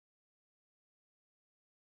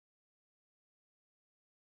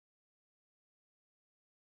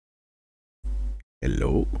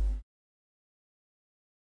Hello?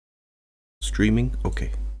 Streaming?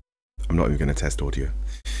 Okay. I'm not even going to test audio.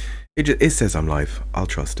 It says I'm live. I'll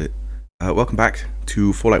trust it. Welcome back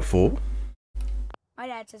to Fallout 4. My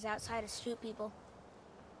dad says outside to shoot people.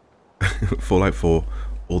 Fallout 4,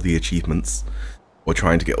 all the achievements. We're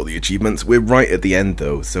trying to get all the achievements. We're right at the end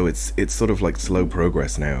though, so it's sort of like slow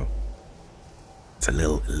progress now. It's a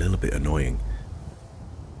little bit annoying.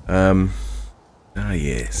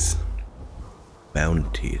 Yes.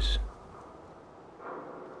 Bounties.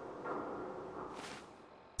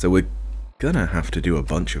 So we're gonna have to do a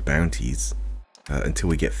bunch of bounties until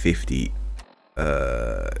we get 50. Is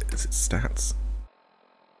it stats?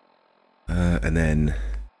 And then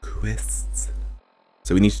quests.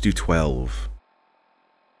 So we need to do 12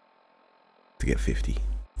 to get 50.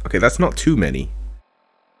 Okay, that's not too many.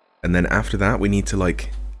 And then after that, we need to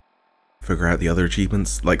like figure out the other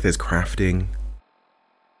achievements. Like there's crafting,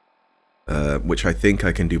 which I think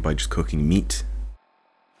I can do by just cooking meat,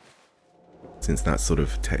 since that's sort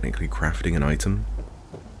of technically crafting an item.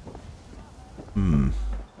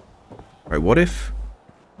 Right, what if...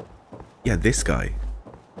 Yeah, this guy.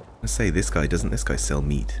 Let's say this guy, doesn't this guy sell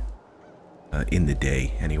meat? In the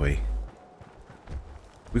day, anyway.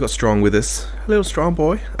 We got Strong with us. A little strong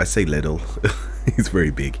boy. I say little. He's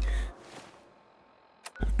very big.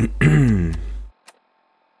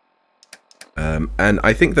 And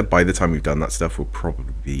I think that by the time we've done that stuff, we'll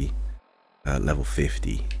probably be level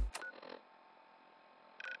 50.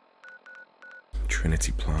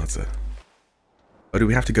 Trinity Plaza. Oh, do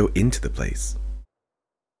we have to go into the place?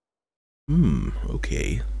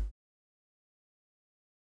 Okay.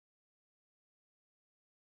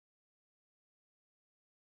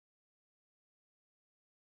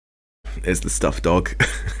 There's the stuffed dog.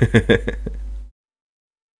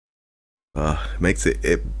 Makes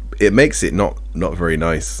it makes it not very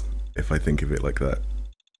nice if I think of it like that.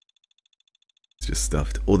 It's just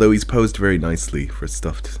stuffed. Although he's posed very nicely for a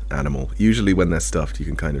stuffed animal. Usually when they're stuffed, you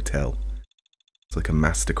can kind of tell. It's like a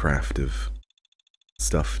mastercraft of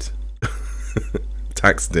stuffed.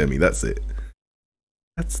 Taxidermy, that's it.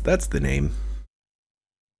 That's the name.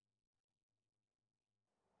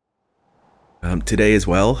 Today as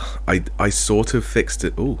well, I sort of fixed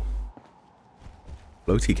it. Ooh.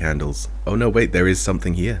 Floaty candles. Oh no, wait, there is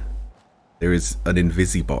something here. There is an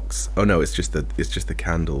Invisibox. Oh no, it's just the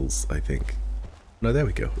candles, I think. No, there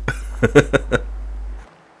we go.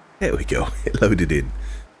 There we go. It loaded in.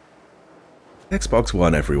 Xbox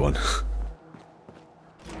One, everyone.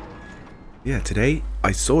 Yeah, today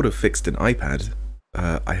I sort of fixed an iPad.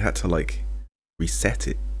 I had to like reset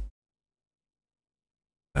it.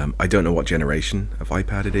 I don't know what generation of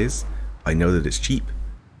iPad it is. I know that it's cheap.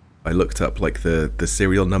 I looked up like the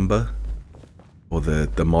serial number, or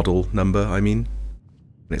the model number, I mean.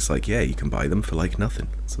 And it's like, yeah, you can buy them for like nothing.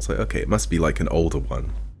 So it's like, okay, it must be like an older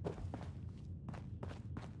one.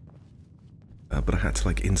 But I had to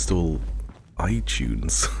like install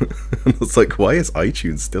iTunes. And it's like, why is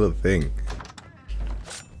iTunes still a thing?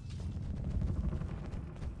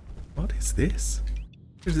 What is this?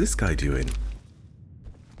 What is this guy doing?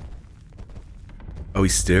 Oh,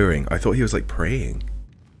 he's stirring. I thought he was like praying.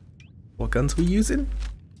 What guns are we using?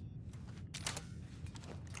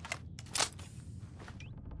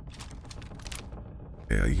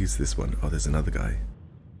 Okay, I'll use this one. Oh, there's another guy.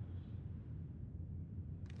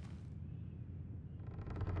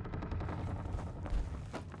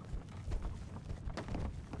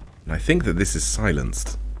 And I think that this is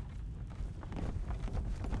silenced.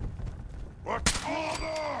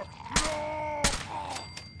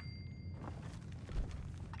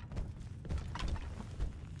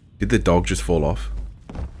 Did the dog just fall off?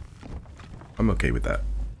 I'm okay with that.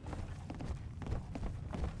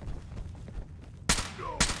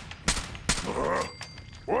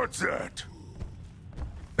 What's that?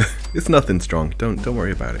 It's nothing, Strong. Don't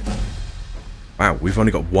worry about it. Wow, we've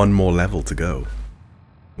only got one more level to go.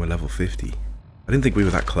 We're level 50. I didn't think we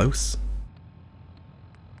were that close.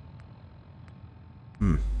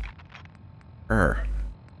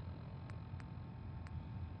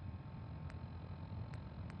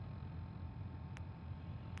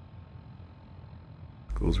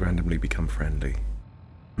 Schools randomly become friendly.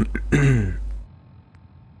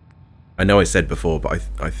 I know I said before, but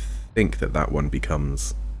I think that one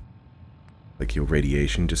becomes like your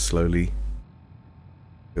radiation just slowly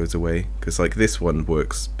goes away, because like this one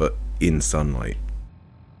works but in sunlight.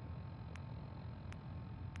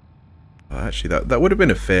 Actually, that would have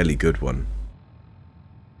been a fairly good one,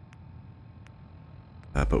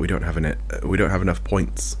 but we don't have enough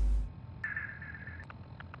points.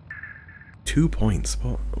 2 points.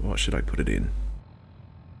 What should I put it in?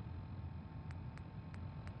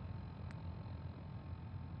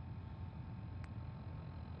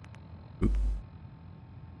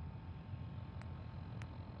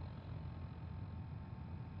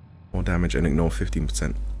 more damage and ignore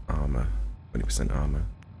 15% armor, 20% armor.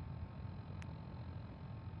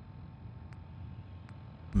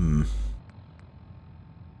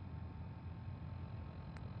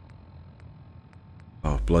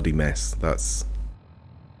 Oh, bloody mess. That's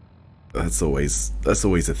always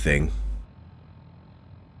a thing.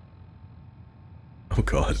 Oh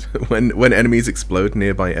god. When enemies explode,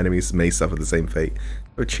 nearby enemies may suffer the same fate.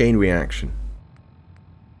 A chain reaction.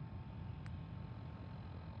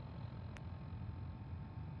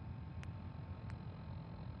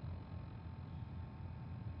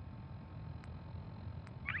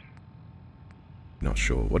 Not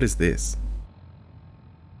sure. What is this?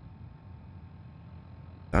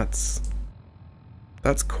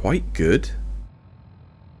 That's quite good.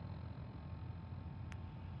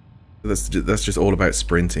 That's just all about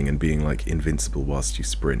sprinting and being like invincible whilst you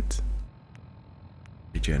sprint.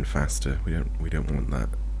 Regen faster. We don't want that.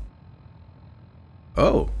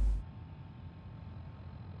 Oh.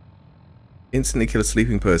 Instantly kill a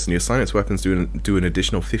sleeping person. Your silenced weapons do an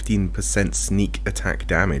additional 15% sneak attack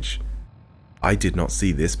damage. I did not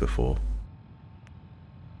see this before.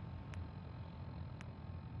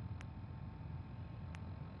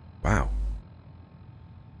 Wow.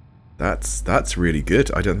 That's really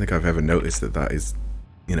good. I don't think I've ever noticed that is,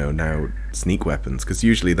 you know, now sneak weapons, because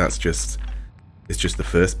usually it's just the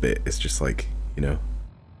first bit. It's just like, you know,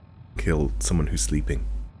 kill someone who's sleeping.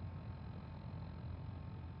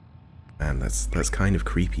 Man, that's kind of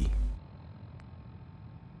creepy.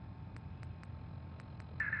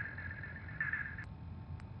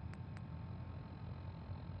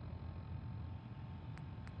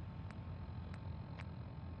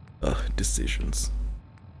 Decisions.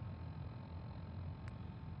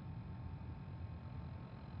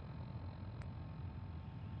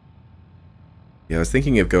 Yeah, I was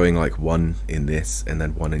thinking of going like 1 in this and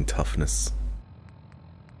then 1 in toughness.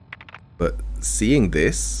 But seeing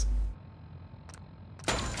this,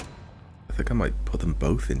 I think I might put them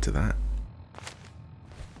both into that.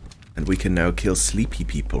 And we can now kill sleepy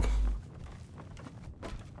people.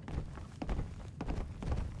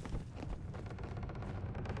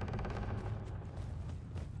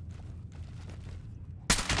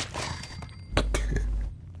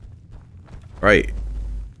 Right.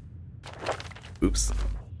 Oops.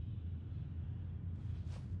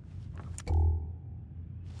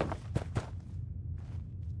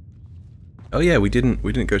 Oh yeah, we didn't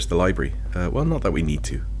go to the library. Well, not that we need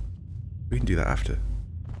to. We can do that after.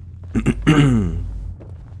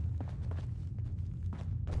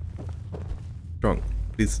 Strong,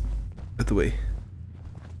 please, out the way.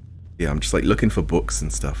 Yeah, I'm just like looking for books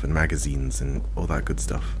and stuff and magazines and all that good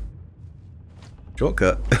stuff.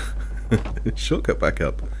 Shortcut. Shortcut back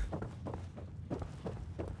up.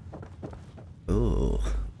 Oh,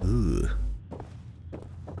 ooh.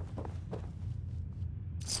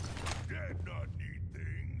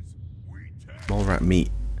 Mole rat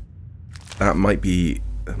meat. That might be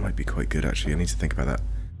quite good actually. I need to think about that.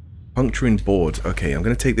 Puncturing board. Okay, I'm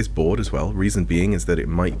gonna take this board as well. Reason being is that it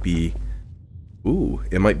might be,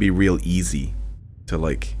 it might be real easy to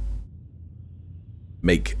like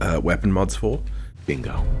make weapon mods for.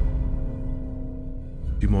 Bingo.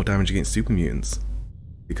 Do more damage against super mutants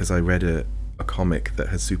because I read a comic that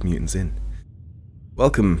has super mutants in.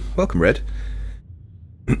 Welcome, Red.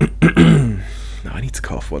 No, I need to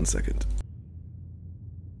cough 1 second.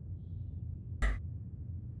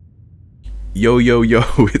 Yo,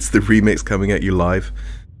 it's the remix coming at you live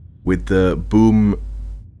with the boom,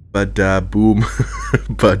 bada boom,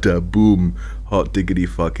 bada boom, hot diggity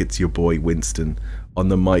fuck. It's your boy Winston on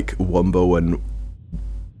the mic, Wumbo and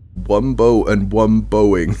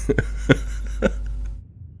Wumboing.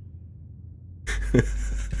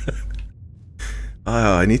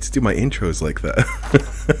 I need to do my intros like that.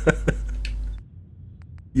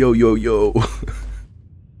 Yo.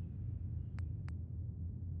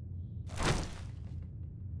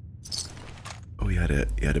 Oh, he had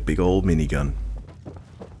a big old minigun.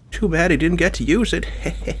 Too bad he didn't get to use it.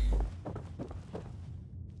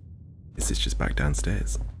 Is this just back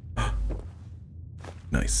downstairs?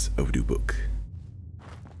 Nice, overdue book.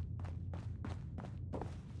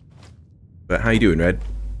 But how you doing, Red?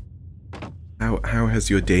 How has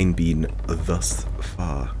your day been thus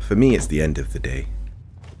far? For me, it's the end of the day.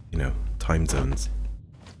 You know, time zones.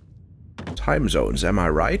 Time zones, am I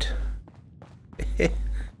right?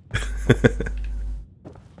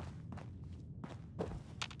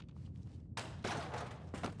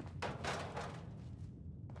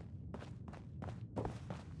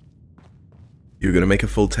 You were going to make a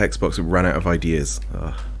full text box and ran out of ideas.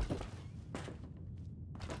 Ugh.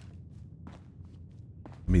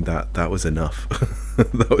 I mean, that was enough.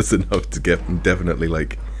 That was enough to get definitely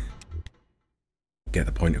like get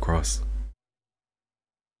the point across.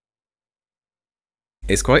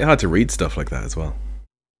 It's quite hard to read stuff like that as well.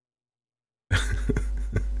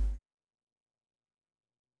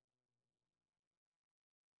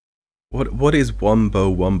 What is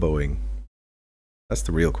womboing? That's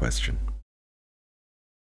the real question.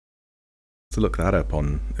 Let's look that up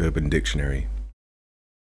on Urban Dictionary.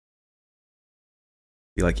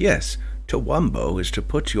 Be like, yes, to wombo is to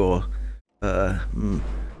put your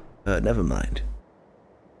never mind.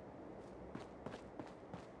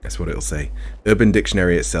 That's what it'll say. Urban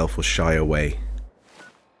Dictionary itself will shy away.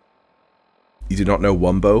 You do not know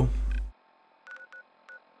wombo?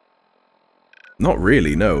 Not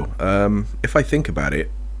really, no. If I think about it,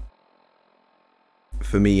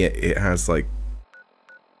 for me it has like...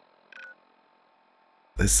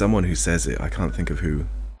 There's someone who says it, I can't think of who.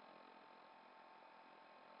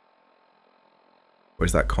 Or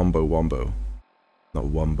is that combo wombo? Not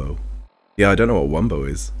wombo. Yeah, I don't know what wombo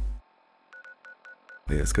is.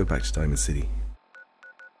 But yeah, let's go back to Diamond City.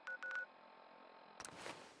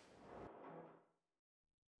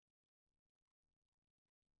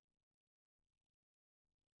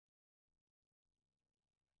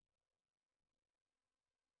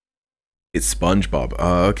 It's SpongeBob.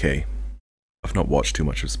 Oh, okay. I've not watched too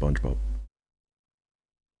much of SpongeBob.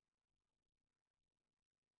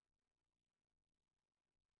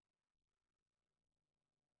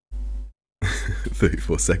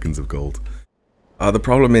 34 seconds of gold. The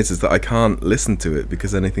problem is that I can't listen to it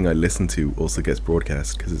because anything I listen to also gets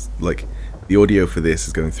broadcast, because it's like the audio for this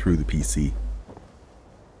is going through the PC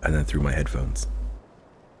and then through my headphones.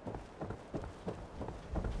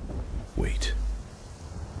 Wait.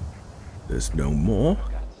 There's no more?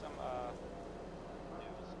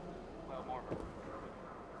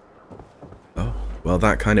 Oh, well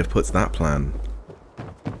that kind of puts that plan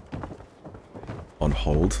on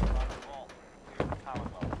hold.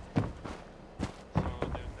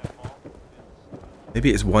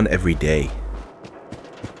 Maybe it's one every day.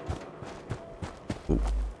 Ooh.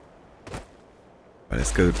 Right,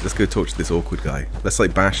 let's go talk to this awkward guy. Let's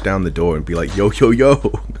like bash down the door and be like, yo, yo,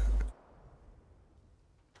 yo.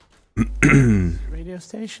 Radio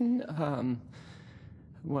station?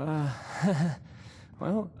 Well,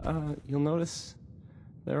 you'll notice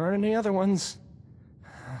there aren't any other ones.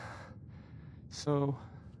 So,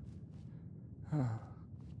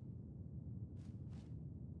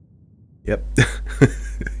 Yep.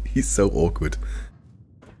 He's so awkward.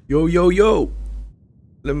 Yo, yo, yo!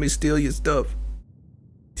 Let me steal your stuff.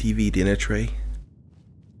 TV dinner tray.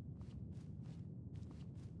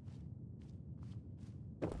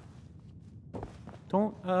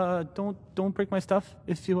 don't break my stuff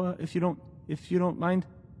if you don't mind.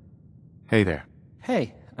 Hey there.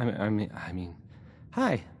 Hey, I mean,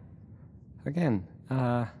 hi. Again,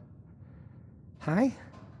 hi?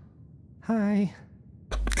 Hi.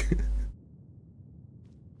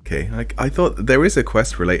 Okay, I thought there is a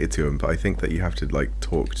quest related to him, but I think that you have to like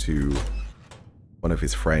talk to one of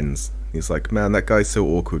his friends. He's like, man, that guy's so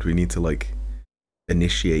awkward, we need to like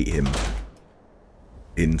initiate him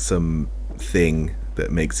in some thing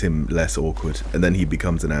that makes him less awkward, and then he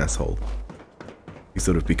becomes an asshole. He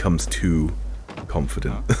sort of becomes too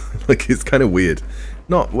confident. Like, it's kind of weird.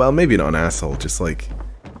 Not, well, maybe not an asshole, just like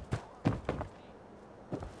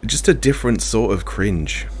just a different sort of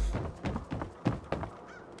cringe.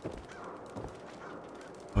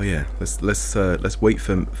 Oh yeah, let's wait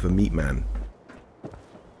for Meat Man.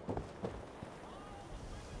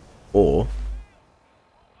 Or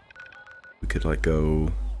we could like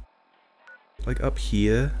go like up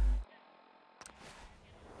here.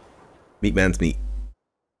 Meat Man's meat.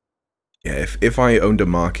 Yeah, if I owned a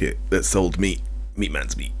market that sold meat, Meat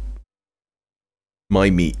Man's meat. My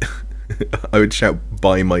meat. I would shout,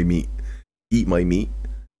 buy my meat. Eat my meat.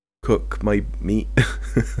 Cook my meat.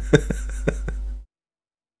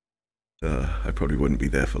 I probably wouldn't be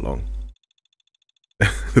there for long.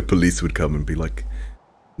 The police would come and be like,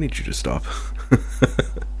 I need you to stop.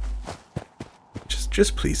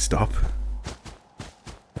 just please stop.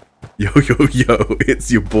 Yo, yo, yo,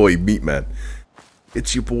 it's your boy, Meat Man.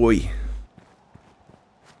 It's your boy.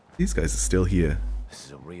 These guys are still here. This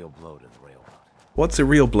is a real blow to the railroad. What's a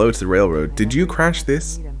real blow to the railroad? Did you crash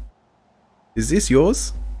this? Is this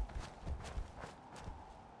yours?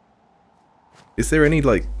 Is there any,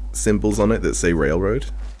 like, symbols on it that say railroad?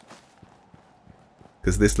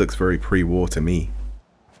 Because this looks very pre-war to me.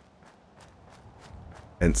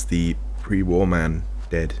 Hence the pre-war man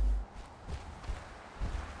dead.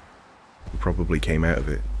 He probably came out of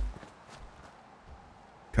it.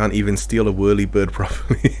 Can't even steal a whirly bird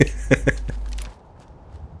properly.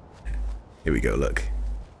 Here we go, look.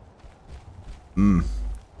 Can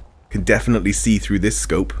definitely see through this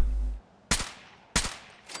scope.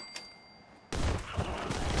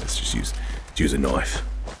 Let's just use a knife.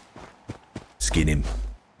 Skin him.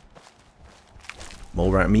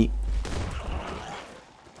 Mole rat meat.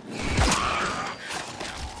 Go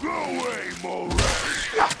away, mole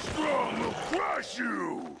rat. Strong will crush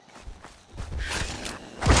you.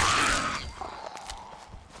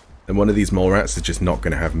 And one of these mole rats is just not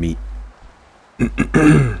going to have meat.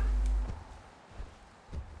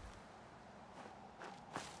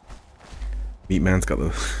 Meat man's got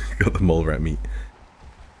the mole rat meat.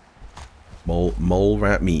 Mole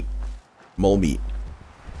rat meat. Mole meat.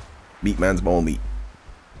 Meat man's mole meat.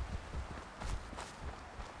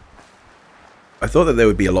 I thought that there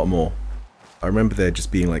would be a lot more. I remember there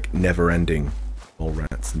just being like never-ending mole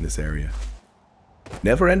rats in this area.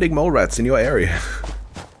 Never-ending mole rats in your area.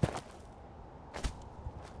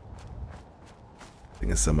 I think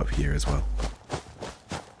there's some up here as well.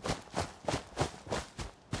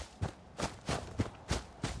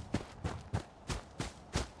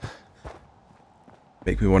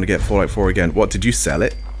 Make me want to get Fallout 4 again. What, did you sell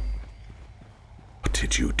it? What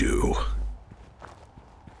did you do?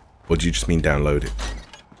 Or do you just mean download it?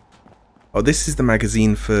 Oh, this is the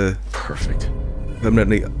magazine for... Perfect.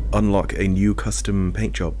 Permanently unlock a new custom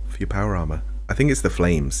paint job for your power armor. I think it's the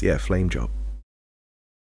flames. Yeah, flame job.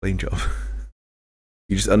 Flame job.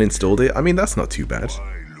 You just uninstalled it? I mean, that's not too bad.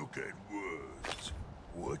 Why look at words?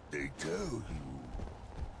 What they tell you.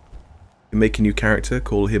 Make a new character,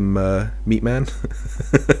 call him Meat Man.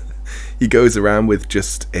 He goes around with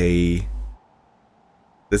just a...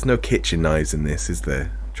 There's no kitchen knives in this, is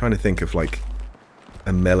there? I'm trying to think of like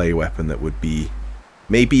a melee weapon that would be...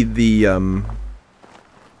 Maybe the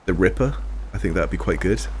Ripper. I think that'd be quite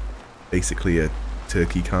good. Basically a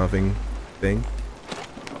turkey carving thing.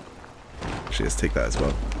 Actually, let's take that as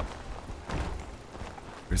well.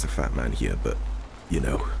 There's a fat man here, but, you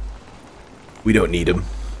know, we don't need him.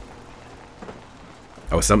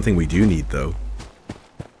 Oh, something we do need, though.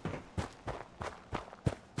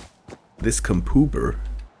 This Compoober.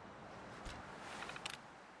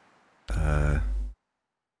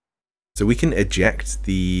 So we can eject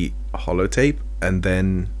the holotape, and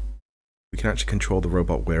then we can actually control the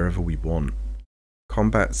robot wherever we want.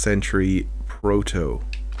 Combat Sentry Proto.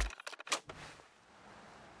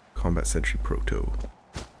 Combat Sentry Proto.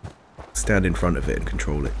 Stand in front of it and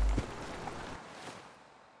control it.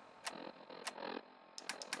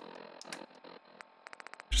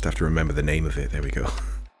 Just have to remember the name of it. There we go.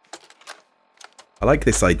 I like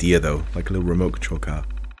this idea though, like a little remote control car.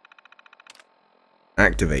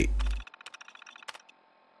 Activate.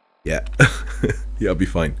 Yeah. Yeah, I'll be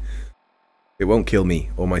fine. It won't kill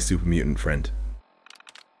me or my super mutant friend.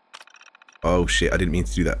 Oh shit, I didn't mean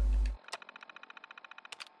to do that.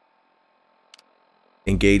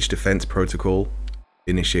 Engage defense protocol.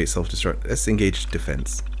 Initiate self-destruct. Let's engage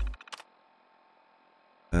defense.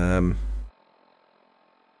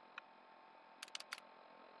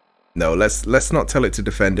 No, let's not tell it to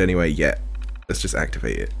defend anyway yet. Let's just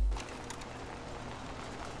activate it.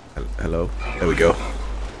 Hello? There we go.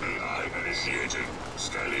 AI initiating.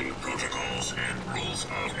 Scanning protocols and rules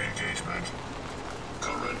of engagement.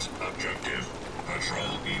 Current objective.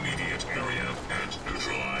 Patrol immediate area and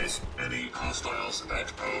neutralize any hostiles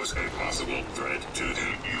that pose a possible threat to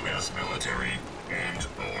the U.S. military and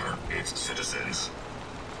or its citizens.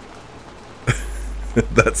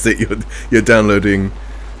 That's it, you're downloading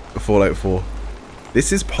Fallout 4.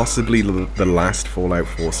 This is possibly the last Fallout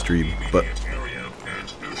 4 stream, but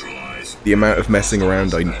the amount of messing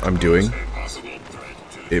around I'm doing,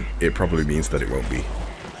 it probably means that it won't be.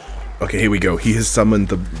 Okay, here we go. He has summoned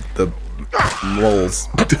the moles,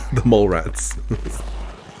 the mole rats.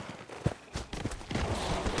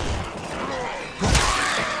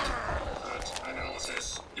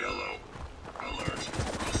 Analysis yellow. Alert.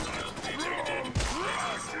 Hostile detected.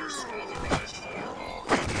 Force authorized for all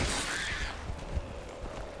units.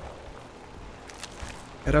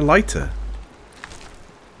 Get a lighter.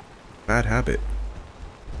 Bad habit.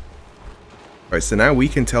 Alright, so now we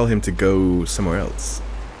can tell him to go somewhere else.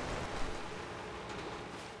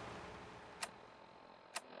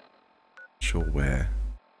 Sure where.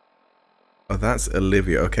 Oh, that's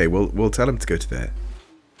Olivia. Okay, we'll tell him to go to there.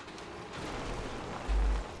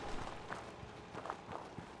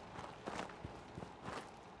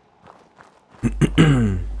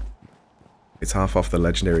 It's half off the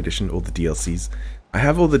Legendary Edition, all the DLCs. I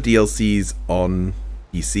have all the DLCs on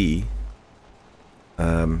PC.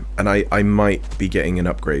 And I might be getting an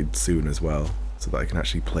upgrade soon as well, so that I can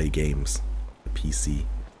actually play games on the PC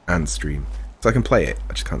and stream. So I can play it,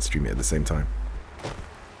 I just can't stream it at the same time.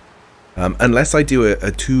 Unless I do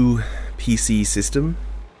a 2 PC system,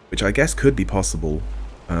 which I guess could be possible,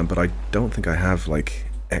 but I don't think I have like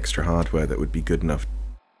extra hardware that would be good enough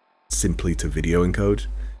simply to video encode.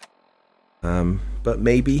 But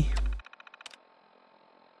maybe.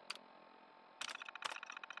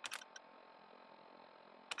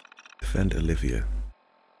 Defend Olivia.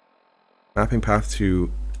 Mapping path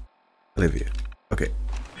to Olivia. Okay.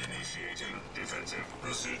 Initiating defensive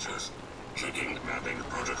procedures. Checking mapping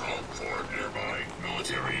protocol for nearby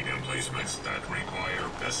military emplacements that require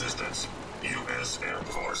assistance. U.S. Air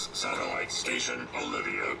Force satellite station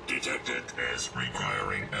Olivia detected as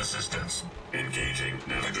requiring assistance. Engaging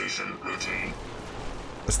navigation routine.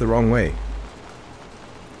 That's the wrong way.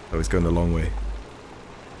 I was going the long way.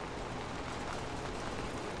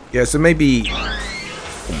 Yeah, so maybe...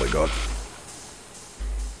 Oh my god.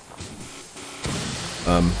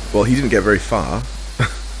 Well, he didn't get very far.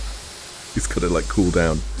 He's gotta, like, cool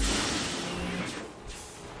down.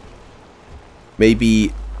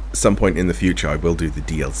 Maybe some point in the future I will do the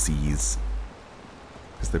DLCs.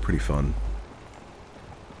 Because they're pretty fun.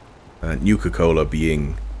 Nuka-Cola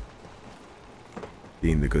being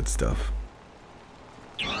the good stuff.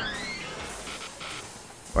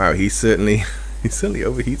 Wow, he certainly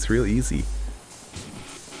overheats real easy.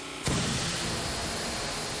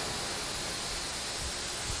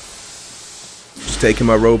 Just taking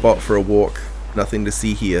my robot for a walk. Nothing to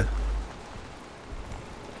see here.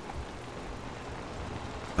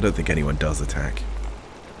 I don't think anyone does attack.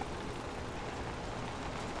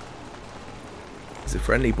 He's a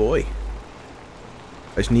friendly boy.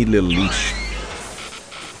 I just need a little leash.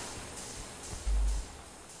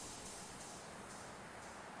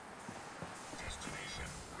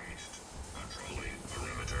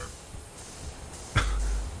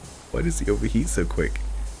 Why does he overheat so quick?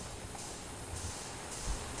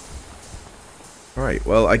 Alright,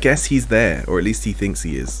 well, I guess he's there, or at least he thinks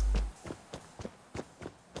he is.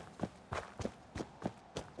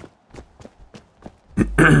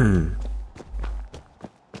 I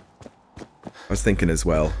was thinking as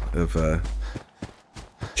well of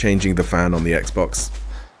changing the fan on the Xbox.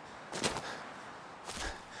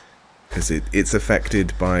 Because it's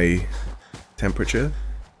affected by temperature.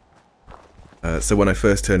 So when I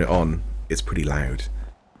first turn it on, it's pretty loud.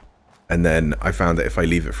 And then I found that if I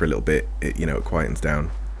leave it for a little bit, it quietens down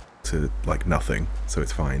to like nothing, so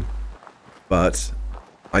it's fine. But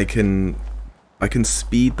I can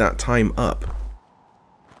speed that time up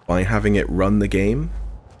by having it run the game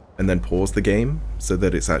and then pause the game so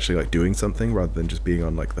that it's actually like doing something rather than just being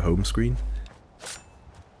on like the home screen.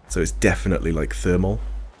 So it's definitely like thermal.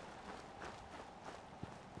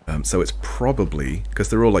 So it's probably, because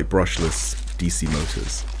they're all like brushless DC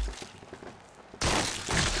motors.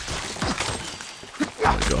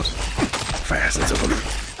 Oh my god. Thousands of them.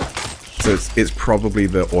 So it's probably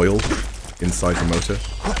the oil inside the motor.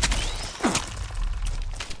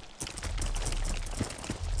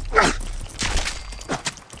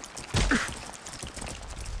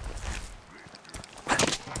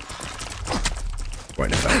 Right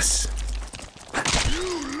in the face.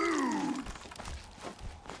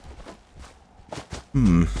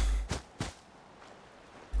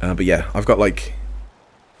 But yeah, I've got like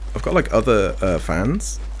other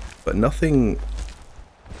fans, but nothing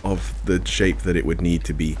of the shape that it would need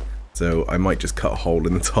to be. So I might just cut a hole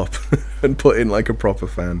in the top and put in like a proper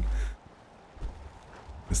fan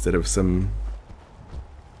instead of some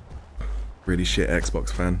really shit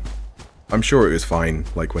Xbox fan. I'm sure it was fine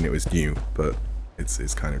like when it was new, but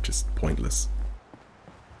it's kind of just pointless.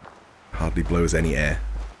 Hardly blows any air.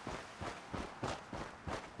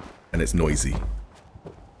 And it's noisy.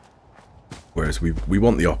 Whereas we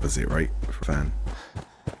want the opposite, right? For a fan.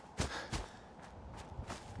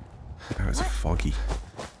 Oh, it's foggy.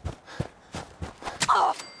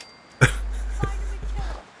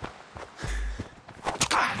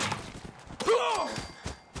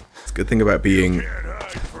 It's a good thing about being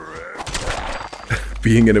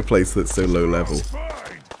in a place that's so low level.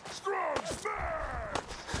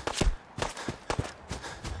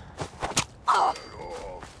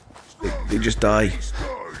 They just die.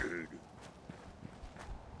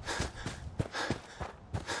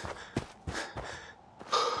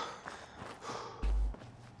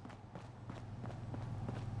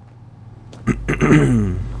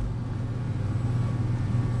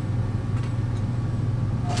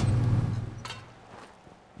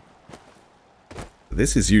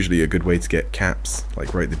 This is usually a good way to get caps,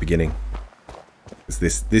 like right at the beginning. Because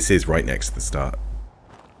this is right next to the start.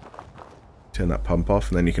 Turn that pump off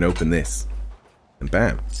and then you can open this. And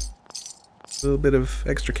bam. A little bit of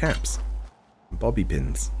extra caps. Bobby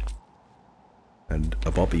pins. And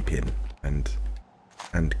a bobby pin. And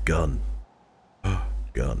gun. Oh,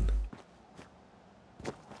 gun.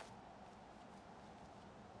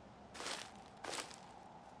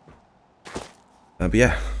 But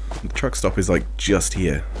yeah, the truck stop is like just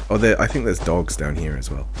here. Oh, I think there's dogs down here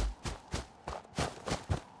as well.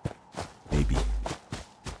 Maybe.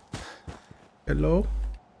 Hello?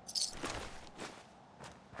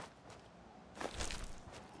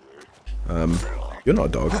 You're not a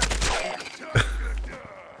dog.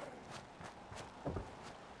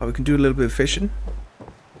 Oh, we can do a little bit of fishing.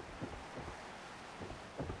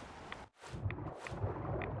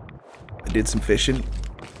 I did some fishing.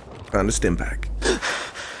 Found a stim pack.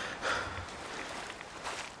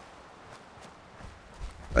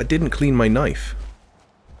 I didn't clean my knife.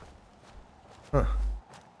 Huh.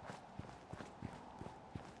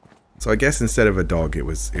 So I guess instead of a dog, it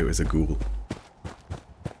was a ghoul.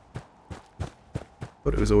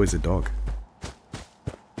 But it was always a dog.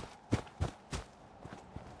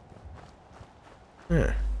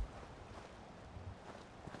 Yeah.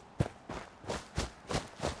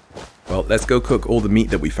 Well, let's go cook all the meat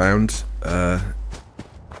that we found.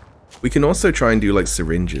 We can also try and do like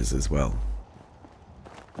syringes as well.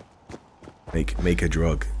 Make a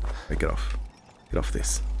drug. Hey, get off. Get off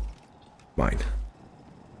this. Mine.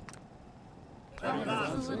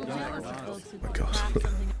 Oh my god.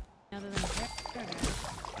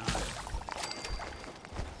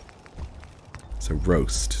 So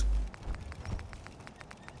roast.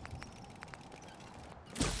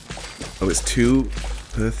 Oh, it's 2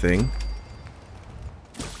 per thing.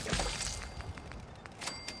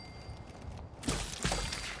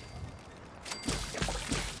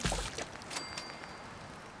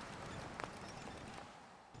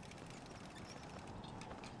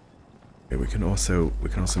 Okay, we can also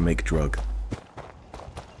make drug.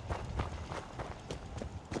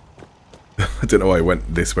 I don't know why I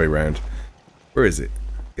went this way round. Where is it?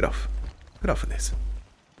 Get off. Get off of this.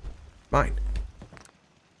 Mine.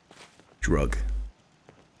 Drug.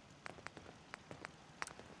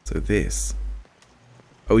 So this.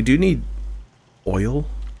 Oh, we do need oil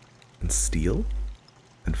and steel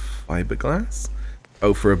and fiberglass.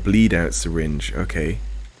 Oh, for a bleed out syringe. Okay.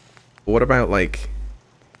 But what about like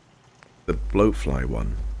the bloatfly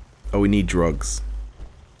one? Oh, we need drugs.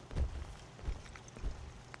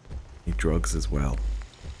 Need drugs as well.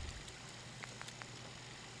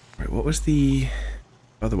 Right, what was the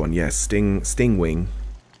other one? Yeah, stingwing.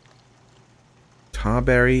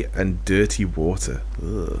 Tarberry and dirty water.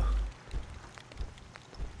 Ugh.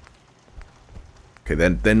 Okay,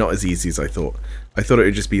 then they're not as easy as I thought. I thought it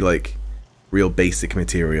would just be like real basic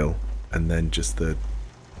material and then just the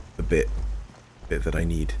bit that I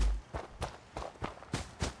need.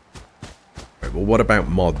 Right, well, what about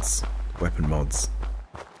mods? Weapon mods.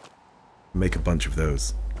 Make a bunch of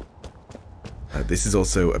those. This is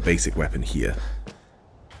also a basic weapon here.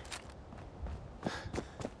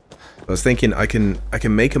 I was thinking I can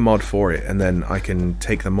make a mod for it, and then I can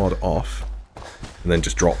take the mod off, and then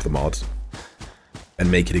just drop the mod,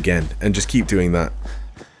 and make it again, and just keep doing that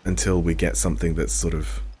until we get something that's sort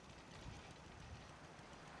of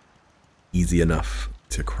easy enough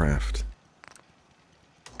to craft.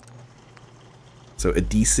 So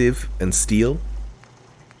adhesive and steel.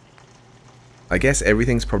 I guess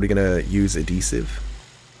everything's probably gonna use adhesive.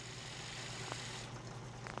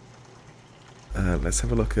 Let's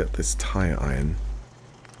have a look at this tire iron.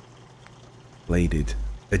 Bladed.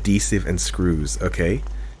 Adhesive and screws. Okay.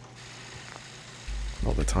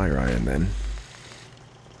 Not the tire iron then.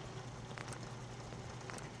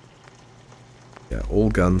 Yeah, all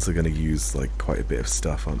guns are going to use like quite a bit of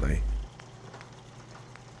stuff, aren't they?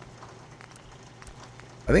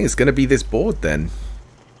 I think it's going to be this board then.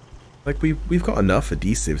 Like we've got enough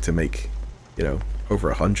adhesive to make, you know, over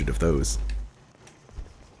 100 of those.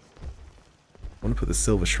 I want to put the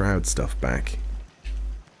Silver Shroud stuff back.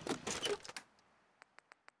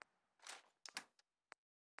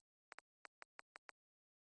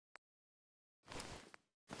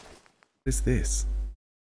 What is this?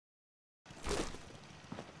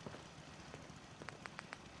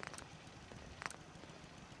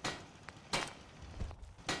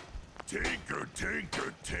 Tinker,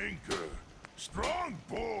 tinker, tinker. Strong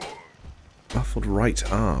boy. Muffled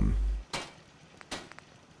right arm.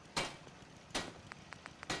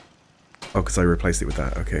 Oh, because I replaced it with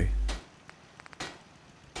that. Okay.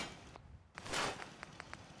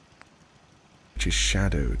 Which is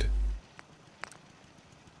shadowed.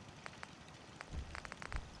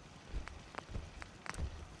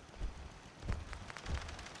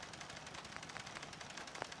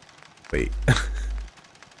 Wait.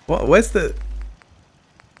 What? Where's the...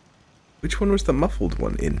 Which one was the muffled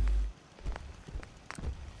one in?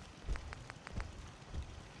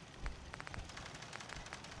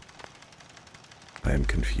 I am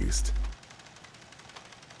confused.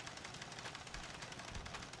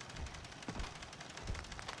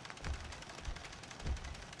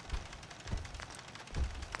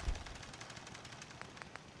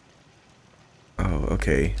 Oh,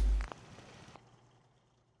 okay.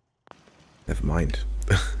 Never mind.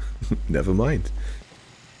 Never mind.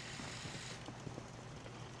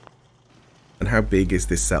 And how big is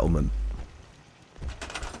this settlement?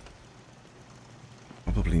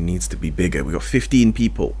 Probably needs to be bigger. We got 15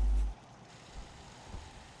 people.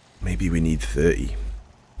 Maybe we need 30.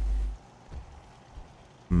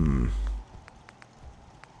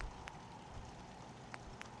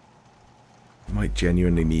 Might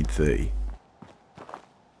genuinely need 30.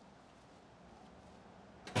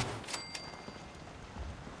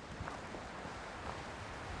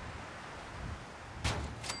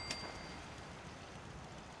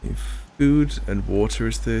 If food and water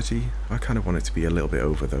is 30, I kind of want it to be a little bit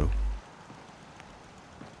over though.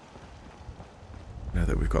 Now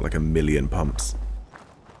that we've got like 1 million pumps.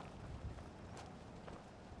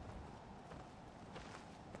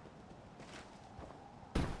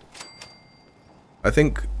 I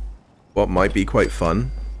think what might be quite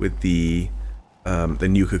fun with the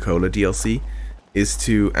Nuka-Cola DLC is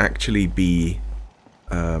to actually be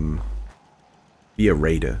a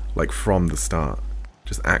raider, like from the start.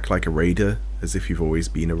 Just act like a raider, as if you've always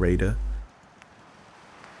been a raider.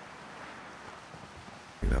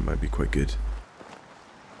 I think that might be quite good.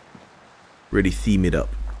 Really theme it up.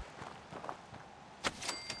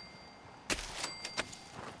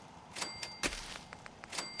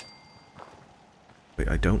 Wait,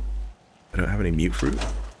 I don't have any mute fruit.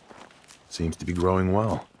 Seems to be growing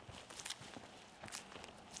well.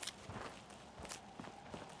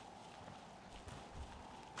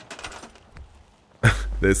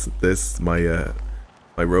 There's my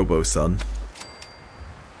my robo son.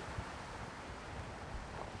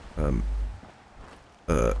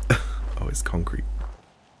 Oh, it's concrete.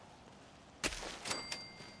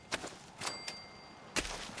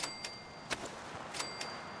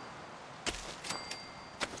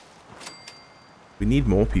 We need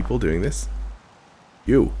more people doing this.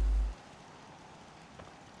 You.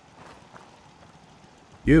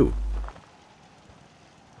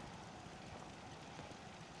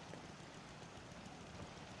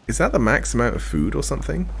 Is that the max amount of food or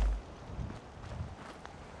something?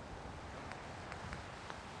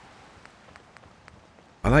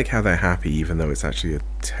 I like how they're happy even though it's actually a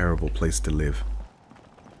terrible place to live.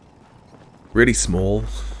 Really small.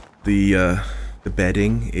 The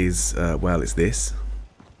bedding is, well, it's this.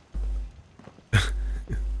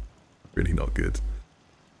 Really not good.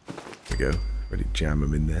 There we go. Ready to jam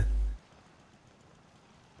them in there.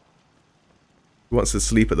 Who wants to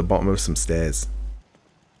sleep at the bottom of some stairs?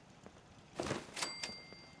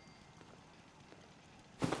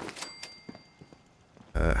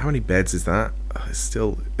 How many beds is that? It's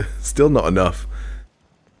still not enough.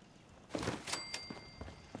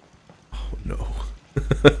 Oh no.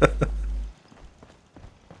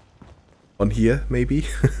 On here, maybe?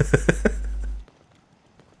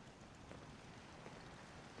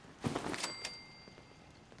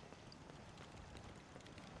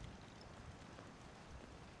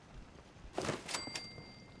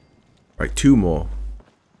 Right, 2 more.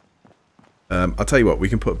 I'll tell you what, we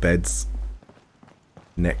can put beds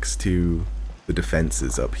next to the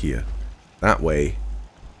defenses up here. That way.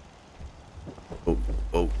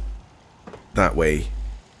 Oh. That way.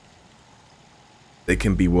 They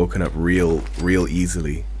can be woken up real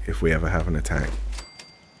easily if we ever have an attack.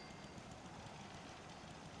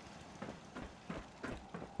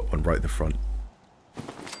 Put one right at the front.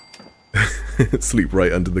 Sleep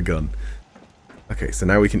right under the gun. Okay, so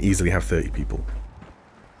now we can easily have 30 people.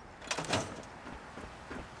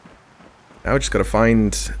 Now I just gotta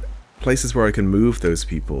find places where I can move those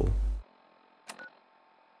people.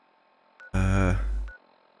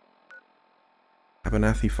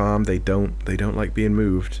 Abernathy Farm, they don't like being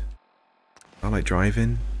moved. I like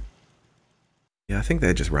driving. Yeah, I think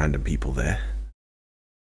they're just random people there.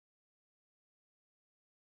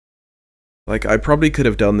 Like, I probably could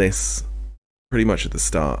have done this pretty much at the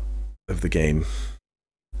start of the game.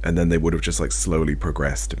 And then they would have just like slowly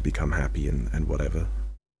progressed and become happy and whatever.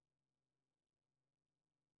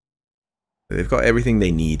 They've got everything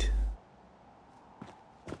they need.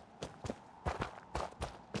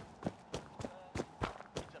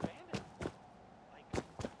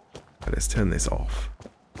 Let's turn this off.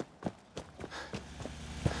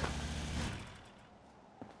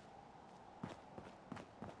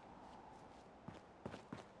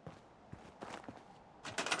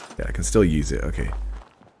 Yeah, I can still use it. Okay.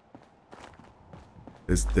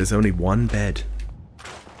 There's only one bed.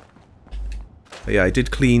 But yeah, I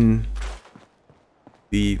did clean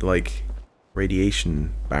the, like,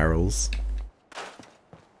 radiation barrels.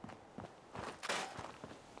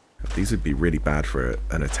 These would be really bad for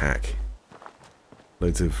an attack.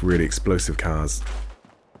 Loads of really explosive cars.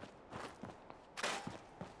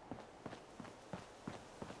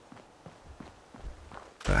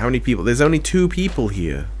 How many people? There's only 2 people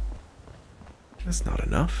here. That's not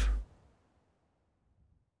enough.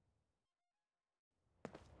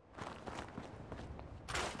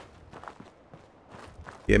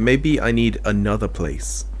 Yeah, maybe I need another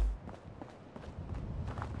place.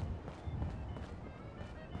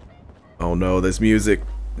 Oh no, there's music.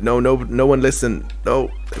 No one listen. No,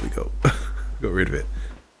 there we go. Got rid of it.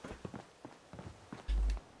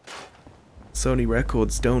 Sony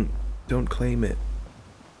Records, don't claim it.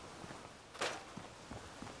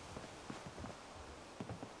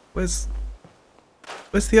 Where's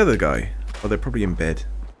the other guy? Oh, they're probably in bed.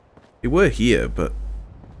 They were here, but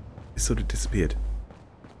they sort of disappeared.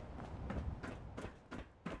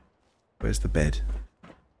 Where's the bed?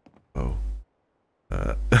 Oh.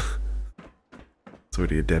 There's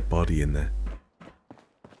already a dead body in there.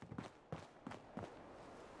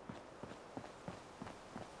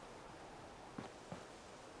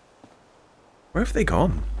 Where have they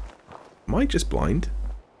gone? Am I just blind?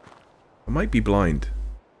 I might be blind.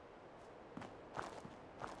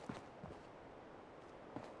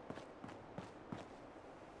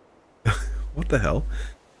 What the hell?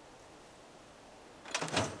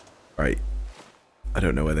 Right. I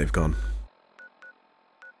don't know where they've gone.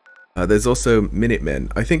 There's also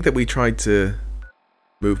Minutemen. I think that we tried to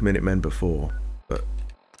move Minutemen before, but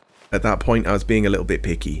at that point I was being a little bit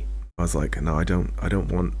picky. I was like, no, I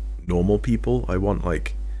don't want normal people. I want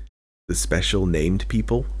like the special named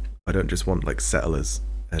people. I don't just want like settlers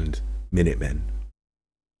and Minutemen.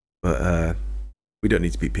 But we don't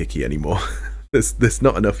need to be picky anymore. There's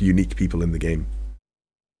not enough unique people in the game.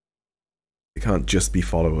 They can't just be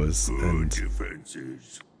followers and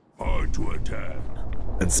defenses, hard to attack.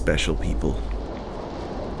 And special people.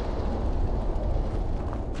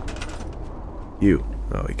 You.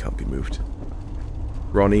 Oh, he can't be moved.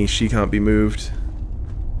 Ronnie, she can't be moved.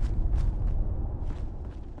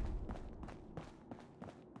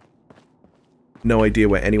 No idea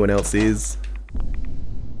where anyone else is.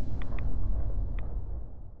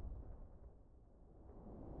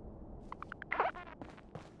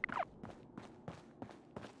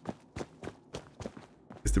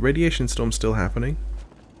 Is the radiation storm still happening?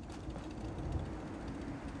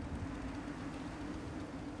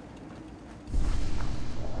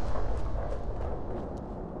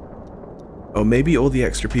 Oh, maybe all the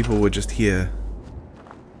extra people were just here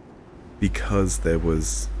because there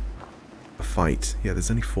was a fight. Yeah, there's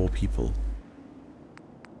only 4 people.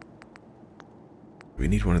 We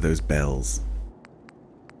need one of those bells.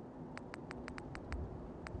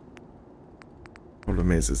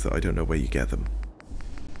 Problem is that I don't know where you get them.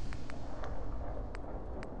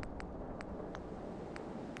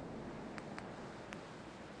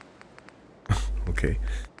 Okay.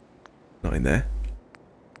 Not in there.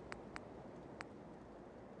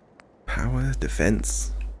 Power,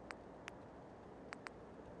 defense.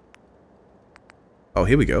 Oh,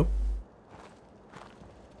 here we go.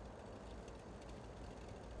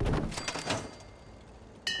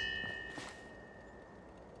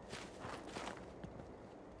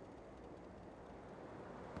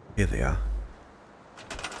 Here they are.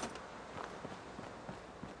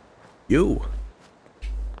 You.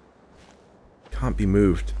 Can't be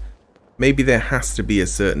moved. Maybe there has to be a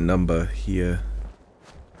certain number here.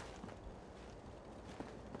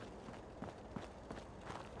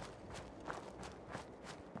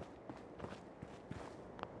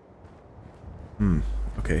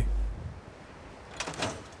 Okay.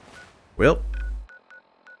 Well.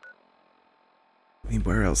 I mean,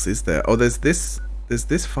 where else is there? Oh, there's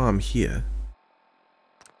this farm here.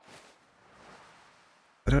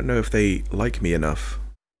 I don't know if they like me enough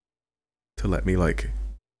to let me, like,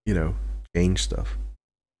 you know, change stuff.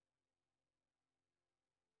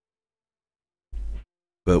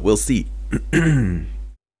 But we'll see.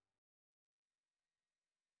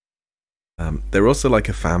 They're also like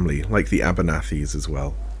a family, like the Abernathys as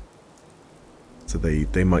well. So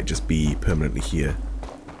they might just be permanently here.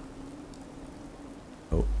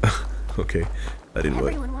 Oh, okay. That didn't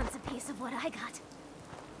work. Everyone wants a piece of what I got.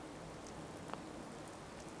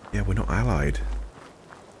 Yeah, we're not allied.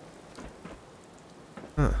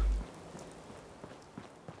 Huh.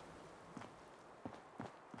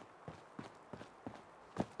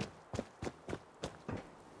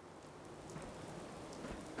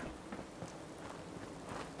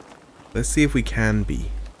 Let's see if we can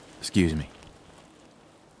be. Excuse me.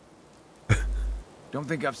 Don't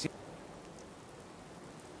think I've seen...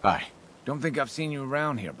 Hi. Don't think I've seen you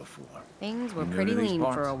around here before. Things were You new pretty to these lean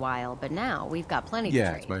parts? for a while, but now we've got plenty to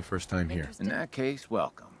Yeah, trade. it's my first time here. In that case,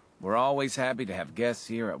 welcome. We're always happy to have guests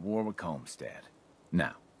here at Warwick Homestead.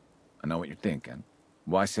 Now, I know what you're thinking.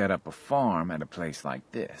 Why set up a farm at a place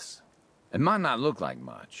like this? It might not look like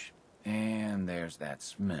much, and there's that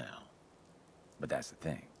smell. But that's the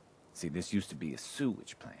thing. See, this used to be a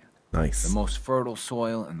sewage plant. Nice. The most fertile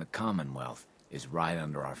soil in the Commonwealth is right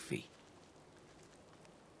under our feet.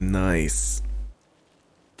 Nice.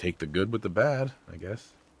 Take the good with the bad, I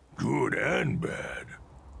guess. Good and bad.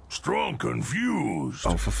 Strong confused.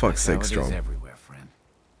 Oh, for fuck's That's sake, how it is Strong. everywhere, friend.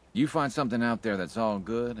 You find something out there that's all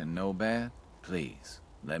good and no bad, please,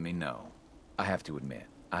 let me know. I have to admit,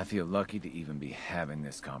 I feel lucky to even be having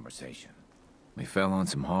this conversation. We fell on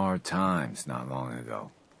some hard times not long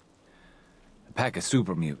ago. A pack of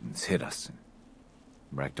super mutants hit us and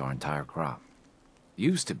wrecked our entire crop.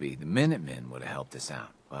 Used to be the Minutemen would have helped us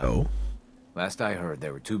out, but Oh. last I heard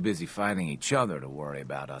they were too busy fighting each other to worry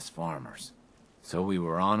about us farmers. So we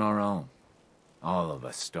were on our own. All of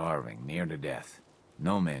us starving, near to death.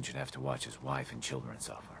 No man should have to watch his wife and children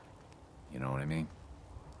suffer. You know what I mean?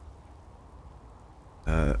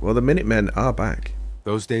 Well, the Minutemen are back.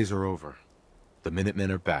 Those days are over. The Minutemen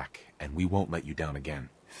are back, and we won't let you down again.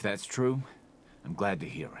 If that's true, I'm glad to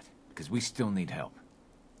hear it, because we still need help.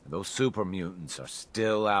 Those super mutants are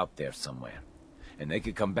still out there somewhere, and they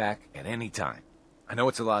could come back at any time. I know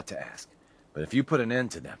it's a lot to ask, but if you put an end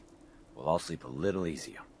to them, we'll all sleep a little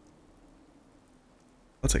easier.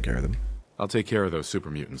 I'll take care of them. I'll take care of those super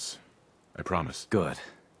mutants. I promise. Good.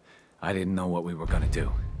 I didn't know what we were gonna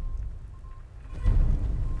do.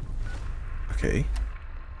 Okay.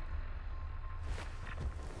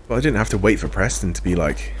 Well, I didn't have to wait for Preston to be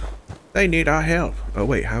like, they need our help. Oh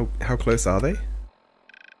wait, how close are they?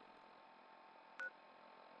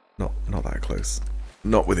 Not that close.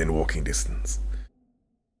 Not within walking distance.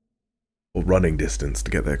 Or running distance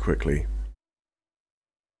to get there quickly.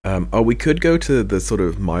 Oh, we could go to the sort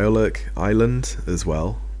of Myolurk Island as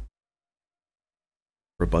well.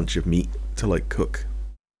 For a bunch of meat to like cook.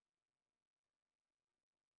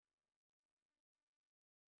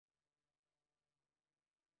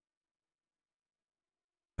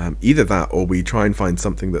 Either that or we try and find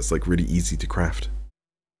something that's like really easy to craft.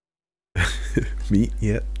 Meat,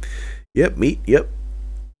 yep. Yep, meat, yep.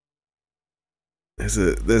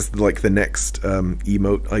 There's like the next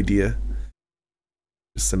emote idea.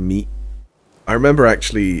 Just some meat. I remember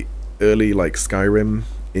actually early like Skyrim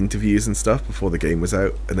interviews and stuff before the game was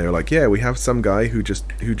out, and they were like, yeah, we have some guy who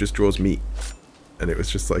just draws meat. And it was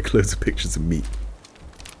just like loads of pictures of meat.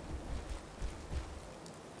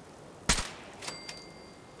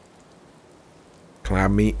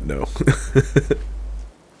 Clam meat? No.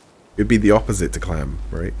 It'd be the opposite to clam,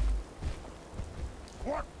 right?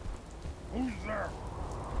 What? Who's there?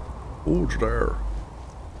 Who's there?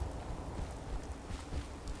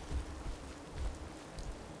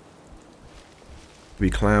 Be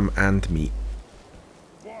clam and meat.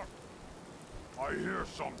 What? I hear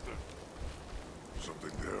something.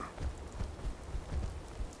 Something there.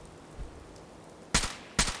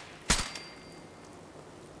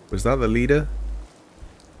 Was that the leader?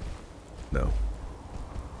 No.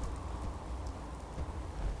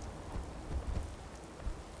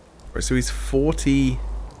 Right, so he's 40.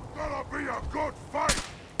 Gonna be a good fight.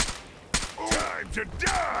 Time to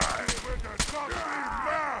die.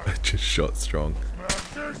 Just shot Strong.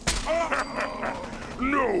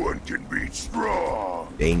 No one can beat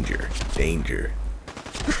Strong. Danger. Danger.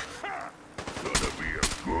 Gonna be a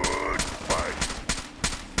good fight.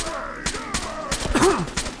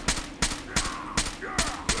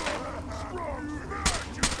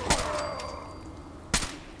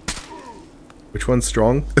 Which one's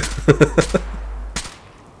Strong?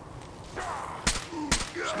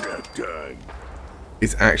 Snack time.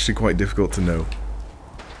 It's actually quite difficult to know.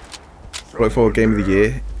 Fallout 4 Game of the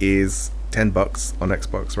Year is $10 on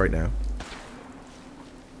Xbox right now.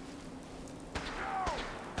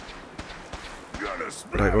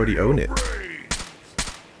 But I already own it.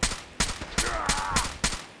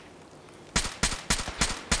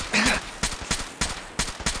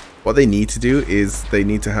 What they need to do is they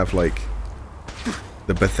need to have like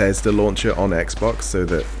the Bethesda launcher on Xbox so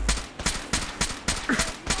that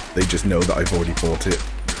they just know that I've already bought it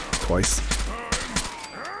twice.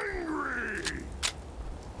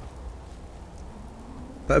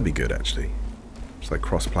 That'd be good actually. Just like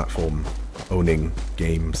cross-platform owning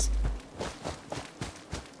games.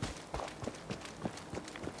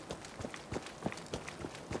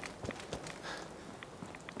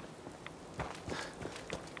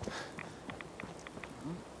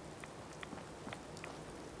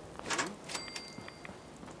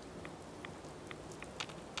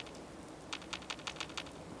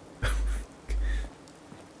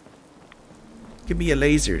 Give me your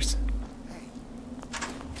lasers.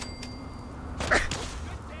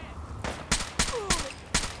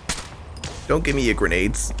 Don't give me your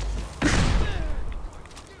grenades.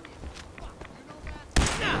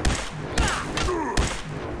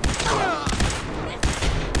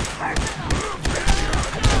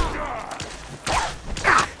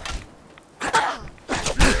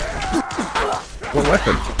 What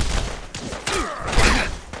weapon?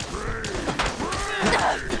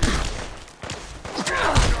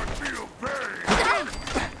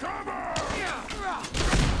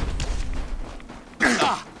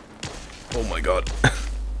 Oh my god.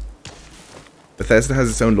 Bethesda has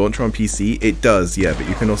its own launcher on PC? It does, yeah, but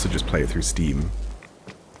you can also just play it through Steam.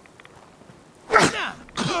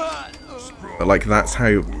 But like that's how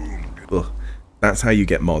you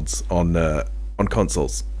get mods on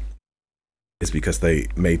consoles. Is because they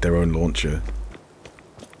made their own launcher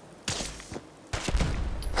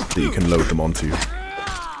that you can load them onto.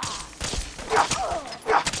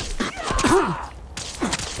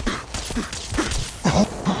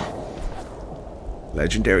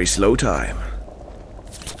 Legendary slow time.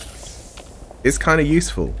 It's kind of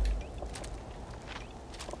useful.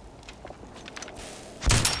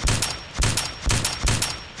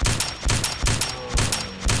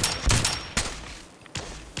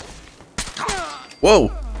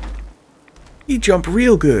 Whoa! You jump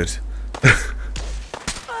real good.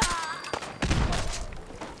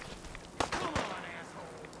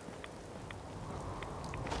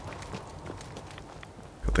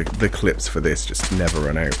 The clips for this just never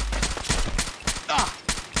run out.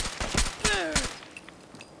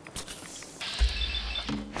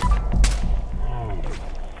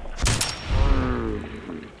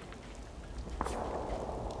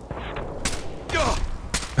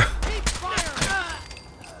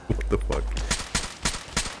 What the fuck?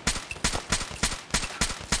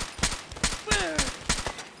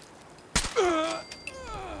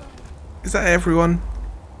 Is that everyone?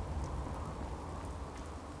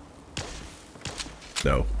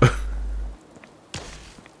 No.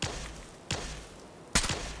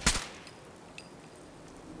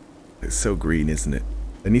 It's so green, isn't it?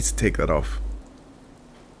 I need to take that off.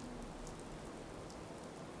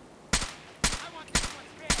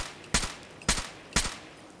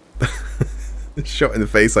 Shot in the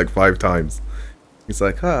face like 5 times. He's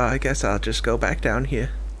like, oh, I guess I'll just go back down here.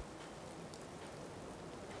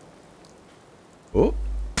 Oh.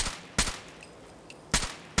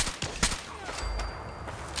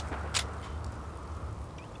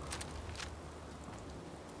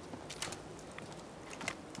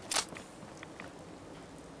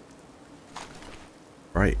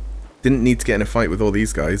 Right. Didn't need to get in a fight with all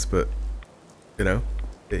these guys, but, you know,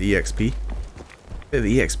 bit of EXP. Bit of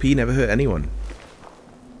EXP never hurt anyone.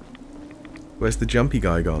 Where's the jumpy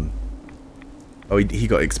guy gone? Oh, he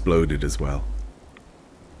got exploded as well.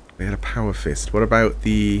 They had a power fist. What about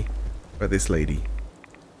the... What about this lady?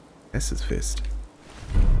 S's fist.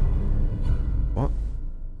 What?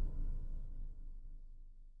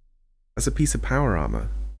 That's a piece of power armor.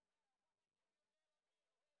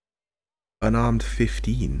 Unarmed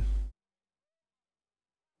 15.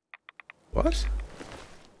 What?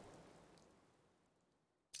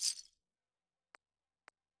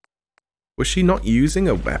 Was she not using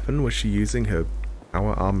a weapon? Was she using her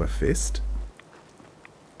power armor fist?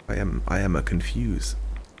 I am a confused.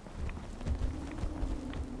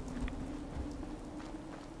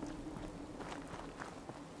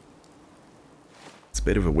 It's a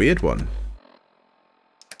bit of a weird one.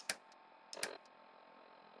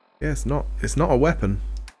 Yeah, it's not a weapon.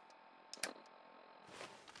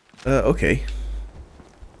 Okay.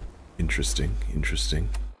 Interesting, interesting.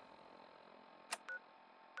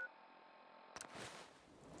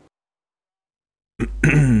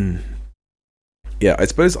 Yeah, I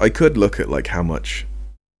suppose I could look at like how much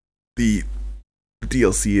the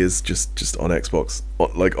DLC is just on Xbox,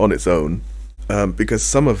 like on its own, because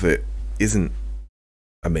some of it isn't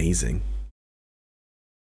amazing.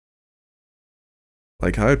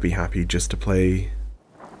 Like I would be happy just to play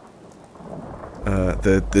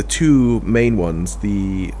the 2 main ones,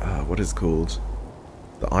 the what is it called?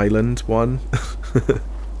 The island one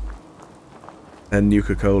and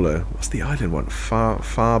Nuka-Cola. What's the island one? Far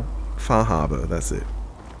Harbor, that's it.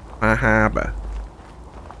 Far Harbor.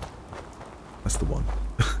 That's the one.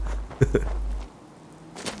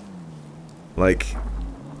 Like,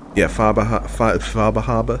 yeah, Farber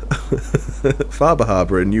Harbor. Farber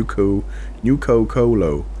Harbor and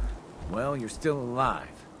Nuka-Cola. Well, you're still alive.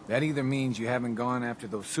 That either means you haven't gone after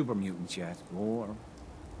those super mutants yet, or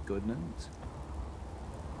good news.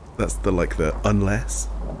 That's the, like, the unless.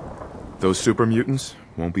 Those super mutants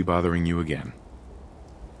won't be bothering you again.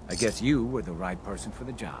 I guess you were the right person for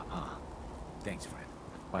the job, huh? Thanks, friend.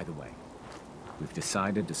 By the way, we've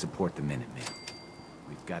decided to support the Minutemen.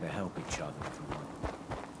 We've got to help each other if we want.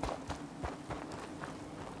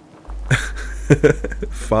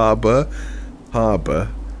 Faber Harbor,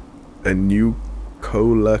 a new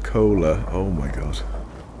Cola. Oh my god.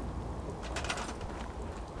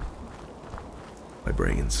 My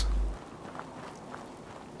brains.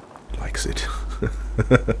 Likes it.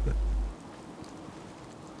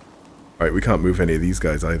 Alright, we can't move any of these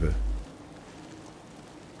guys either.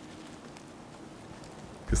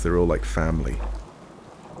 Because they're all like family.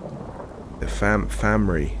 They're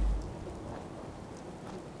family.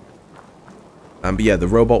 But yeah, the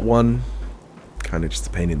robot one, kind of just a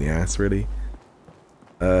pain in the ass, really.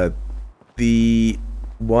 The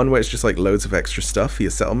one where it's just like loads of extra stuff for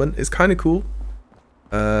your settlement is kind of cool.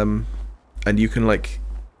 And you can like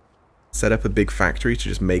set up a big factory to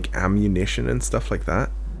just make ammunition and stuff like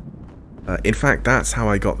that. In fact, that's how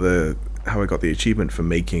I got the achievement for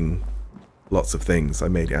making lots of things. I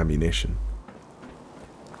made ammunition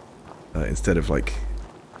instead of like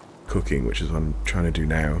cooking, which is what I'm trying to do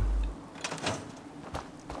now.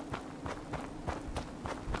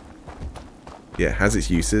 Yeah, it has its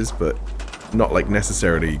uses, but not like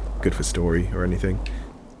necessarily good for story or anything.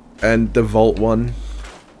 And the vault one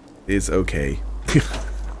is okay.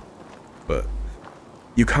 But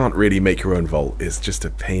you can't really make your own vault. It's just a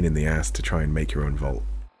pain in the ass to try and make your own vault.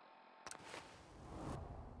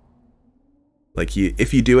 Like,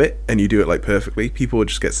 if you do it, and you do it like perfectly, people will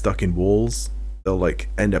just get stuck in walls. They'll like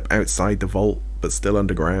end up outside the vault, but still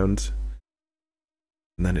underground.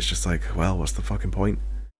 And then it's just like, well, what's the fucking point?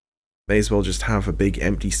 May as well just have a big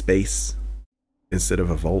empty space instead of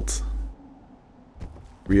a vault.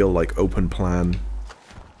 Real like open plan,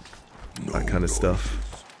 that kind of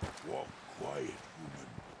stuff. Walk quiet,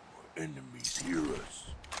 woman. Enemies hear us.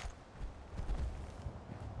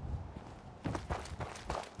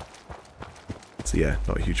 So yeah,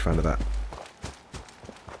 not a huge fan of that.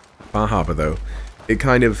 Bar Harbor though, it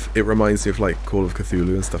reminds me of like Call of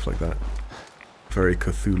Cthulhu and stuff like that. Very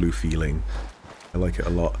Cthulhu feeling. I like it a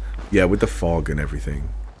lot. Yeah, with the fog and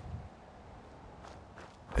everything.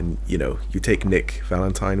 And, you know, you take Nick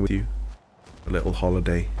Valentine with you. A little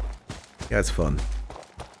holiday. Yeah, it's fun.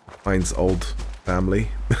 Finds old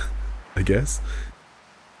family, I guess.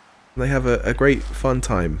 And they have a great fun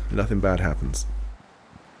time. Nothing bad happens.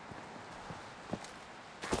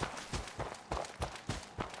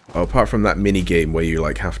 Oh, apart from that mini game where you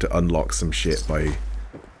like have to unlock some shit by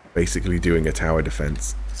basically doing a tower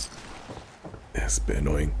defense. Yeah, it's a bit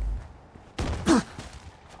annoying.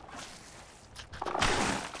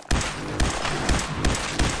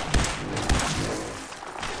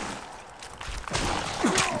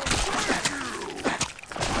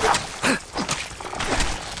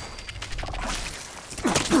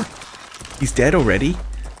 He's dead already?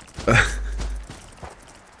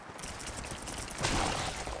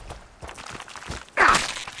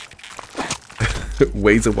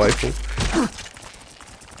 Wazer rifle.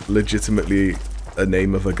 Legitimately a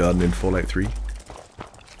name of a gun in Fallout 3.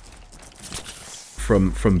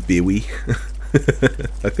 From Biwi.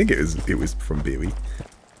 I think it was from Biwi.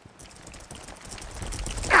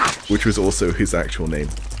 Which was also his actual name.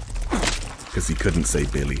 Because he couldn't say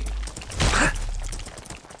Billy.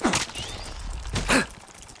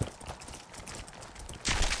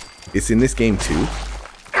 It's in this game too.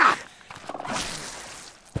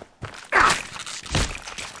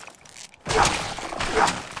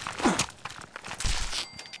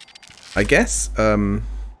 I guess,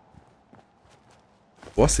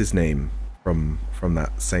 what's his name from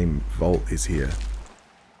that same vault is here?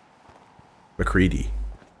 MacCready.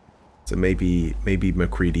 So maybe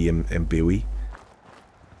MacCready and Biwi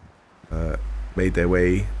made their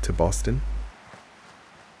way to Boston.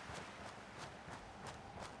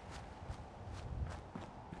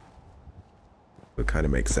 It kind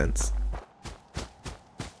of makes sense.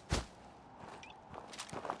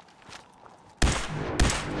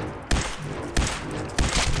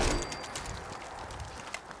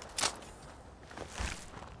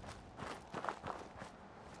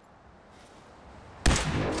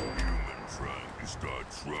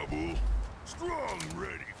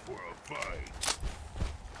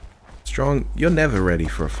 Strong, you're never ready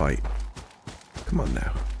for a fight. Come on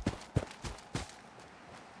now.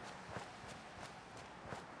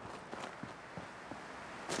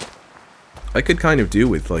 I could kind of do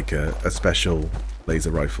with like a special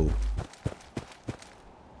laser rifle.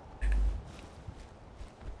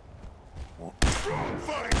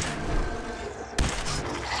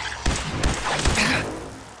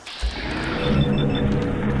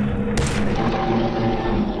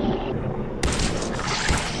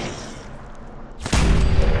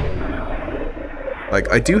 Like,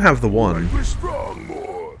 I do have the one, We're strong,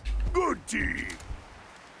 more. Good team.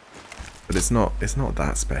 but it's not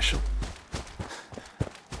that special.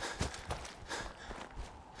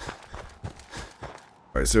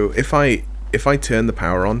 Alright, so if I turn the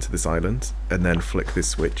power on to this island and then flick this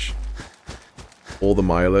switch, all the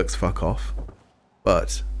Mirelurks fuck off.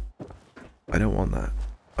 But I don't want that.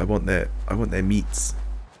 I want their meats.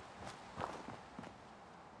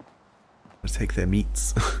 I'll take their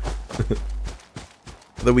meats.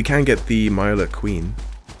 Although we can get the Mirelurk Queen.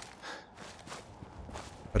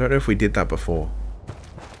 I don't know if we did that before.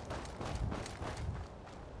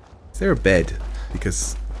 Is there a bed?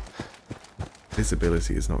 Because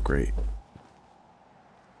visibility is not great.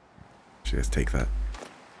 Actually, let's take that.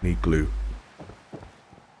 Need glue.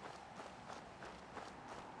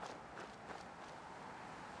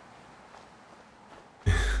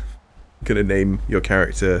 Gonna name your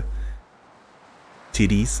character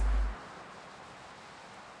Tiddies.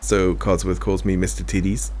 So Codsworth calls me Mr.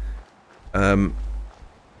 Tiddies.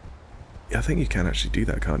 Yeah, I think you can actually do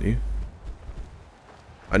that, can't you?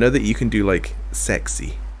 I know that you can do like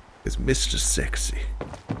sexy. It's Mr. Sexy.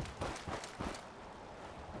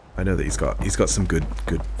 I know that he's got some good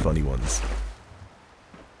funny ones.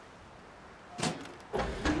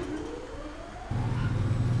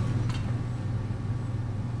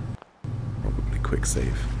 Probably quick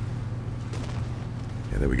save.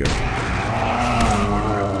 Yeah, there we go.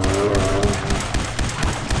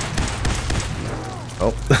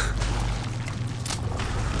 Oh.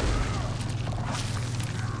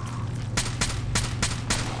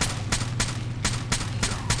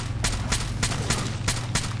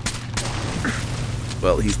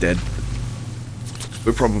 Well, he's dead.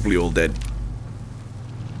 We're probably all dead.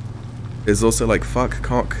 There's also like fuck,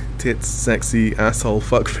 cock, tits, sexy, asshole,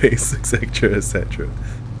 fuckface, etc, etc.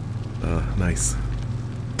 Nice.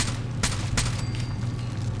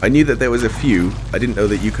 I knew that there was a few. I didn't know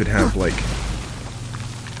that you could have like...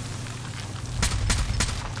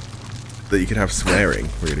 that you could have swearing,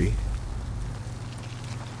 really.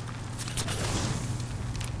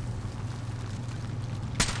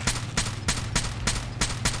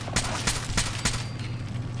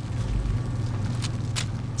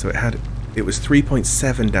 So it was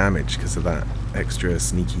 3.7 damage because of that extra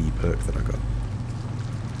sneaky perk that I got.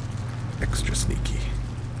 Extra sneaky.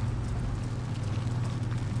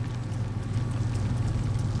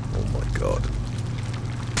 Oh my god.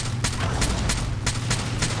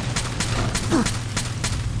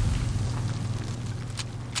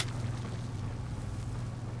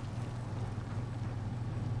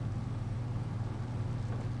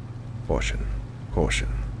 Caution. Caution.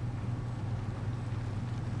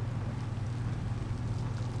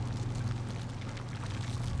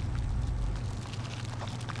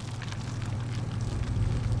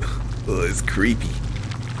 Oh, it's creepy.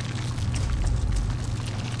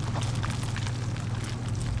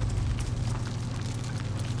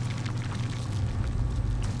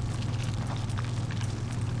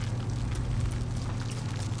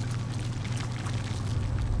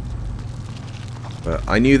 But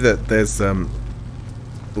I knew that there's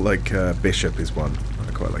like Bishop is one.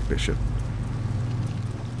 I quite like Bishop.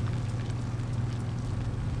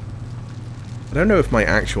 I don't know if my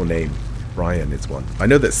actual name Ryan is one. I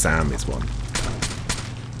know that Sam is one.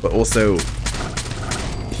 But also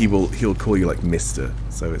he'll call you like Mr.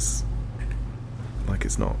 So it's like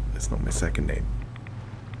it's not my second name.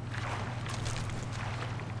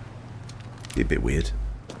 Be a bit weird.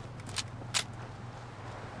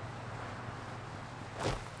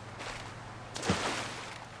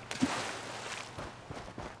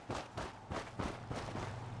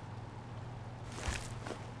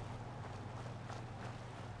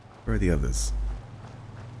 Where are the others?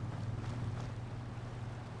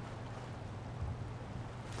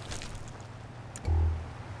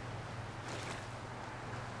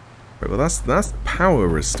 Right, well that's power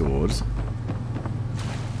restored. It'd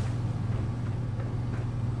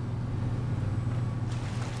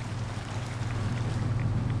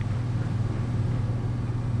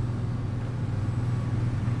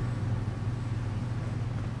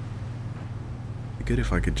be good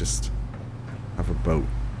if I could just have a boat.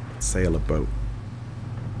 Sail a boat.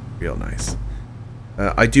 Real nice.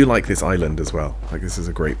 I do like this island as well. Like, this is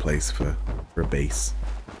a great place for a base.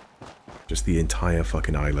 Just the entire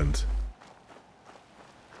fucking island.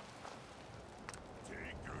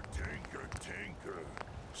 Tinker.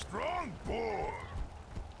 Strong boy.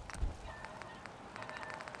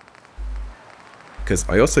 Because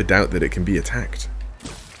I also doubt that it can be attacked.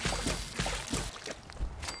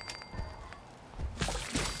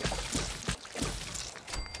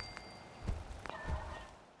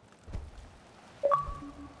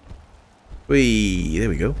 Whee! There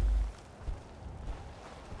we go.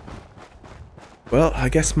 Well, I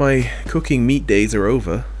guess my cooking meat days are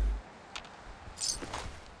over.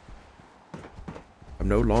 I'm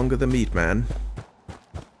no longer the meat man.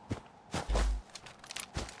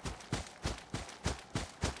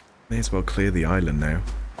 May as well clear the island now.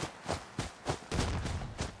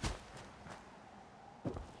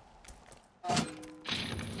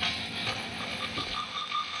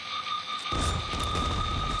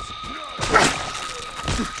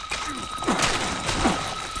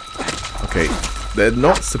 Okay, they're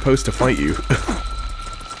not supposed to fight you.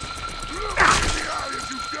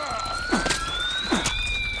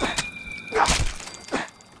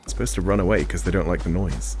 Supposed to run away because they don't like the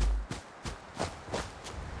noise.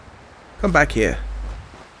 Come back here.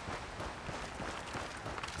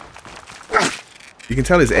 You can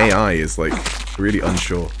tell his AI is like really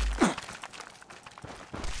unsure.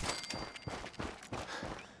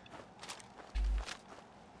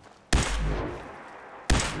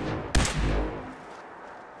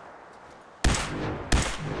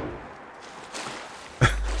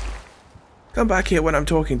 Come back here when I'm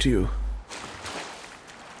talking to you.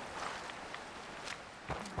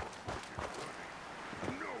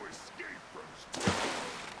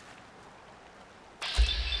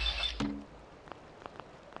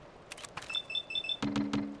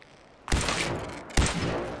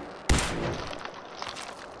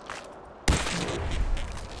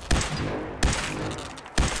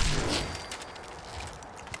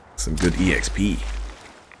 Some good EXP.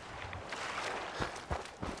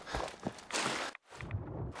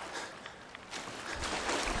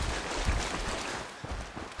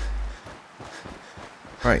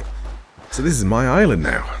 Right, so this is my island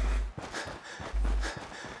now.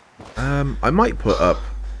 I might put up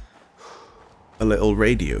a little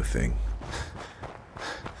radio thing.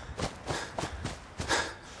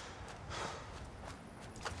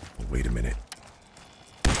 Oh, wait a minute.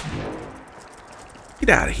 Get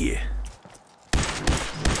out of here.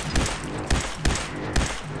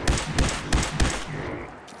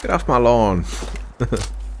 Get off my lawn.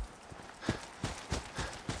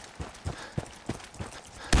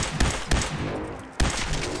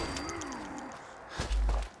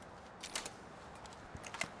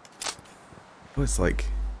 Oh, it's like...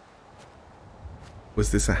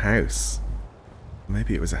 Was this a house?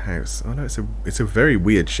 Maybe it was a house. Oh no, it's a very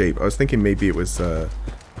weird shape. I was thinking maybe it was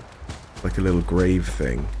like a little grave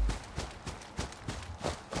thing.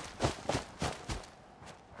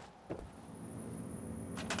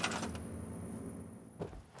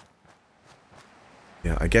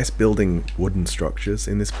 Yeah, I guess building wooden structures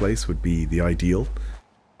in this place would be the ideal.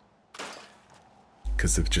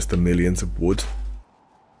 Because of just the millions of wood.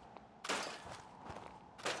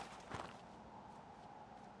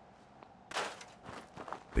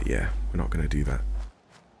 But yeah, we're not going to do that.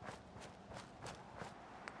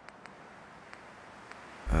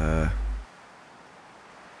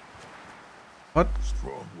 What?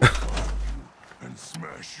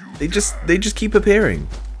 They just keep appearing.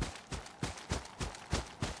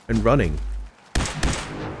 And running.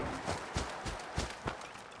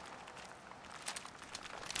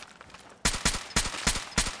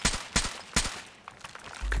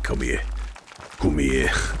 Okay, come here. Come here.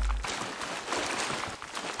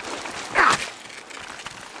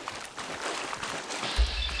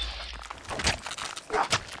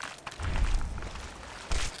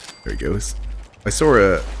 There he goes. I saw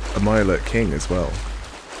a Mirelurk King as well.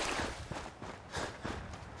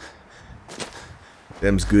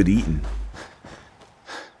 Them's good eating.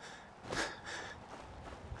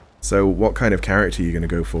 So, what kind of character are you going to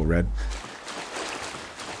go for, Red?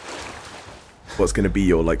 What's going to be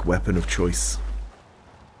your, like, weapon of choice?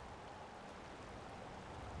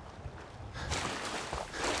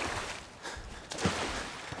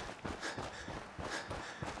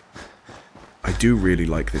 I do really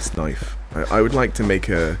like this knife. I would like to make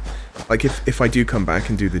a... Like, if I do come back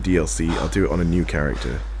and do the DLC, I'll do it on a new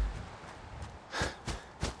character.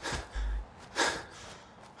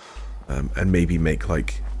 And maybe make,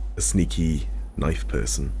 like, a sneaky knife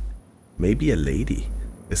person. Maybe a lady.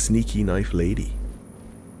 A sneaky knife lady.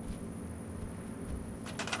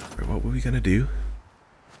 Right, what were we gonna do?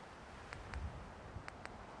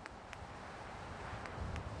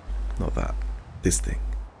 Not that. This thing.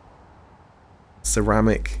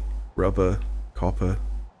 Ceramic, rubber, copper.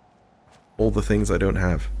 All the things I don't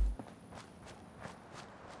have.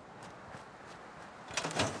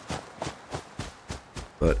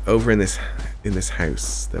 But over in this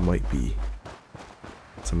house, there might be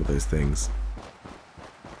some of those things.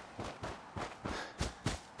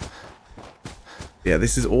 Yeah,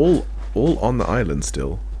 this is all on the island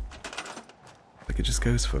still. It just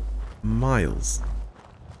goes for miles.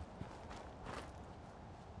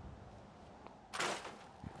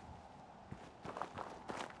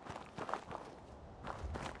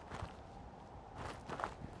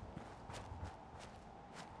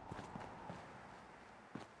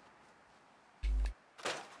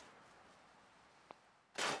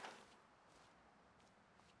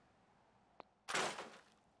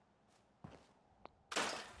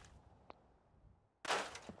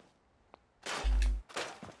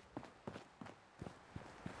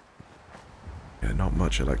 Yeah, not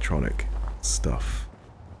much electronic stuff.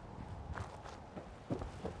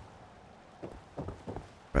 What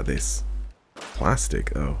about this?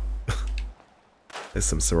 Plastic, oh. There's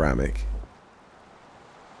some ceramic.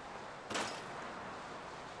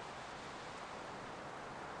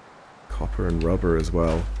 Copper and rubber as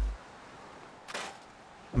well.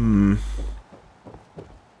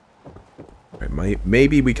 Right,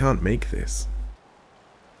 maybe we can't make this.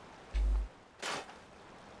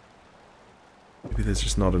 Maybe there's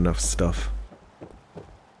just not enough stuff.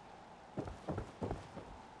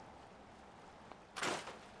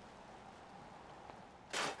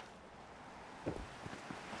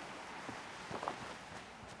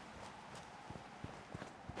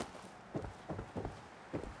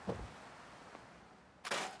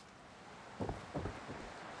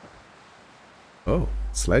 Oh,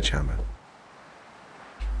 sledgehammer.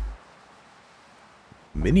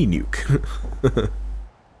 Mini nuke.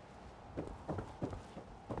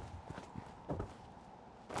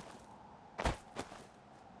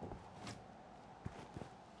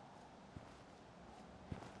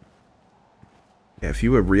 Yeah, if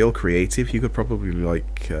you were real creative, you could probably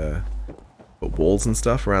like put walls and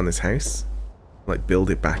stuff around this house, like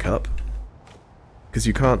build it back up. Because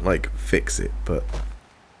you can't like fix it, but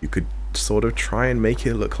you could sort of try and make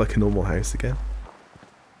it look like a normal house again.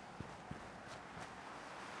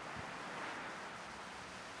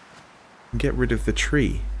 Get rid of the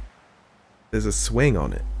tree. There's a swing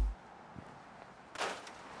on it.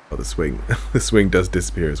 Oh, the swing. The swing does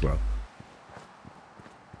disappear as well.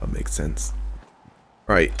 That makes sense.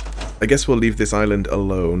 Right, I guess we'll leave this island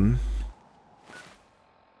alone.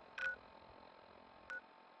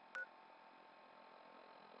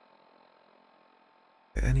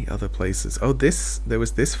 Any other places? Oh, there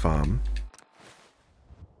was this farm.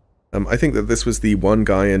 I think that this was the one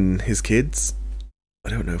guy and his kids. I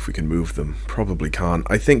don't know if we can move them. Probably can't.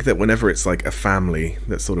 I think that whenever it's like a family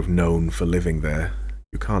that's sort of known for living there,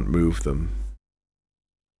 you can't move them.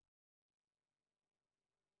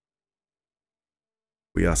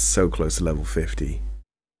 We are so close to level 50.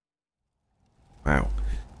 Wow.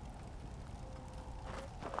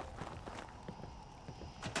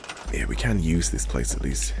 Yeah, we can use this place at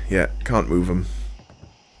least. Yeah, can't move them.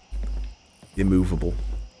 Immovable.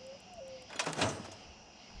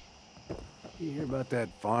 You hear about that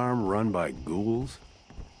farm run by ghouls?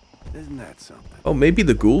 Isn't that something? Oh, maybe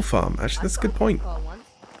the ghoul farm. Actually, that's a good point. Once.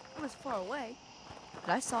 It was far away,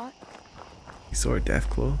 but I saw it. You saw a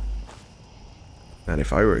Deathclaw? And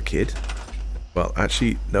if I were a kid... Well,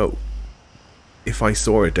 actually, no. If I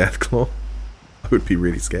saw a Deathclaw, I would be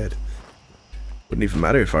really scared. Wouldn't even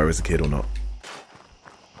matter if I was a kid or not.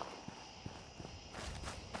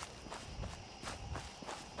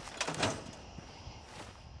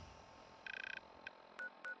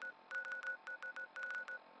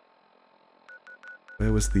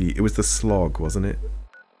 Where was the... It was the slog, wasn't it?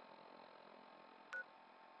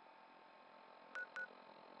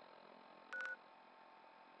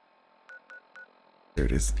 There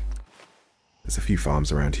it is. There's a few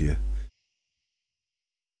farms around here.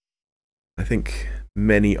 I think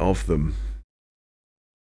many of them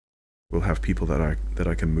will have people that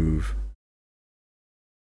I can move.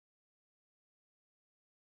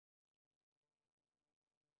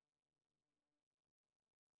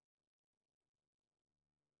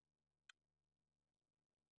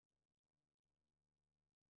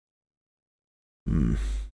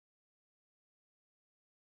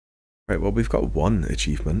 Right, well, we've got one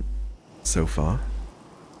achievement so far.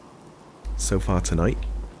 So far tonight.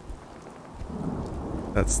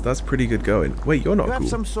 That's pretty good going. Wait, you're not You cool. have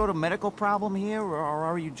some sort of medical problem here, or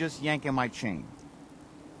are you just yanking my chain?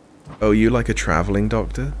 Oh, you like a traveling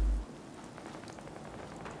doctor?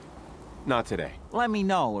 Not today. Let me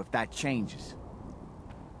know if that changes.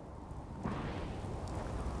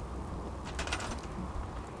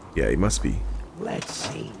 Yeah, he must be. Let's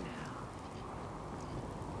see now.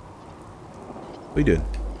 What are you doing?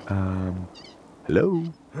 Hello?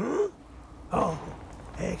 Huh? Oh,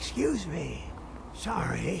 excuse me.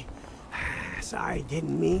 Sorry. Sorry,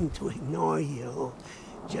 didn't mean to ignore you.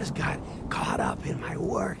 Just got caught up in my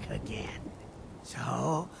work again.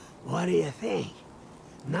 So, what do you think?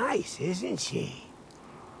 Nice, isn't she?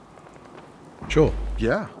 Sure.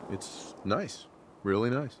 Yeah, it's nice.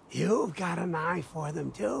 Really nice. You've got an eye for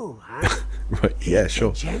them too, huh? Right, yeah,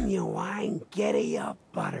 sure. The genuine Giddy-Up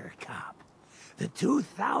Buttercup. The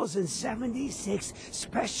 2076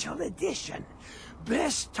 Special Edition.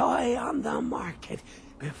 Best toy on the market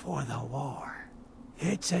before the war.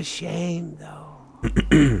 It's a shame, though.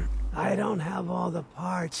 I don't have all the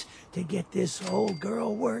parts to get this old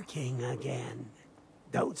girl working again.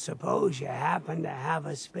 Don't suppose you happen to have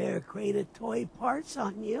a spare crate of toy parts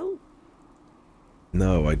on you?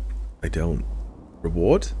 No, I don't.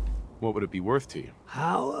 Reward? What would it be worth to you?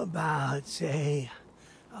 How about, say,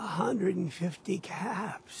 150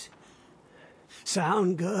 caps?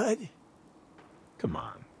 Sound good? Come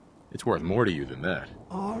on. It's worth more to you than that.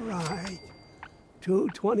 All right.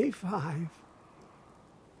 225.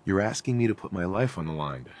 You're asking me to put my life on the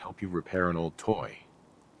line to help you repair an old toy.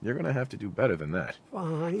 You're gonna have to do better than that.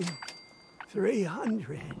 Fine.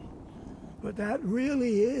 300. But that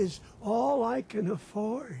really is all I can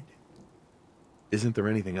afford. Isn't there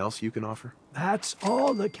anything else you can offer? That's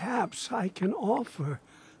all the caps I can offer.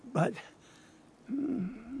 But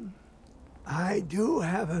I do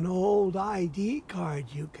have an old ID card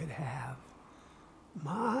you could have.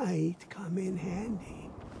 Might come in handy.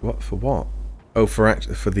 What, for what? Oh,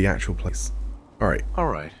 for the actual place. Alright.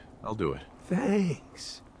 Alright, I'll do it.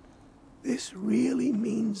 Thanks. This really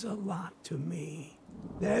means a lot to me.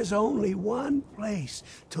 There's only one place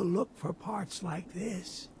to look for parts like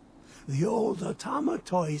this. The old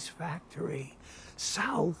Automatoys factory,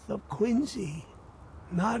 south of Quincy.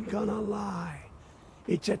 Not gonna lie,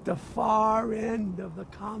 it's at the far end of the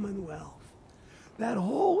Commonwealth. That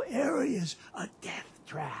whole area's a death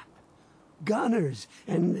trap. Gunners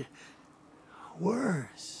and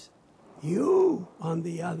worse. You, on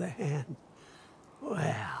the other hand,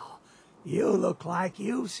 well, you look like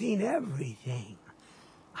you've seen everything.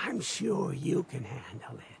 I'm sure you can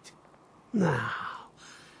handle it. Now,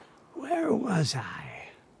 where was I?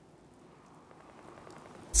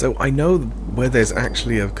 So I know where there's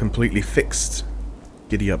actually a completely fixed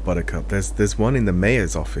Giddy-Up Buttercup. There's one in the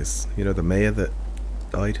mayor's office. You know, the mayor that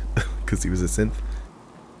died because he was a synth.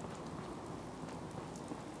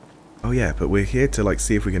 Oh yeah, but we're here to like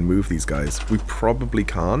see if we can move these guys. We probably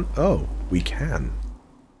can't. Oh, we can.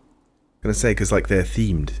 I'm gonna say because like they're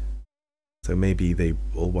themed, so maybe they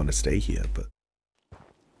all want to stay here. But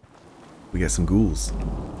we get some ghouls.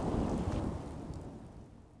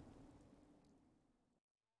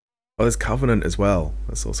 Oh, there's Covenant as well.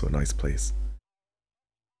 That's also a nice place.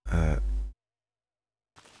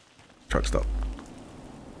 Truck stop.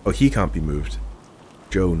 Oh, he can't be moved.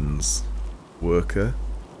 Jones. Worker.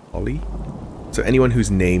 Ollie? So anyone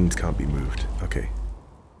who's named can't be moved. Okay.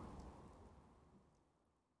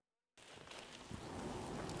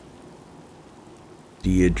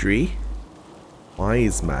 Deirdre.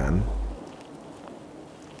 Wise man.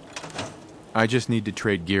 I just need to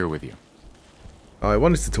trade gear with you. Oh, I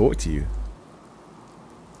wanted to talk to you.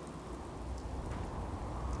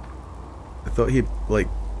 I thought he'd, like...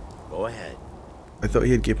 Go ahead. I thought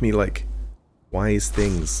he'd give me, like, wise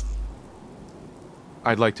things.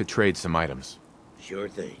 I'd like to trade some items. Sure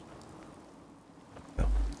thing.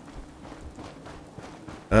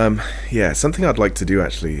 Yeah, something I'd like to do,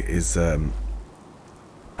 actually, is,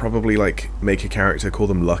 probably, like, make a character, call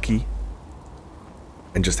them Lucky.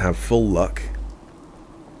 And just have full luck.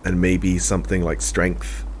 And maybe something like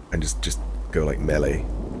strength, and just go like melee.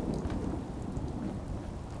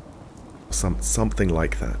 Something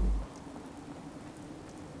like that.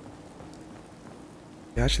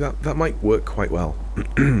 Yeah, actually that might work quite well.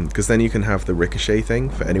 Because then you can have the ricochet thing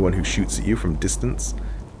for anyone who shoots at you from distance.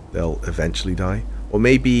 They'll eventually die. Or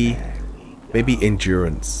maybe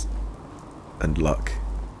endurance and luck.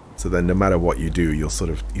 So then no matter what you do,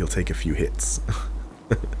 you'll take a few hits.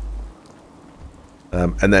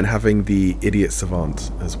 And then having the Idiot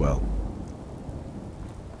Savant as well.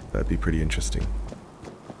 That'd be pretty interesting.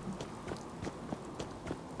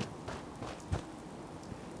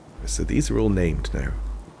 So these are all named now.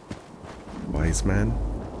 Wise man?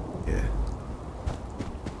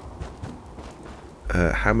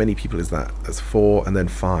 Yeah. How many people is that? That's 4 and then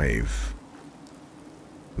 5.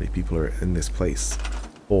 How many people are in this place?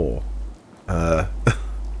 4.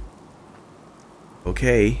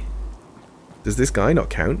 Okay. Does this guy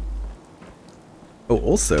not count? Oh,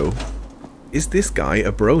 also, is this guy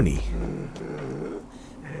a brony?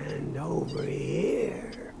 And over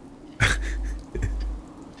here.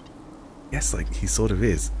 Yes, like, he sort of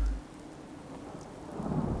is.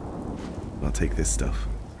 I'll take this stuff.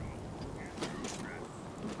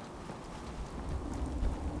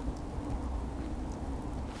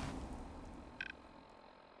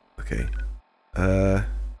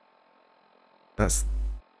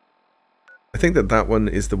 I think that that one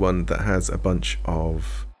is the one that has a bunch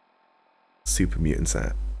of super mutants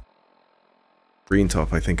at. Green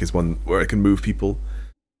Top, I think, is one where I can move people.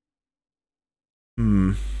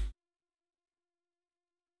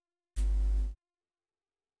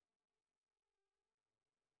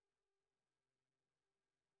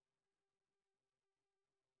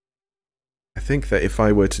 I think that if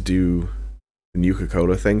I were to do the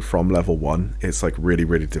Nuka-Cola thing from level 1, it's like really,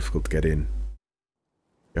 really difficult to get in.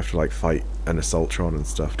 You have to like fight an Assaultron and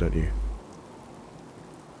stuff, don't you?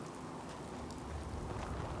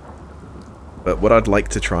 But what I'd like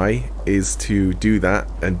to try is to do that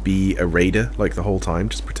and be a raider like the whole time,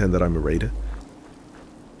 just pretend that I'm a raider.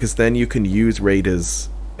 Because then you can use raiders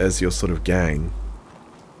as your sort of gang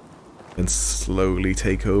and slowly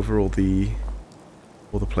take over all the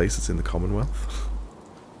places in the Commonwealth.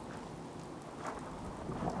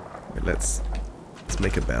 Okay, let's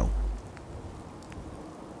make a bell.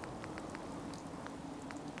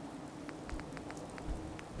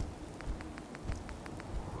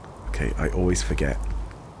 Okay, I always forget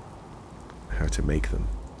how to make them.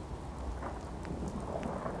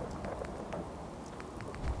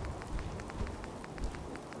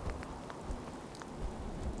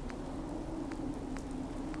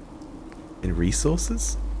 In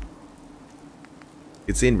resources?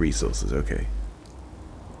 It's in resources, okay.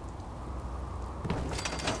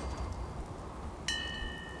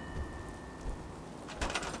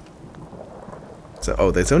 So, oh,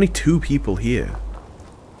 there's only 2 people here.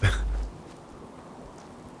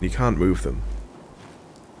 You can't move them.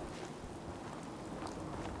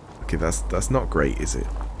 Okay, that's not great, is it?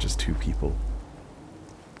 Just 2 people.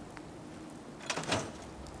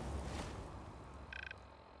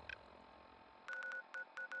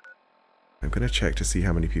 I'm gonna check to see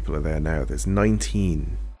how many people are there now. There's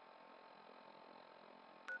 19.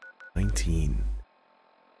 19.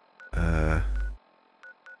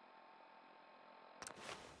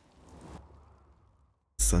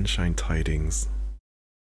 Sunshine Tidings.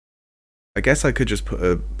 I guess I could just put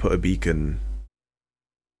a beacon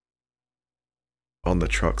on the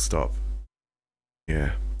truck stop.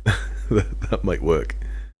 Yeah, that might work.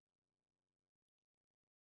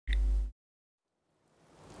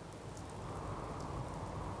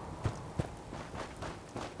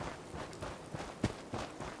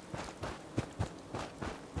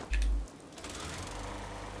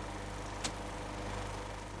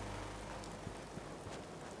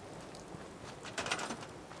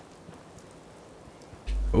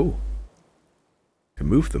 Oh, can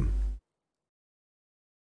move them.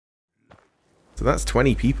 So that's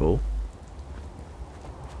 20 people.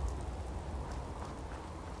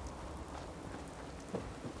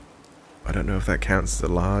 I don't know if that counts as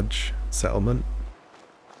a large settlement.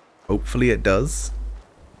 Hopefully it does.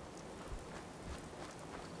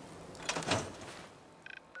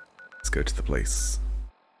 Let's go to the place.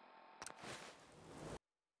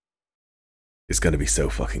 It's gonna be so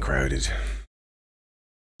fucking crowded.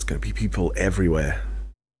 There's gonna be people everywhere.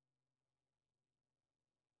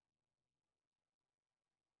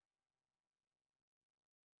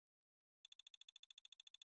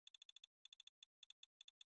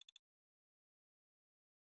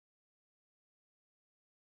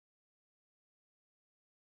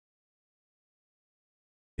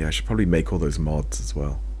 Yeah, I should probably make all those mods as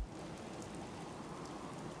well.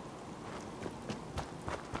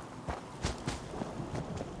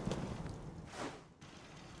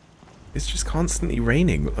 It's just constantly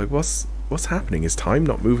raining. Like, what's happening? Is time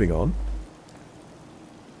not moving on?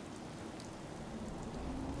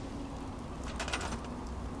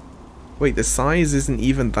 Wait, the size isn't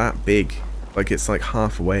even that big. Like, it's like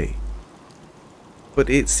halfway. But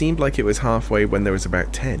it seemed like it was halfway when there was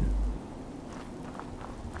about 10.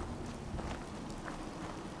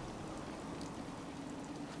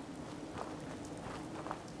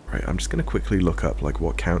 Right, I'm just gonna quickly look up, like,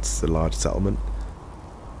 what counts as a large settlement.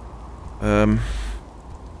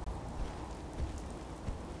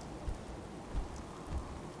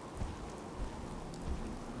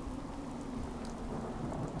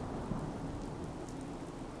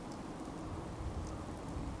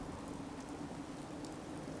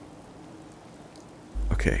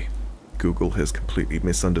 Okay, Google has completely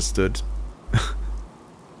misunderstood.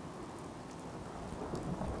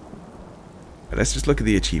 Let's just look at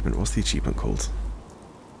the achievement. What's the achievement called?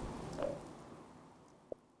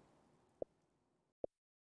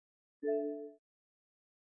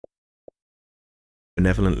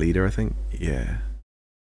 Benevolent leader, I think? Yeah.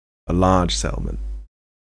 A large settlement.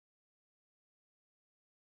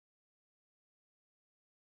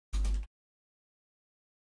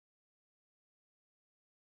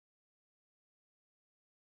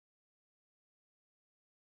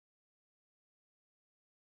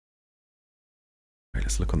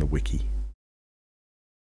 Let's look on the wiki.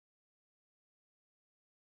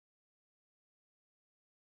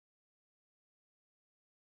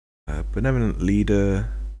 Benevolent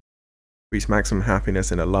leader. Reach maximum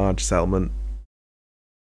happiness in a large settlement.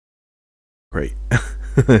 Great.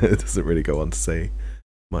 It doesn't really go on to say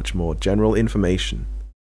much more. General information.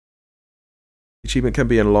 Achievement can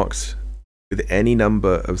be unlocked with any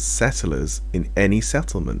number of settlers in any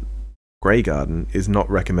settlement. Grey Garden is not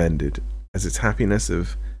recommended, as its happiness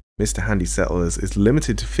of Mr. Handy settlers is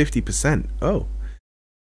limited to 50%. Oh.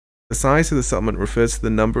 The size of the settlement refers to the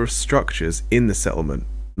number of structures in the settlement,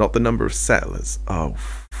 not the number of settlers. Oh,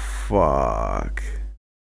 fuck.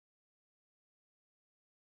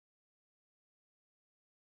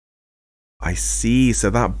 I see, so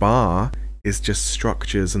that bar is just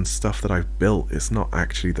structures and stuff that I've built. It's not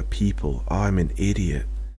actually the people. Oh, I'm an idiot.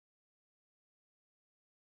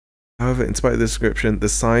 However, in spite of the description, the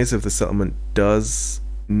size of the settlement does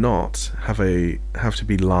not have to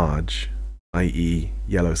be large, i.e.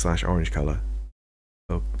 yellow/orange color.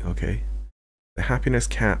 Oh, okay. The happiness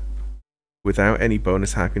cap without any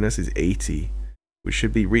bonus happiness is 80, which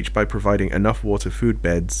should be reached by providing enough water, food,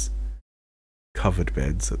 beds, covered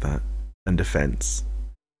beds at that, and defense.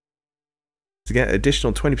 To get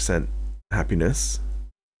additional 20% happiness,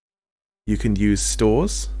 you can use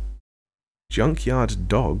stores, junkyard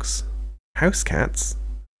dogs, house cats,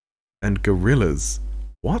 and gorillas.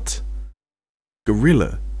 What?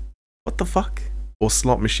 Gorilla? What the fuck? Or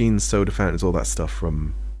slot machines, soda fountains, all that stuff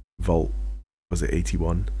from Vault. Was it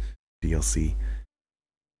 81? DLC.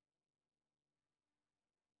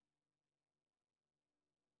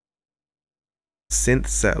 Synth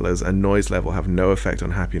settlers and noise level have no effect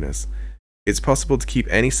on happiness. It's possible to keep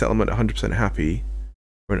any settlement 100% happy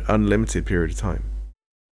for an unlimited period of time.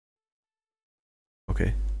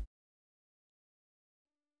 Okay.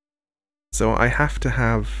 So I have to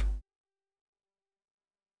have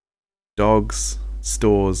dogs,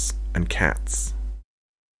 stores, and cats.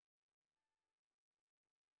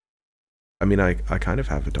 I mean, I kind of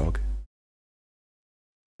have a dog.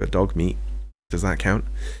 Got dog meat. Does that count?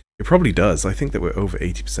 It probably does. I think that we're over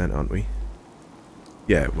 80%, aren't we?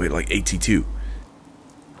 Yeah, we're like 82.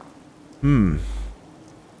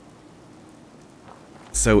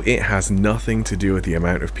 So it has nothing to do with the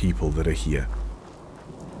amount of people that are here.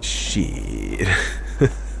 Shit.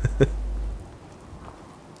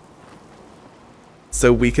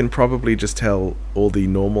 So we can probably just tell all the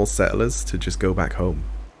normal settlers to just go back home.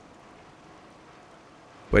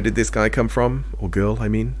 Where did this guy come from? Or girl, I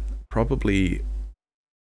mean? Probably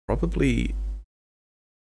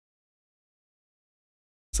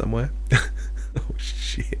somewhere. Oh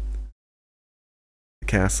shit. The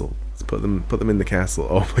castle. Let's put them in the castle.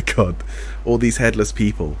 Oh my god. All these headless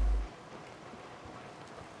people.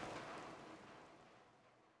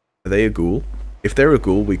 Are they a ghoul? If they're a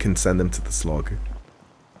ghoul, we can send them to the slog.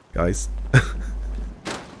 Guys.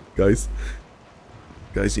 Guys,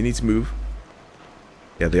 you need to move.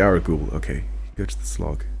 Yeah, they are a ghoul. Okay, go to the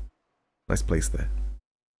slog. Nice place there.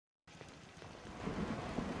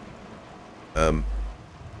 Are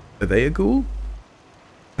they a ghoul?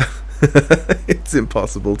 It's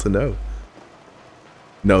impossible to know.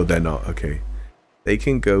 No, they're not. Okay. They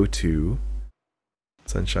can go to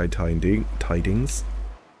Sunshine Tidings.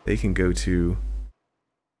 They can go to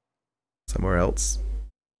somewhere else.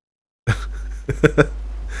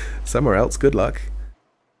 Somewhere else. Good luck.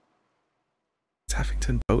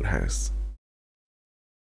 Taffington Boathouse.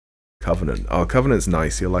 Covenant. Oh, Covenant's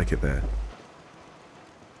nice. You'll like it there.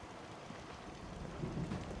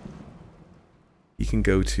 You can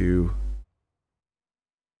go to...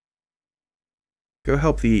 Go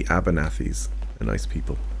help the Abernethys. They're nice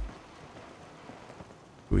people.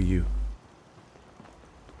 Who are you?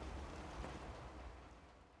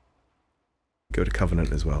 Go to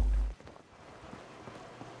Covenant as well.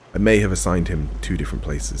 I may have assigned him 2 different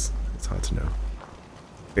places. It's hard to know.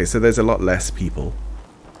 Okay, so there's a lot less people.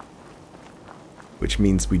 Which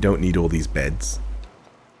means we don't need all these beds.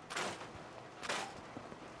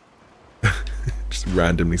 Just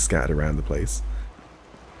randomly scattered around the place.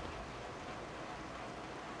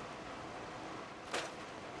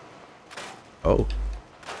 Oh.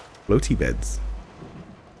 Floaty beds.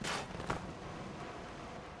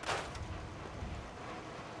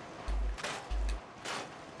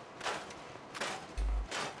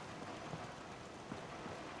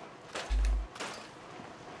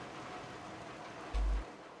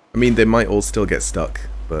 I mean, they might all still get stuck,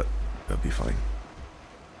 but that'll be fine.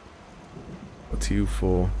 2,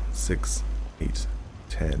 4, 6, 8,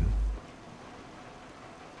 10.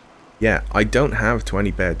 Yeah, I don't have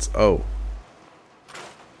 20 beds. Oh.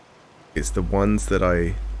 It's the ones that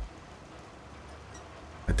I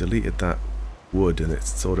deleted that wood and it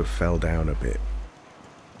sort of fell down a bit.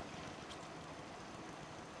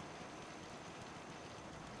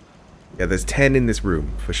 Yeah, there's 10 in this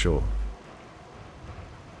room for sure.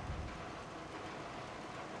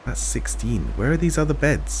 That's 16. Where are these other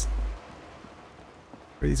beds?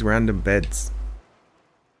 Where are these random beds?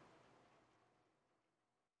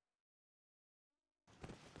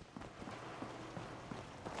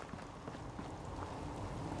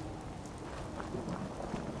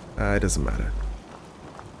 It doesn't matter.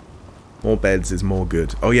 More beds is more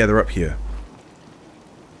good. Oh yeah, they're up here.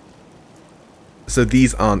 So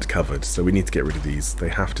these aren't covered, so we need to get rid of these. They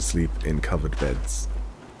have to sleep in covered beds.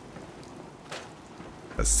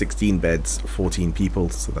 That's 16 beds, 14 people,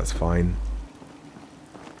 so that's fine.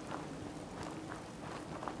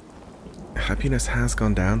 Happiness has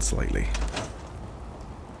gone down slightly.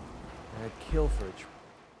 I'd kill for a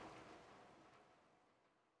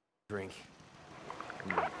drink.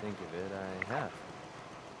 When you think of it, I have.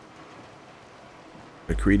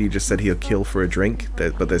 McCready just said he'll kill for a drink,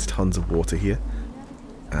 but there's tons of water here.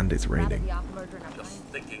 And it's raining. Just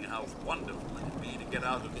thinking how wonderful it'd be to get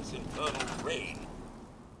out of this infernal rain.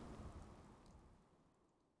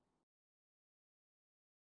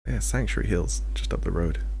 Yeah, Sanctuary Hills, just up the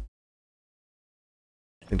road.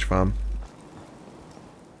 Finch Farm.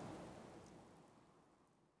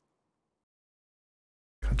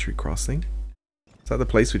 Country Crossing. Is that the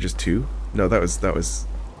place with just 2? No, that was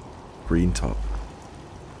Green Top.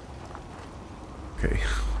 Okay,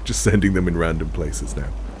 just sending them in random places now.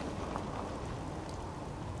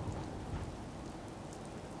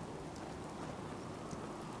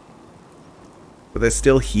 But they're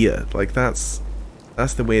still here. Like that's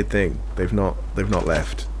the weird thing. They've not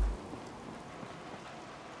left.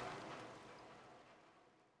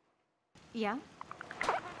 Yeah?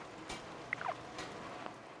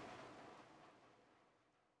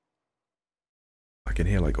 I can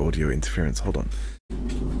hear like audio interference. Hold on.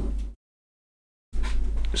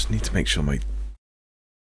 Just need to make sure that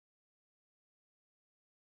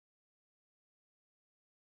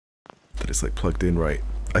it's like plugged in right.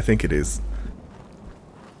 I think it is.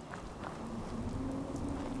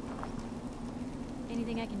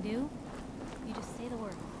 Anything I can do? You just say the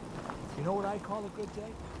word. You know what I call a good day?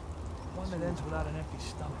 One that ends without an empty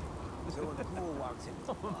stomach.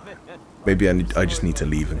 Maybe I just need to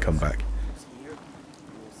leave and come back.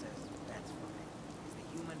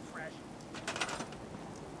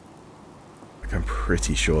 Like I'm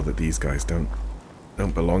pretty sure that these guys don't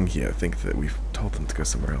belong here. I think that we've told them to go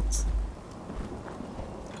somewhere else.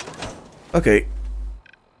 Okay.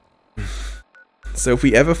 So if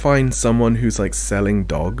we ever find someone who's like selling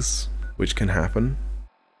dogs, which can happen.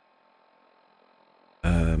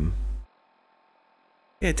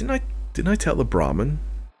 Yeah, didn't I tell the Brahmin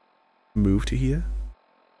to move to here?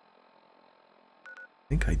 I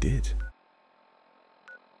think I did.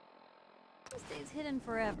 This stays hidden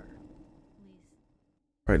forever.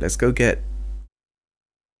 Right, let's go get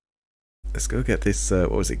this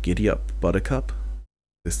what was it, Giddy Up Buttercup?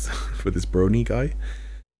 This for this brony guy.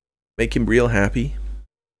 Make him real happy.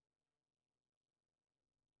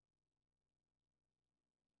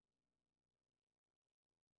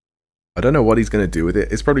 I don't know what he's going to do with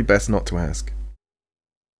it. It's probably best not to ask.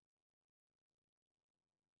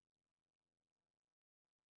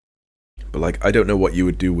 But like, I don't know what you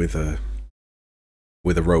would do with a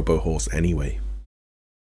robo horse anyway.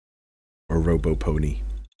 Or robo pony.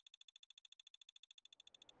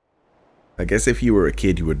 I guess if you were a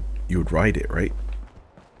kid, you would ride it, right?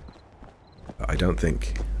 But I don't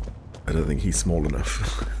think he's small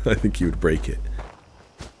enough. I think he would break it.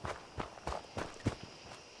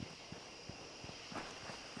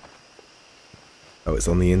 Oh, it's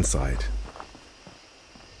on the inside.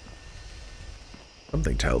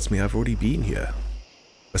 Something tells me I've already been here.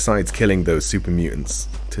 Besides killing those super mutants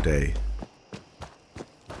today.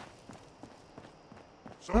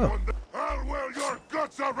 Someone I'll wear your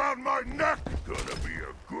guts around my neck! Gonna be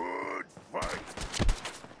a good fight.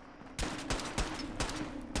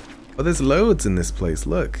 Oh, there's loads in this place,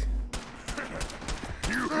 look.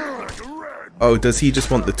 Oh, does he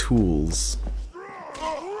just want the tools?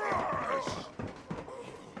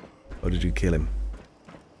 Or did you kill him?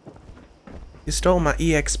 You stole my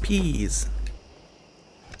EXPs.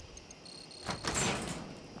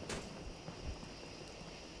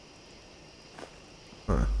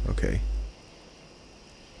 Huh, okay.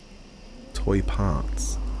 Toy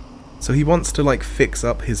parts. So he wants to like fix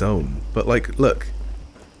up his own, but like, look.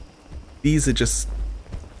 These are just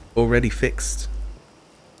already fixed.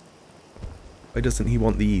 Why doesn't he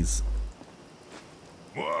want these?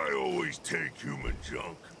 I always just take human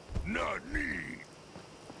junk, not me.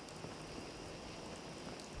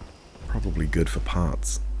 Probably good for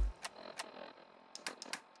parts.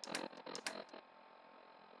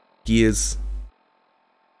 Gears.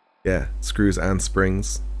 Yeah, screws and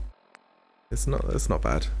springs. That's not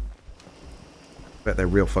bad. Bet they're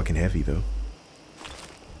real fucking heavy though.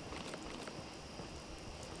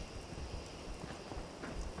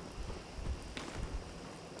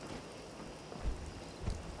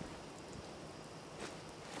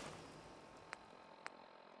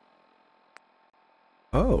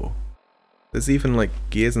 Oh. There's even like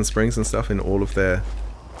gears and springs and stuff in all of their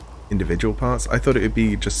individual parts. I thought it would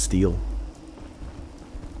be just steel.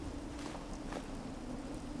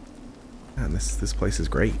 Man, this place is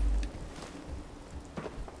great.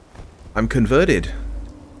 I'm converted.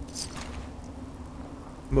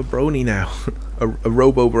 I'm a brony now. a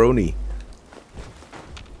robo brony.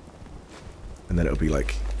 And then it'll be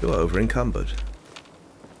like, you're over encumbered.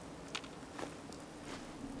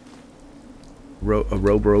 A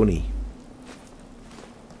robrony.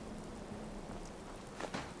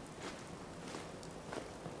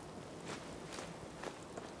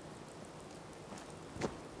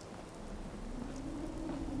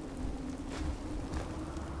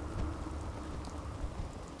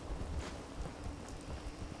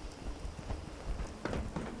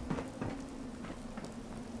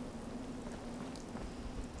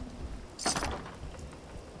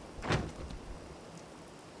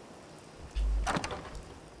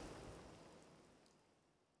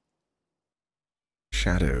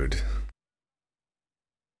 Shadowed.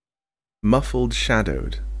 Muffled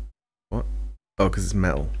shadowed. What? Oh, because it's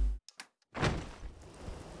metal.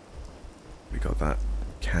 We got that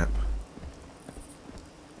cap.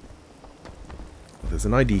 Well, there's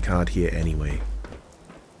an ID card here anyway.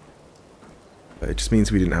 But it just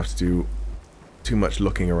means we didn't have to do too much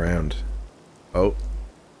looking around. Oh.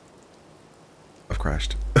 I've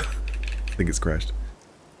crashed. I think it's crashed.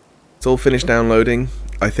 It's all finished downloading.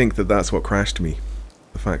 I think that's what crashed me.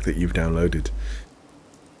 The fact that you've downloaded.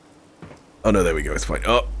 Oh no, there we go, it's fine.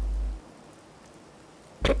 Oh!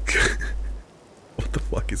 What the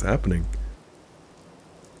fuck is happening?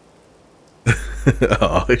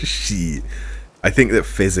 Oh shit. I think that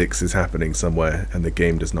physics is happening somewhere and the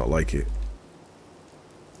game does not like it.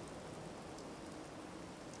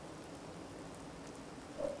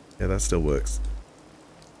 Yeah, that still works.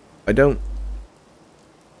 I don't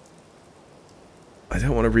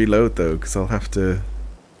want to reload though, because I'll have to...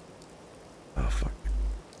 Oh, fuck.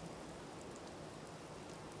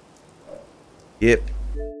 Yep.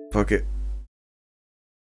 Fuck it.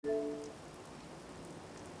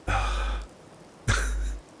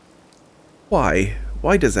 Why?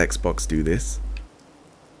 Why does Xbox do this?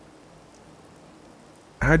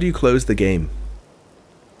 How do you close the game?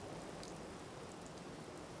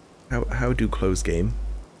 How do close game?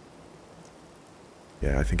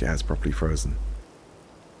 Yeah, I think it has properly frozen.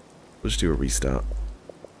 We'll just do a restart.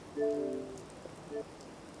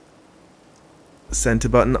 Center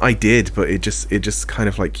button? I did, but it just kind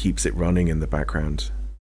of like keeps it running in the background.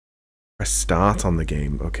 Press start on the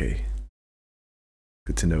game. Okay.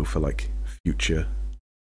 Good to know for like future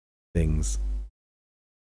things.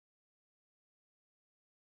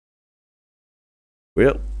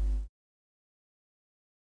 Well.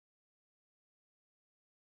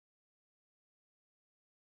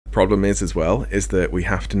 Problem is as well is that we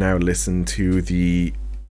have to now listen to the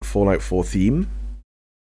Fallout 4 theme,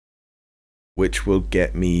 which will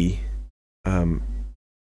get me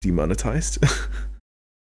demonetized.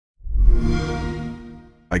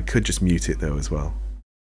 I could just mute it though as well.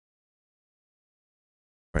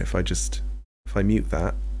 Right, if I mute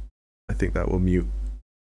that, I think that will mute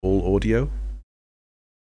all audio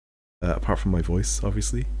apart from my voice,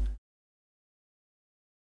 obviously.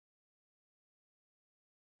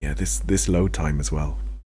 Yeah, this load time as well.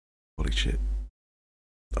 Holy shit.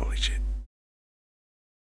 Holy shit.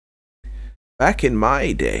 Back in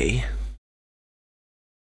my day.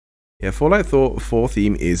 Yeah, Fallout 4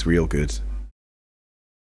 theme is real good.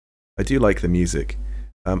 I do like the music.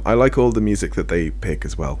 I like all the music that they pick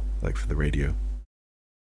as well, like for the radio.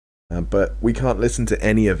 But we can't listen to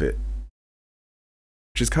any of it.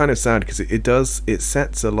 Which is kind of sad because it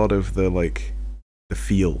sets a lot of the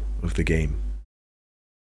feel of the game.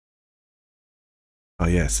 Oh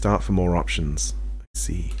yeah, start for more options. I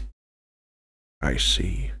see. I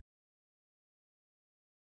see.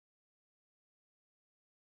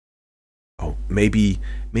 Oh, maybe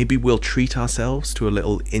we'll treat ourselves to a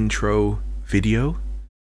little intro video.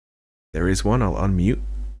 There is one, I'll unmute.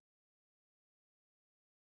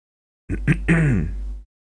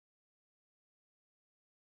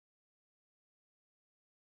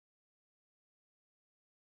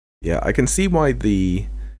 Yeah, I can see why the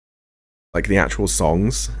actual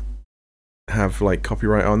songs have like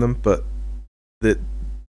copyright on them, but the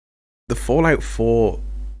Fallout 4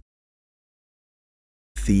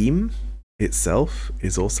 theme itself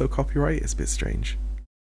is also copyright. It's a bit strange.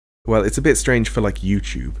 Well, it's a bit strange for like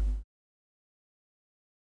YouTube.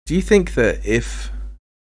 Do you think that if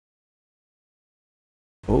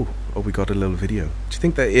oh, we got a little video. Do you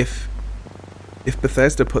think that if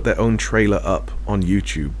Bethesda put their own trailer up on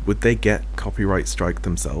YouTube, would they get copyright strike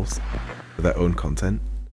themselves for their own content?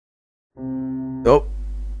 Oh,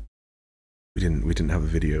 we didn't have a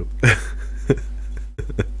video.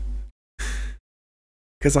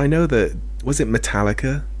 Because I know that, was it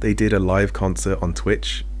Metallica? They did a live concert on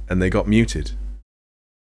Twitch and they got muted.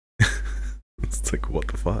 It's like, what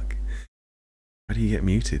the fuck? How do you get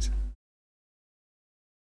muted?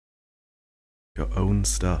 Your own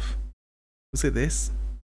stuff. Was it this?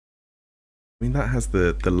 I mean, that has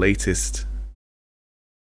the latest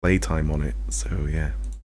playtime on it, so yeah.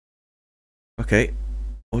 Okay,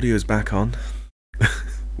 audio's back on.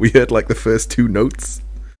 We heard like the first 2 notes.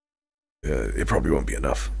 It probably won't be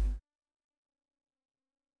enough.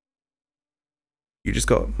 You just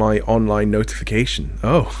got my online notification.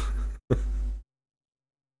 Oh.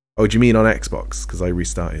 Oh, do you mean on Xbox? Because I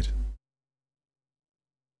restarted.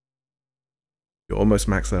 You're almost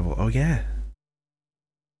max level. Oh yeah.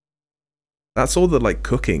 That's all the like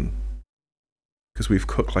cooking. Because we've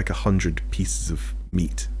cooked like 100 pieces of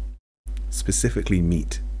meat. Specifically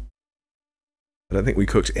meat. I don't think we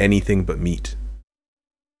cooked anything but meat.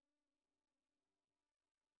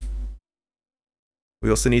 We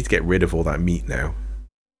also need to get rid of all that meat now.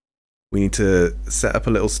 We need to set up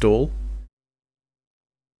a little stall.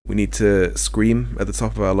 We need to scream at the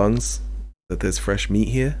top of our lungs that there's fresh meat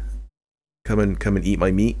here. Come and eat my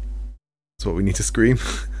meat. That's what we need to scream.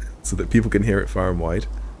 So that people can hear it far and wide.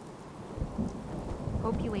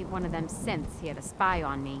 Hope you ain't one of them synths here to spy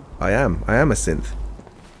on me. I am a synth.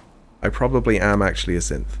 I probably am actually a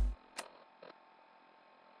synth.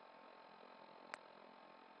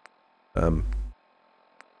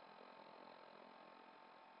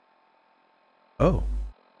 Oh.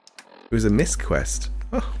 It was a missed quest.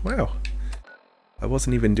 Oh, wow. I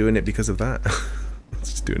wasn't even doing it because of that. I was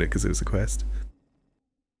just doing it because it was a quest.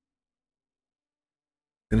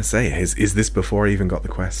 I was gonna say, is this before I even got the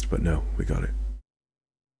quest? But no, we got it.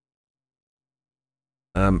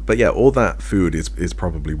 But yeah, all that food is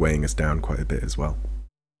probably weighing us down quite a bit as well.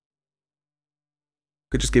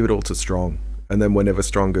 Could just give it all to Strong, and then whenever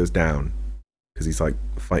Strong goes down, because he's like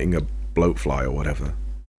fighting a bloatfly or whatever,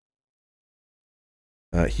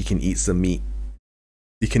 he can eat some meat.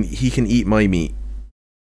 He can eat my meat.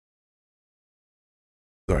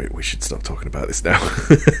 Sorry, we should stop talking about this now.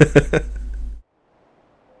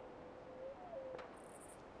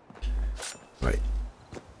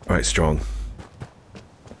 Right, Strong.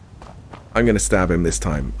 I'm gonna stab him this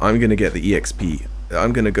time. I'm gonna get the EXP.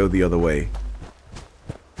 I'm gonna go the other way.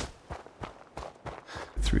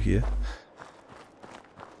 Through here.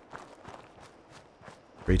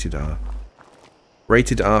 Rated R.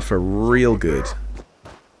 Rated R for real good.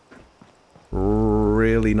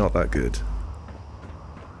 Really not that good.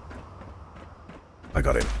 I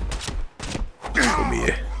got him. Come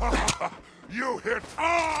here. You hit.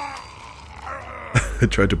 I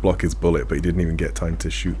tried to block his bullet, but he didn't even get time to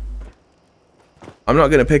shoot. I'm not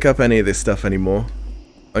going to pick up any of this stuff anymore.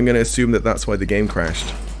 I'm going to assume that that's why the game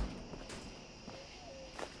crashed.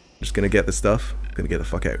 I'm just going to get the stuff. I'm going to get the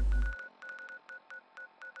fuck out.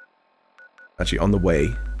 Actually, on the way,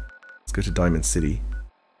 let's go to Diamond City.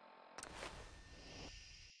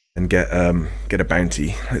 And get a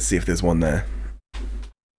bounty. Let's see if there's one there.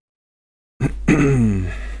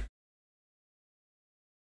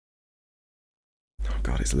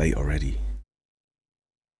 God, it's late already.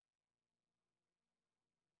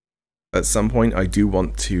 At some point, I do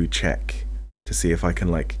want to check to see if I can,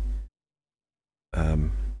 like,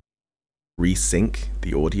 resync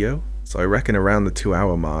the audio. So I reckon around the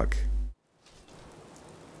 2-hour mark,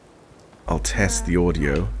 I'll test the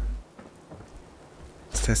audio.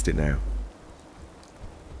 Let's test it now.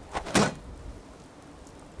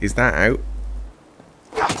 Is that out?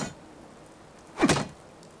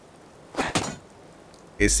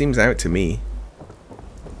 It seems out to me,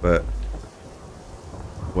 but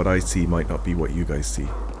what I see might not be what you guys see.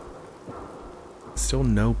 Still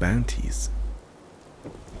no bounties.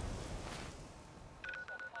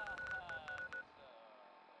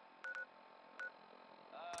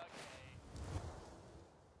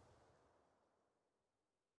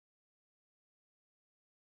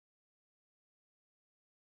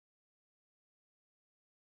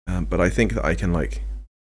 But I think that I can, like,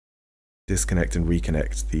 disconnect and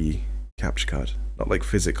reconnect the capture card. Not like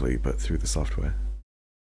physically, but through the software.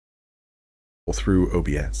 Or through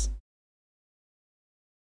OBS.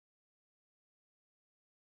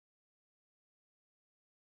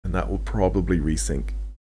 And that will probably resync.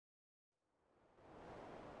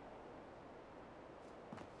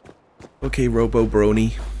 Okay, Robo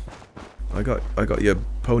Brony. I got your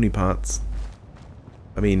pony parts.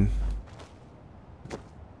 I mean,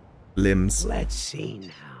 limbs. Let's see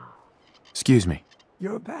now. Excuse me.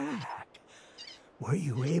 You're back. Were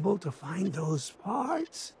you able to find those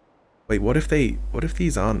parts? Wait, what if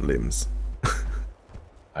these aren't limbs?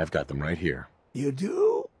 I've got them right here. You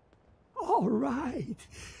do? All right.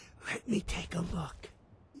 Let me take a look.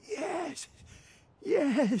 Yes.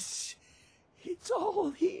 Yes. It's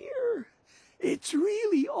all here. It's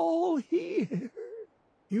really all here.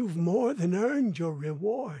 You've more than earned your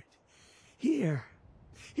reward. Here.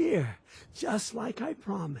 Here. Just like I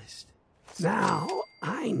promised. Now,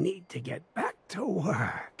 I need to get back to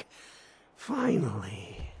work.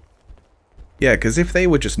 Finally. Yeah, because if they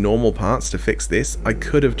were just normal parts to fix this, I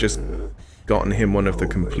could have just gotten him one of the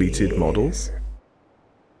completed models.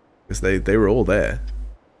 Because they were all there.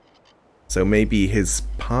 So maybe his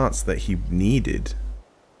parts that he needed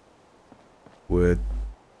were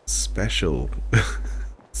special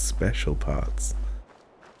special parts.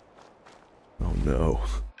 Oh no.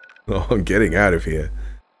 Oh, I'm getting out of here.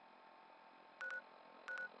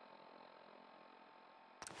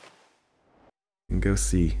 And go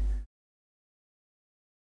see.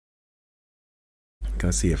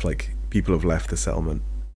 Go see if like people have left the settlement.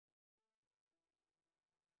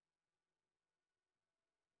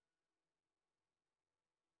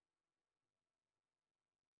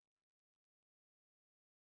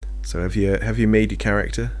 So have you made your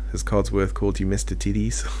character? Has Codsworth called you Mr.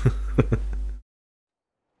 Titties?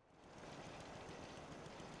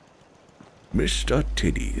 Mr.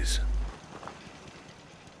 Titties.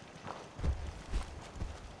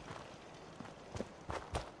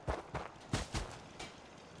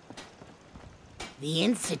 The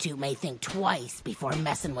Institute may think twice before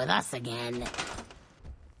messing with us again.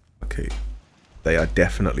 Okay. They are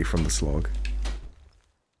definitely from the slog.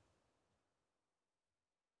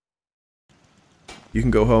 You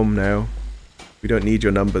can go home now. We don't need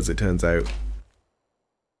your numbers, it turns out.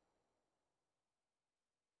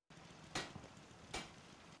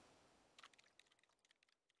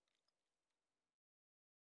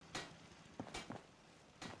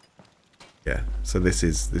 Yeah, so this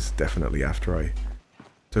is definitely after I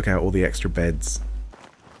took out all the extra beds.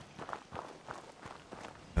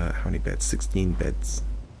 How many beds? 16 beds.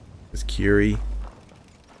 There's Curie.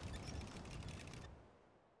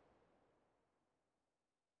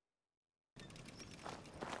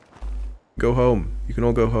 Go home. You can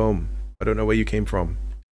all go home. I don't know where you came from.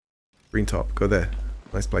 Green Top, go there.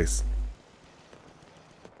 Nice place.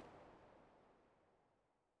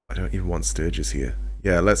 I don't even want Sturgis here.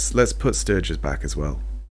 Yeah, let's put Sturgis back as well.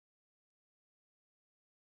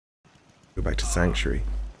 Go back to Sanctuary.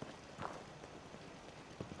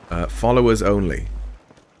 Followers only.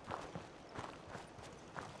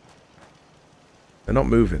 They're not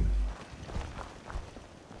moving.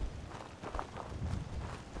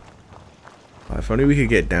 If only we could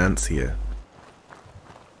get Dance here.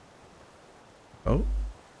 Oh?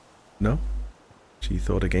 No? She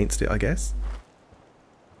thought against it, I guess?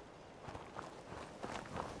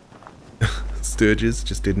 Sturgis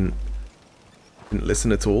just didn't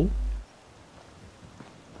listen at all.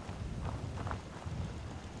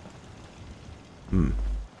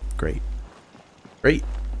 Great. Great.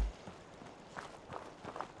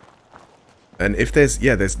 And if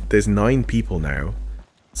there's 9 people now.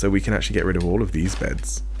 So we can actually get rid of all of these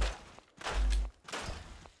beds.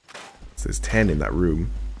 So there's 10 in that room.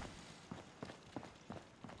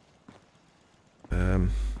 Yeah,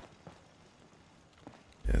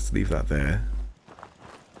 let's leave that there.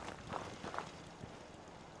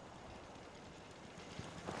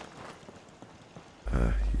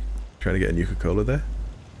 Trying to get a Nuka-Cola there?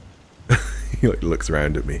 He like looks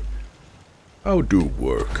around at me. How do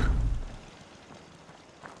work?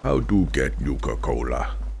 How do get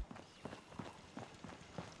Nuka-Cola?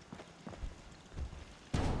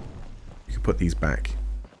 You can put these back.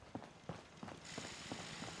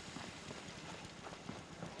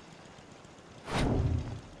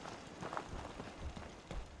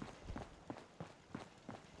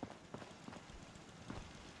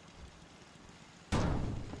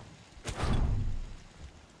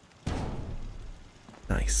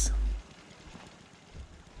 Nice.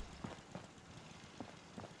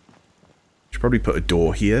 Should probably put a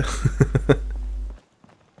door here.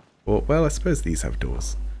 Well, I suppose these have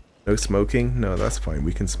doors. No smoking? No, that's fine.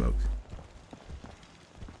 We can smoke.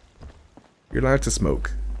 You're allowed to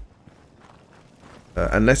smoke.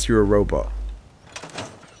 Unless you're a robot.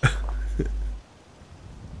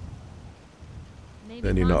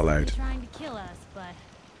 Then you're not allowed. Trying to kill us, but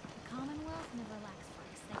the Commonwealth never lacks for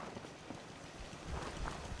a second.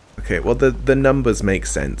 Okay, well the numbers make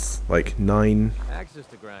sense. Like 9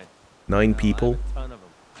 people.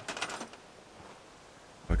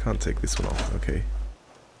 I can't take this one off. Okay.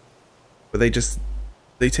 But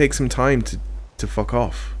they take some time to fuck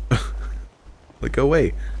off. Like, go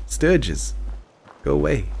away. Sturges. Go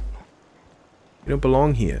away. You don't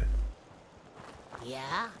belong here.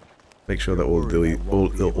 Yeah. Make sure that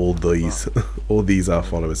all these are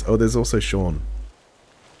followers. Oh, there's also Sean.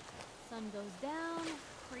 Sun goes down,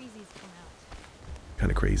 crazies come out.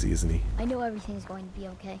 Kind of crazy, isn't he? I know everything's going to be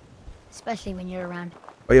okay, especially when you're around.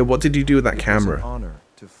 Oh yeah, what did you do with that camera? Honor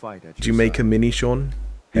to fight at Did you make a mini Sean?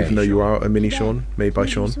 Even though you are a mini Sean, made by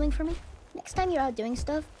Sean. Can you do something for me? Next time you're out doing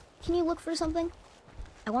stuff, can you look for something?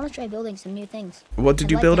 I want to try building some new things. What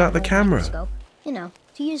did you build out the camera? Microscope, you know,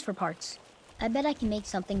 to use for parts. I bet I can make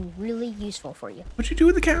something really useful for you. What'd you do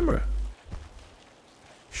with the camera?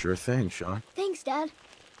 Sure thing, Sean. Thanks, Dad.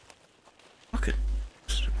 Look at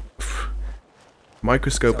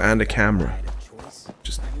microscope and a camera.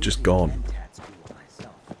 Just gone.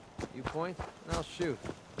 You point, and I'll shoot.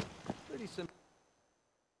 Pretty simple.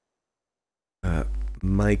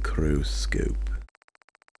 Microscope.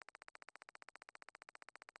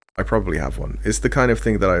 I probably have one. It's the kind of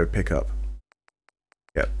thing that I would pick up.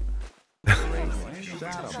 Yep.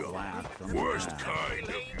 Worst kind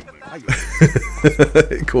of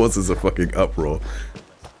It causes a fucking uproar.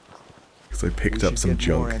 Because I picked up some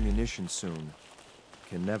junk. More ammunition soon.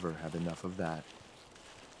 Can never have enough of that.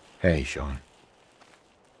 Hey, Sean.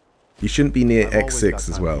 You shouldn't be near I've always X6 got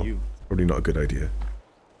as time well. for you. Probably not a good idea.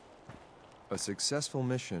 A successful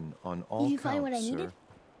mission on all Did you counts, find what I sir. needed?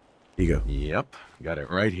 Here you go. Yep, got it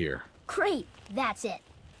right here. Great, that's it.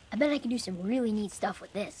 I bet I can do some really neat stuff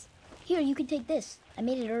with this. Here, you can take this. I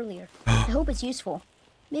made it earlier. I hope it's useful.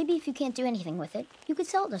 Maybe if you can't do anything with it, you could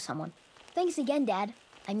sell it to someone. Thanks again, Dad.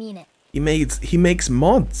 I mean it. He makes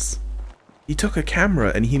mods. He took a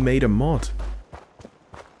camera and he made a mod.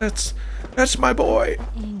 That's my boy.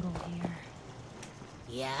 Angle here.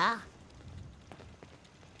 Yeah?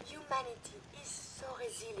 Humanity is so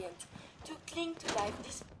resilient. To cling to life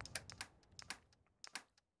this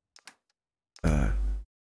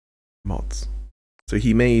Mods. So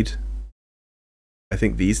he made, I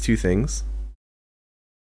think, these two things.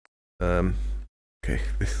 Okay,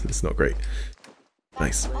 this is not great.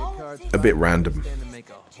 Nice. A bit random.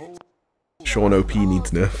 Sean OP needs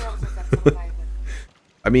nerf.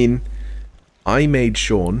 I mean, I made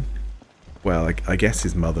Sean. Well, I guess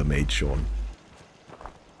his mother made Sean.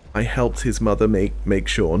 I helped his mother make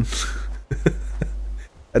Sean.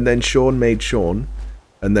 And then Sean made Sean.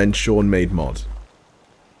 And then Sean made Mod.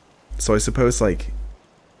 So I suppose, like,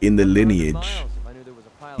 in the lineage,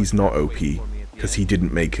 he's not OP, because he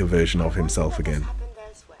didn't make a version of himself again.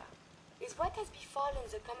 is what has befallen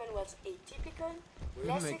the Commonwealth atypical,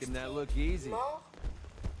 You're making that look easy.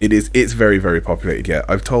 It's very, very populated, yeah.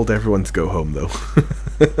 I've told everyone to go home, though.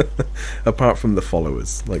 Apart from the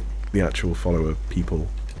followers, like, the actual follower people.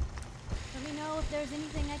 Let me know if there's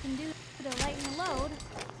anything I can do to lighten the load,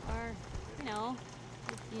 or, you know,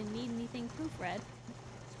 if you need anything proofread.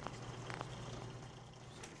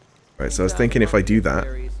 Right, so I was thinking if I do that,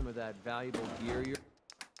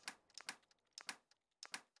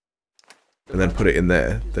 and then put it in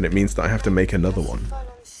there, then it means that I have to make another one.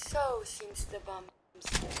 So since the bombs.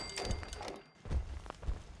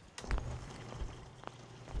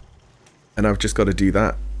 And I've just got to do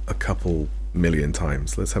that a couple million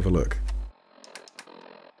times. Let's have a look.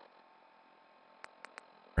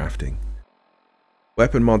 Crafting.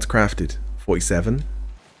 Weapon mods crafted. 47.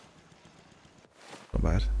 Not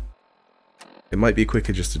bad. It might be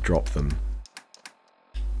quicker just to drop them.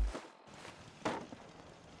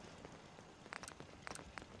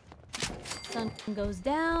 Sun goes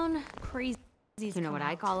down, crazy. You know what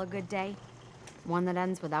I call a good day? One that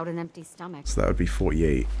ends without an empty stomach. So that would be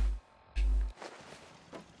 48.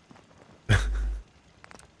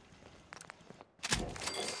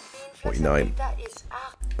 $49.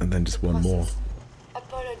 And then just one more.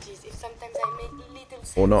 Apologies if sometimes I make little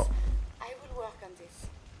sense. Or not. I will work on this.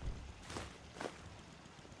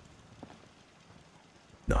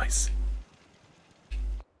 Nice.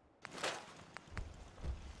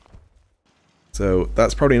 So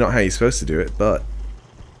that's probably not how you're supposed to do it, but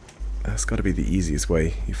that's got to be the easiest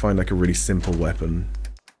way. You find like a really simple weapon.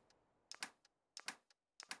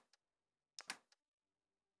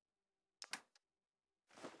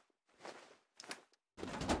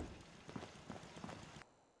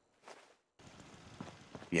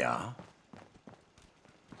 Yeah.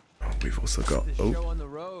 Oh, we've also got.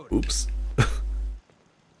 Oh, oops.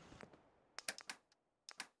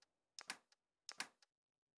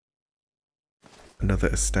 Another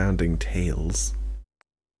Astounding Tales.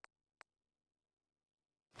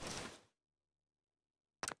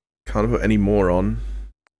 Can't put any more on.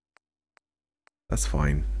 That's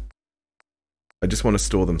fine. I just want to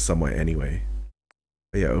store them somewhere anyway.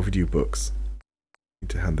 But yeah, overdue books. Need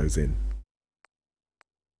to hand those in.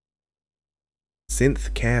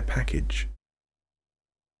 Synth care package.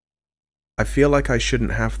 I feel like I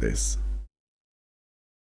shouldn't have this.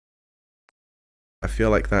 I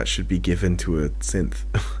feel like that should be given to a synth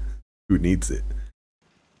who needs it.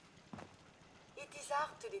 It is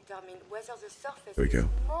hard to determine whether the surface There we go. is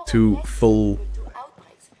more or 2 less full susceptible to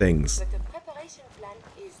outbreaks, things. but a preparation plan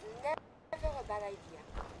is never a bad idea.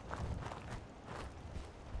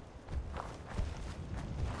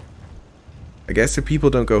 I guess if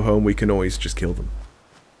people don't go home, we can always just kill them.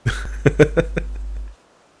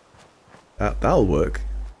 That'll work.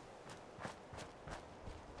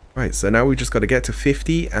 Right, so now we've just got to get to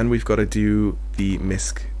 50, and we've got to do the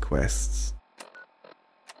MISC quests.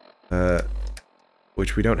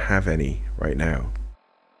 Which we don't have any right now.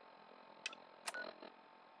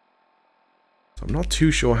 So I'm not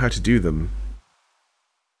too sure how to do them.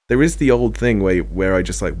 There is the old thing where I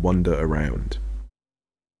just like wander around.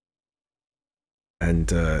 And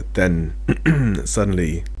then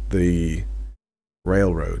suddenly the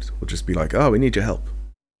railroad will just be like, oh, we need your help.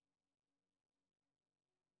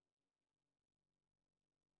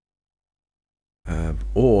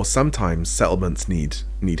 Or sometimes settlements need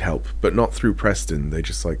help, but not through Preston. They're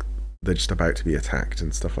just about to be attacked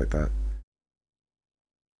and stuff like that.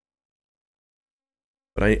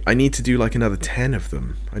 But I need to do like another 10 of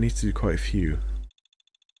them. I need to do quite a few.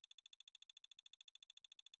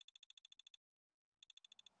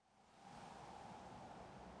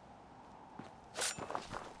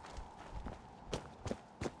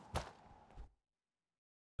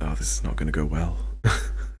 Oh, this is not going to go well.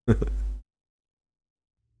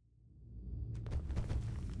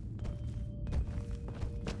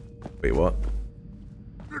 Wait, what?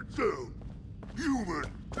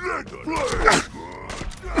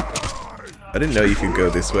 I didn't know you could go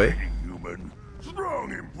this way.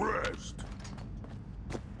 Strong impressed.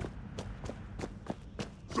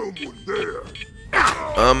 Someone there.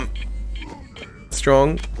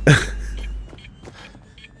 Strong.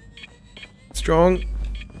 Strong.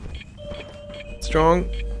 Strong.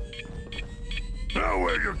 Now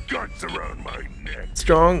wear your guts around my neck.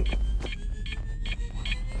 Strong.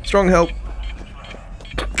 Strong help.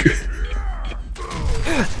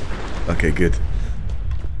 Okay, good.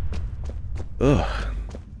 Ugh.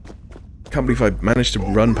 Can't believe I managed to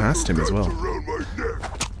run past him as well.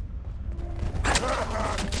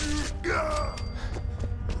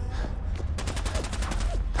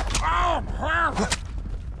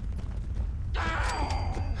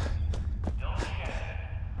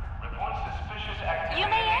 You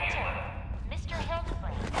may enter, Mr.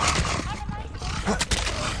 Hildebrand. Have a nice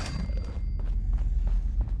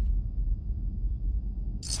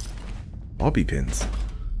day. Bobby pins.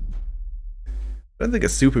 I don't think a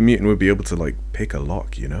super mutant would be able to, like, pick a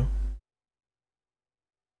lock, you know?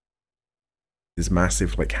 His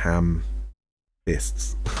massive, like, ham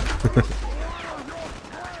fists.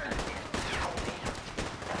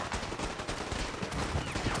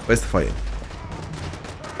 Where's the fighting?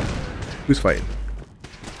 Who's fighting?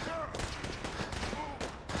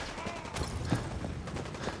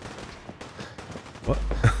 What?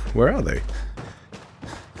 Where are they?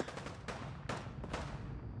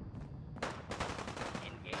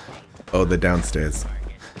 Oh, they're downstairs.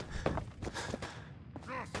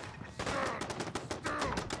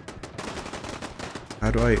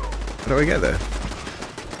 How do I get there?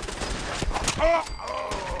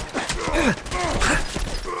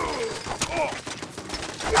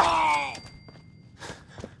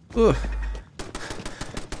 Ugh.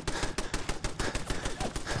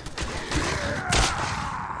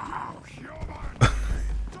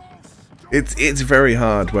 It's very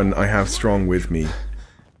hard when I have Strong with me,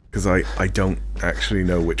 because I don't actually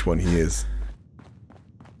know which one he is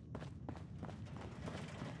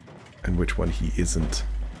and which one he isn't.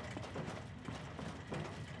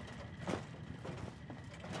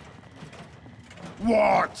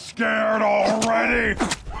 What? Scared already?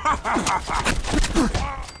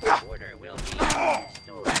 Order will be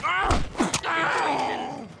restored.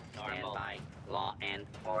 Situation. Stand by. Law and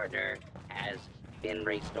order has been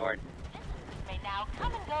restored. May now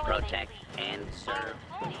come and go. Protect and serve.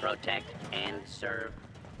 Protect and serve.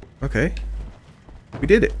 Okay. We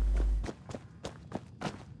did it.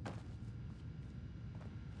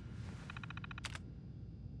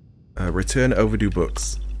 Return overdue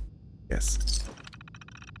books. Yes.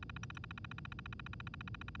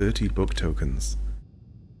 30 book tokens.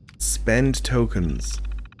 Spend tokens.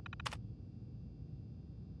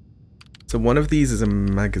 So one of these is a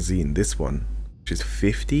magazine. This one, which is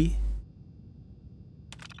 50.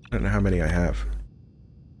 I don't know how many I have.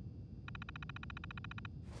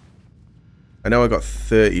 I know I got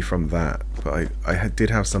 30 from that, but I did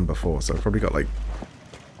have some before, so I've probably got like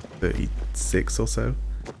 36 or so.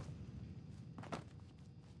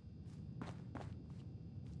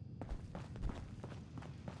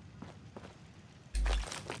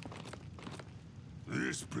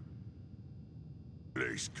 This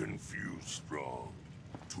place confused Strong.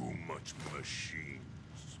 Too much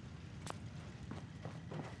machines.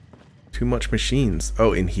 Too much machines.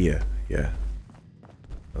 Oh, in here. Yeah.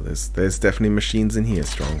 Oh, there's definitely machines in here,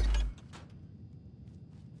 Strong.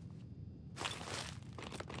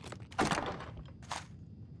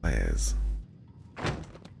 Players.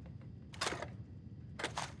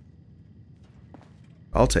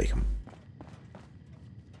 I'll take them.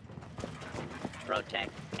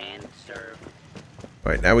 Protect and serve.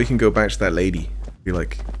 Right, now we can go back to that lady. Be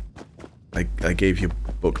like, I gave your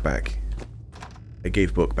book back. I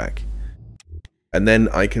gave book back. And then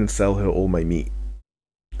I can sell her all my meat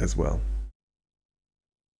as well.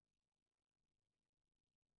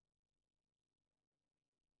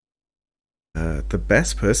 The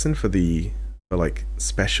best person for like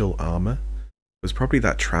special armor was probably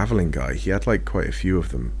that traveling guy. He had like quite a few of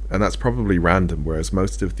them, and that's probably random, whereas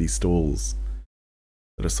most of these stalls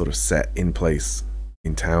that are sort of set in place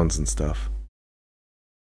in towns and stuff,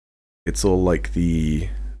 it's all like the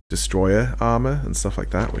destroyer armor and stuff like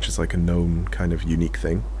that, which is like a known kind of unique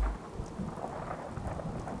thing.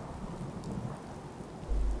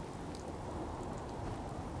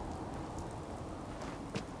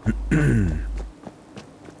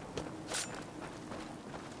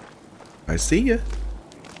 I see ya.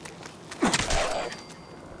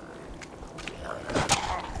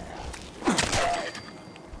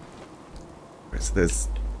 So there's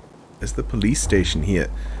the police station here.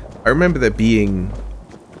 I remember there being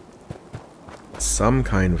some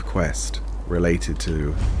kind of quest related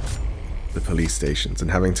to the police stations and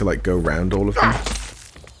having to like go round all of them.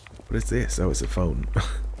 What is this? Oh, it's a phone.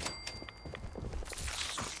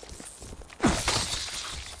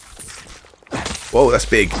 Whoa, that's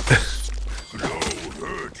big.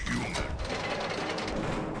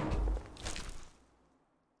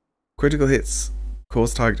 Critical hits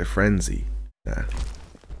cause target a frenzy. Nah.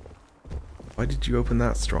 Why did you open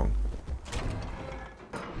that, Strong?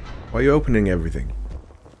 Why are you opening everything?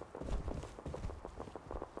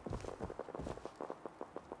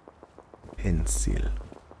 Pencil.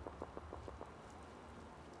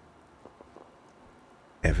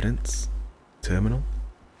 Evidence? Terminal?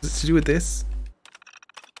 Is it to do with this?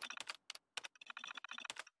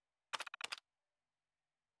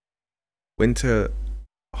 Winter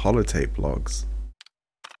holotape logs.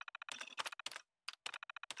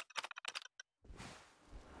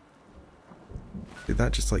 Did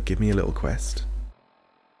that just like give me a little quest?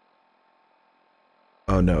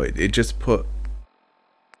 Oh no, it just put...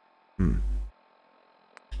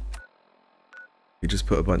 It just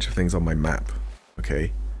put a bunch of things on my map.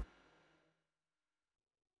 Okay.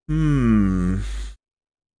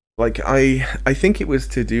 Like I think it was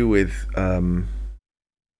to do with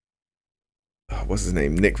what's his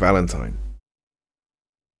name? Nick Valentine.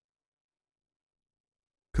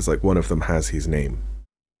 Because like one of them has his name.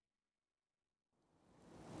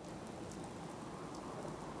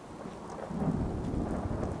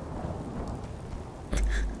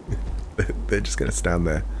 They're just gonna stand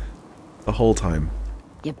there the whole time.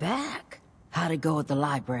 You're back. How'd it go at the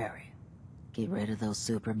library? Get rid of those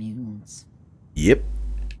super mutants? Yep.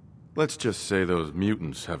 Let's just say those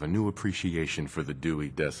mutants have a new appreciation for the Dewey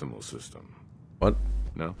Decimal System. What?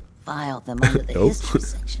 No? Filed them under the Nope. history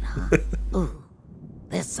section, huh? Ooh,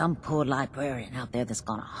 there's some poor librarian out there that's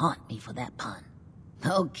gonna haunt me for that pun.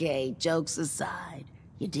 Okay, jokes aside,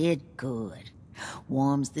 you did good.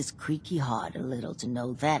 Warms this creaky heart a little to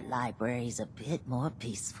know that library's a bit more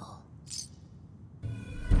peaceful.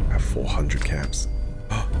 I have 400 caps.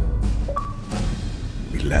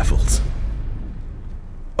 We leveled.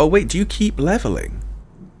 Oh wait, do you keep leveling?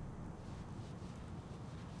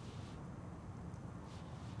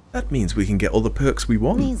 That means we can get all the perks we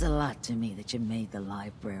want. It means a lot to me that you made the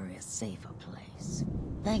library a safer place.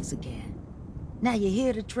 Thanks again. Now you're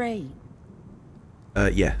here to trade.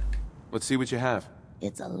 Yeah. Let's see what you have.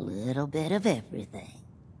 It's a little bit of everything.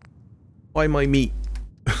 Why my meat?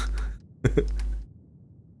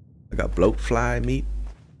 I got bloatfly meat.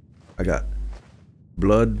 I got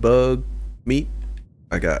blood bug meat.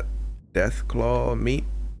 I got death claw meat.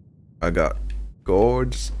 I got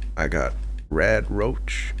gourds. I got red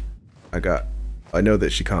roach. I know that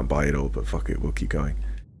she can't buy it all, but fuck it, we'll keep going.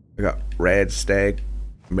 I got red stag,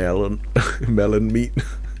 melon, melon meat,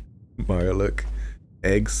 mirelurk,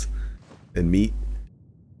 eggs, and meat.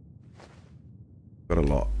 Got a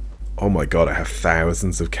lot. Oh my god, I have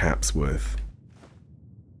thousands of caps worth.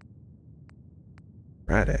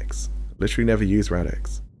 Rat eggs. Literally never use rat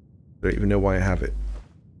eggs. Don't even know why I have it.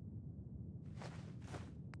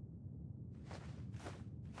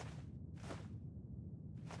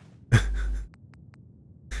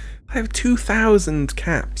 I have 2,000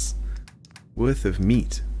 caps worth of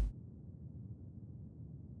meat.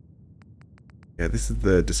 Yeah, this is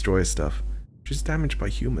the destroyer stuff, which is damaged by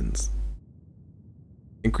humans.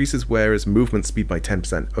 Increases wearer's movement speed by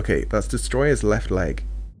 10%. Okay, that's destroyer's left leg.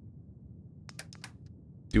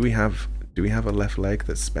 Do we have a left leg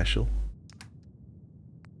that's special?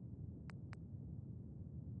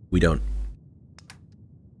 We don't.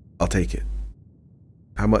 I'll take it.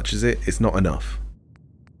 How much is it? It's not enough.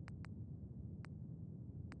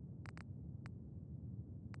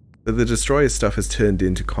 But the destroyer stuff has turned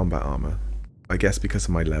into combat armor. I guess because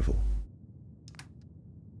of my level.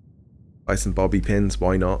 Buy some bobby pins,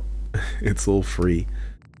 why not? It's all free.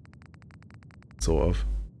 Sort of.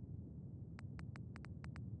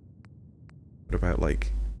 What about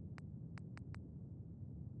like...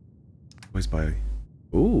 Always buy...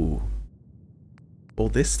 Ooh! All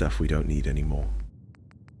this stuff we don't need anymore.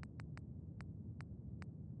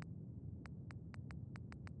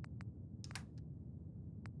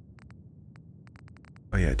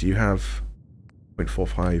 Oh yeah, do you have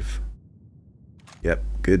 0.45? Yep,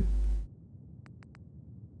 good.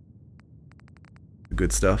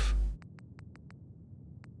 Good stuff.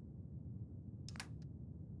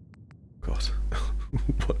 God.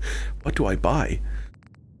 What do I buy?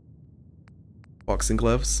 Boxing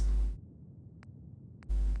gloves?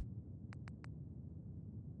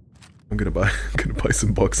 I'm gonna buy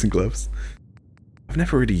some boxing gloves. I've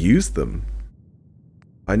never really used them.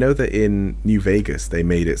 I know that in New Vegas they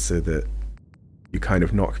made it so that you kind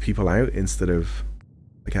of knock people out instead of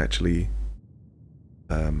like actually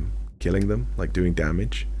killing them, like doing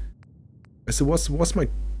damage. So what's my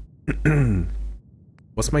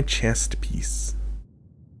what's my chest piece?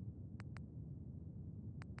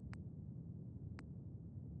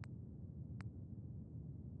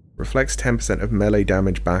 Reflects 10% of melee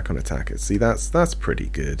damage back on attackers. See, that's pretty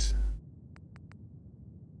good.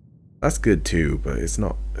 That's good too, but it's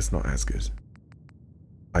not as good.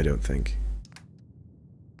 I don't think.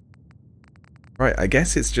 Right, I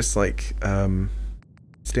guess it's just like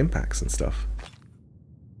stim packs and stuff.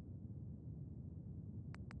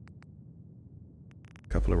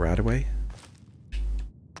 Couple of Radaway.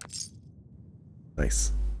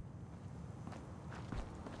 Nice.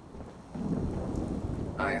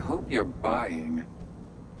 I hope you're buying.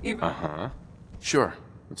 Uh-huh. Sure.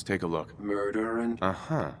 Let's take a look. Murder and...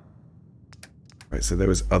 Uh-huh. Right, so there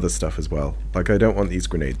was other stuff as well. Like, I don't want these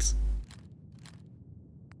grenades.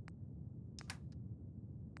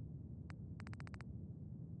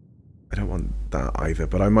 I don't want that either,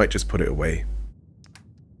 but I might just put it away.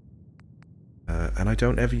 And I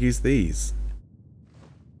don't ever use these.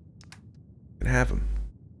 You can have them.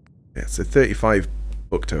 Yeah, so 35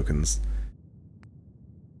 book tokens.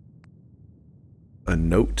 A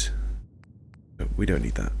note? No, we don't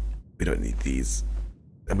need that. We don't need these.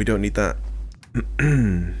 And we don't need that.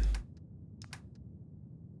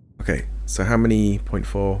 Okay, so how many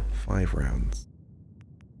 0.45 rounds?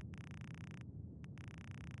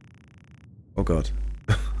 Oh god.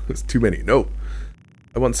 There's too many. No!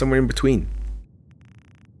 I want somewhere in between.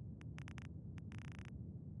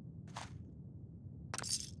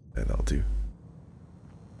 Yeah, that'll do.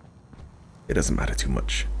 It doesn't matter too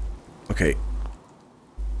much. Okay.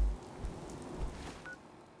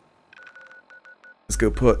 Let's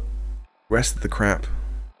go put rest of the crap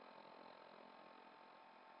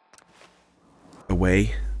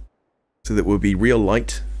away so that we'll be real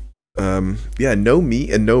light. Yeah, no meat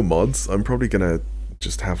and no mods. I'm probably gonna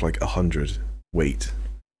just have like 100 weight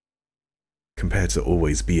compared to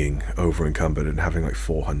always being over encumbered and having like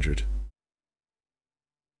 400.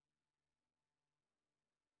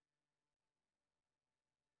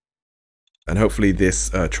 And hopefully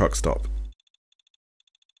this truck stop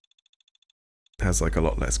has like a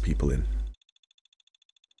lot less people in.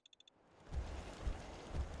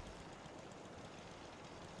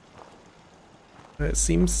 It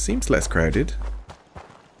seems less crowded.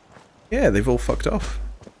 Yeah, they've all fucked off.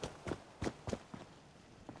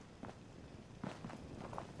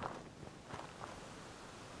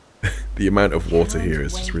 The amount of water here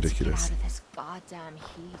is just ridiculous. Out of this goddamn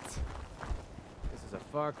heat. This is a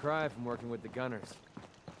far cry from working with the gunners.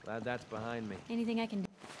 Glad that's behind me. Anything I can do?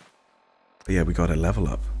 But yeah, we got to level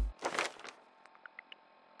up.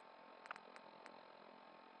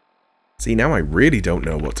 See, now I really don't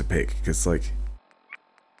know what to pick, because, like,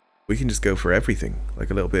 we can just go for everything,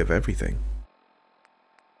 like a little bit of everything.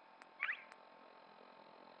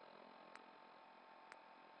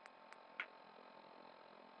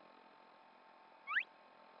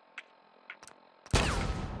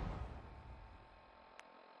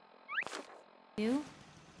 You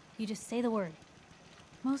just say the word.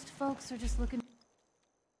 Most folks are just looking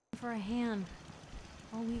for a hand.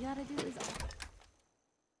 All we gotta do is...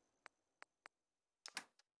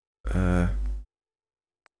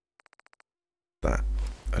 That.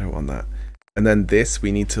 I don't want that. And then this,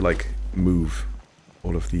 we need to, like, move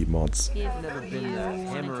all of the mods. I've never been the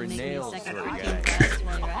hammer and nails sort of guy.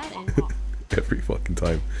 Every fucking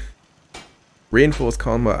time. Reinforced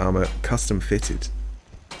combat armor, custom fitted.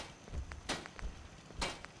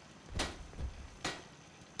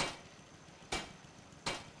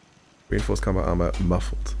 Reinforced combat armor,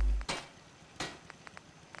 muffled.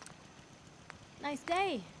 Nice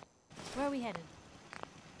day. Where are we headed?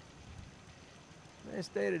 Nice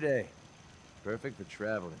day today. Perfect for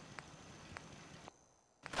traveling.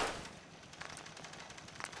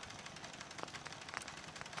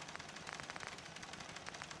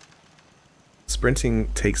 Sprinting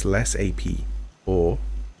takes less AP, or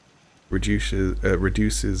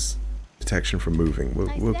reduces detection from moving.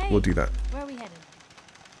 We'll do that. Where are we headed?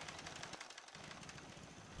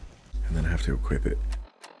 And then I have to equip it.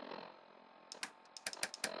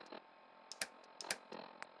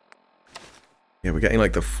 Yeah, we're getting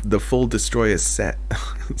like the full destroyer set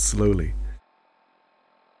slowly.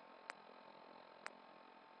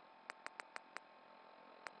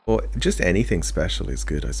 Or just anything special is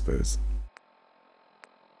good, I suppose.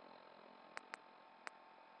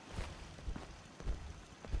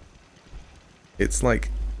 It's like,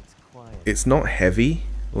 it's not heavy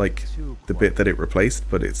like the bit that it replaced,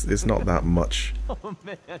 but it's not that much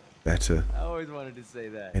better. I always wanted to say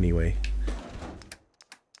that. Anyway.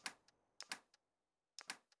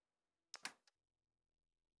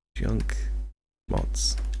 Junk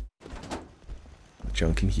mods.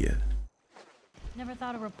 Junk in here. Never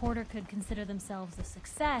thought a reporter could consider themselves a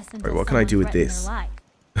success until Right, what can I do with someone this? threatened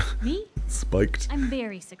their life. Me? Spiked. I'm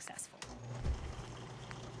very successful.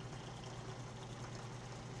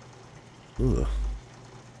 Ugh.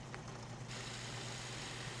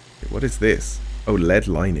 Wait, what is this? Oh, lead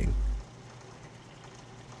lining.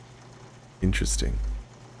 Interesting.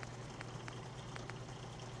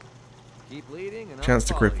 Keep leading and Chance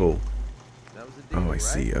to cripple. That was the deal, Oh, I right?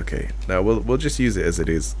 see. Okay. Now we'll just use it as it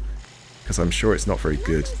is, because I'm sure it's not very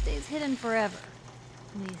good. Nothing stays hidden forever.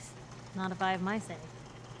 At least, not if I have my say.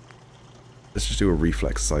 Let's just do a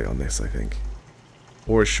reflex sight on this, I think,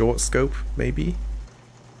 or a short scope, maybe.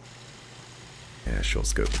 Yeah, short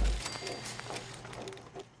scope.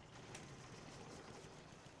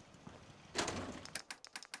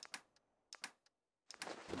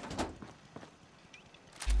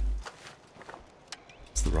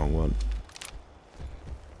 It's the wrong one.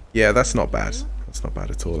 Yeah, that's not bad. That's not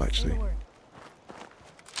bad at all, actually.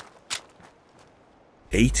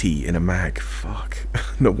 80 in a mag. Fuck.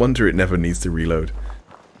 No wonder it never needs to reload.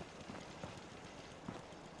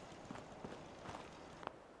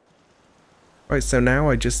 Right, so now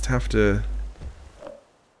I just have to...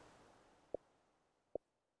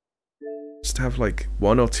 just have like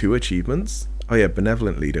 1 or 2 achievements. Oh yeah,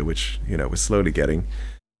 Benevolent Leader, which, you know, we're slowly getting.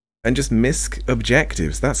 And just misc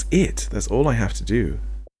objectives. That's it. That's all I have to do.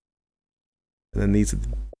 And then these are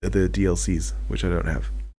the DLCs, which I don't have.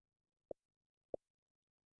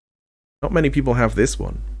 Not many people have this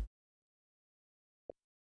one.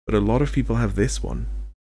 But a lot of people have this one.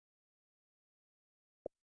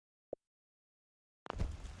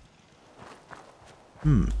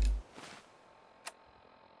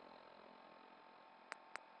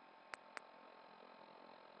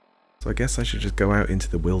 So I guess I should just go out into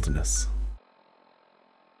the wilderness.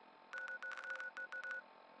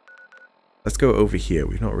 Let's go over here.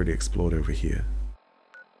 We've not really explored over here.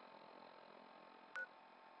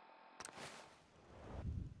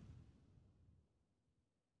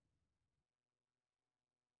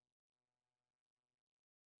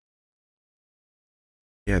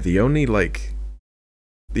 Yeah, the only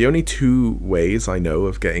 2 ways I know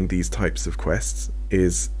of getting these types of quests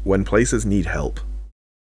is when places need help.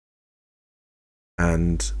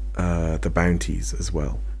 And the bounties as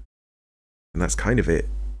well. And that's kind of it.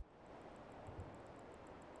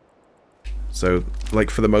 So,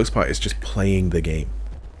 like, for the most part, it's just playing the game.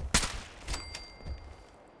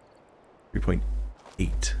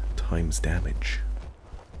 3.8 times damage.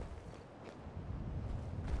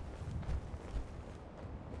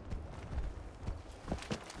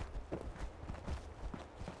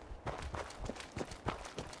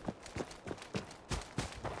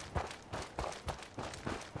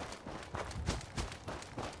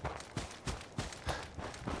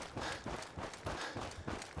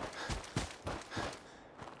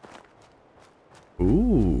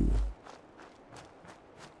 Ooh.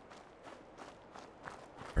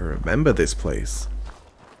 I remember this place.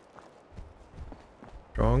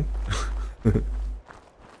 Strong? Wanna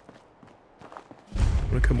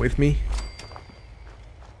come with me?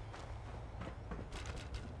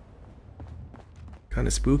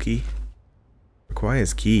 Kinda spooky.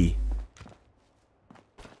 Requires key.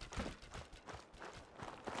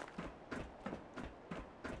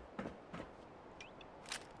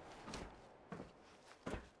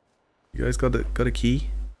 You guys got a key?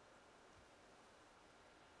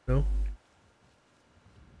 No?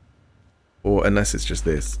 Or unless it's just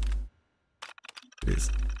this. It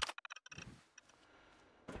is.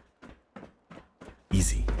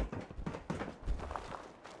 Easy.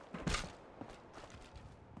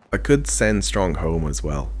 I could send Strong home as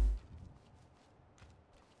well.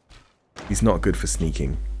 He's not good for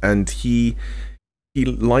sneaking. And he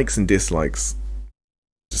likes and dislikes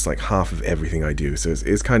just like half of everything I do, so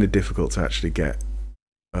it's kind of difficult to actually get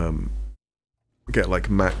like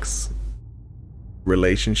max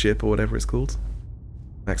relationship or whatever it's called,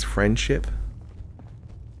 max friendship.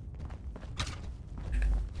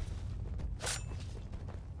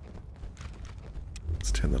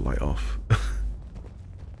 Let's turn the light off.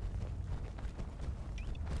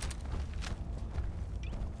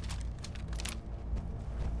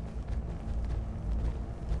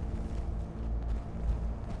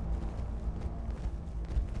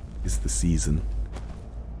 It's the season.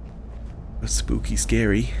 Spooky,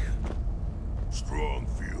 scary. Strong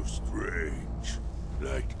feels strange,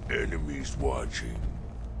 like enemies watching.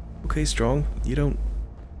 Okay, Strong, you don't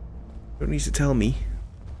need to tell me.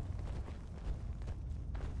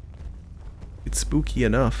 It's spooky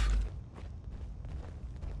enough.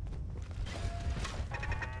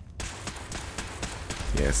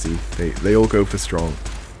 Yeah, see, they all go for Strong.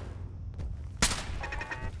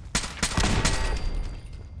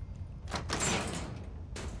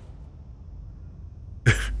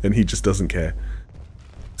 And he just doesn't care.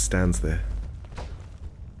 Stands there.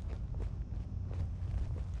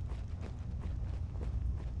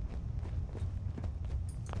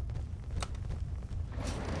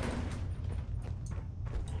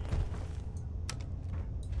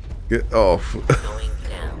 Get off.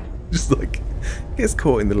 Just like gets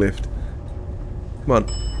caught in the lift. Come on.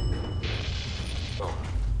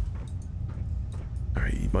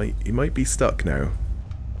 Alright, he might be stuck now.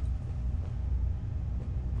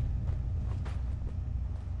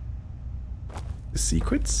 The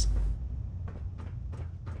secrets?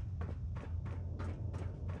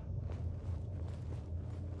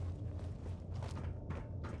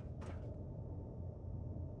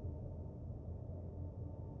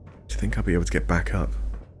 Do you think I'll be able to get back up?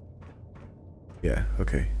 Yeah,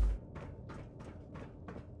 okay.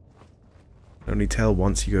 Only tell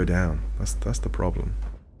once you go down. That's the problem.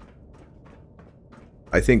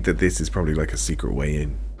 I think that this is probably like a secret way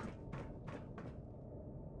in.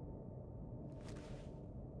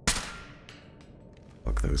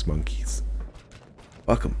 Fuck those monkeys.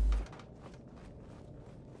 Fuck them.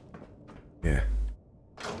 Yeah.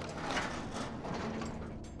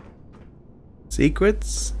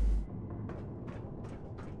 Secrets?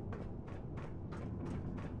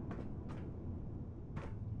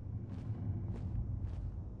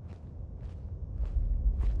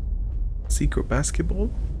 Secret basketball?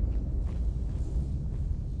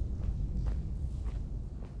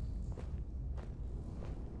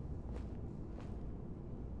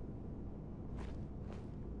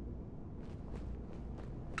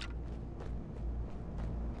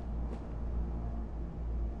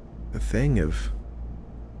 The thing of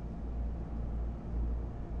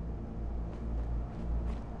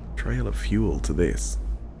trail of fuel to this.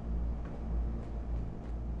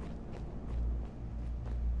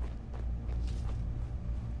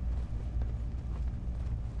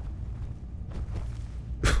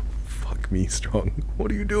 Fuck me, Strong. What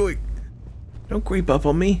are you doing? Don't creep up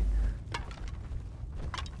on me.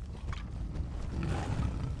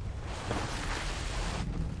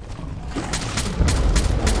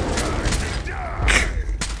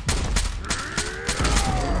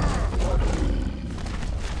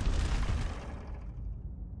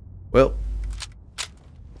 Well,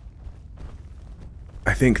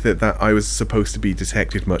 think that I was supposed to be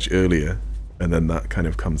detected much earlier, and then that kind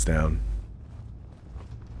of comes down.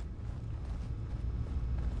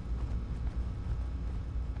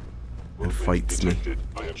 And fights me.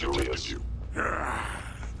 I have detected you.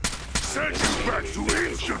 Send you back to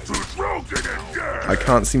Institute broken and dead. I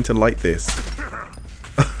can't seem to light this.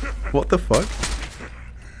 What the fuck?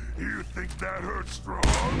 You think that hurts strong?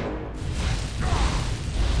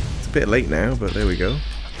 It's a bit late now, but there we go.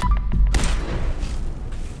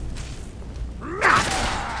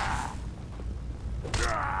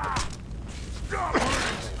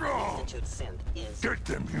 Get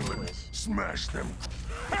them, human. Smash them.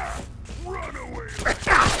 Run away.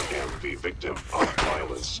 I am the victim of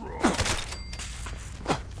violence.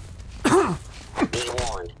 Be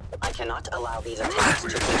warned. I cannot allow these attacks to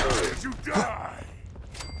continue. You die.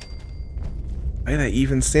 Hey, they're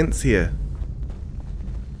even synths here.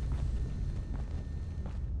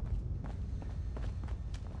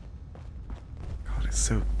 God,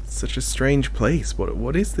 it's such a strange place.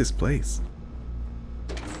 What is this place?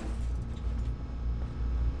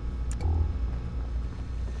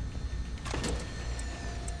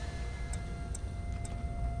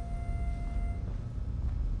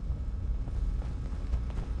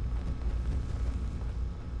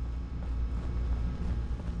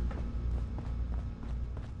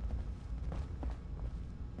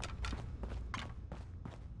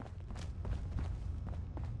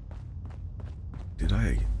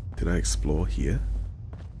 Did I explore here?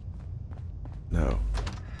 No.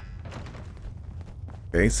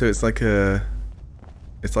 Okay, so it's like a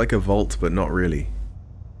vault, but not really.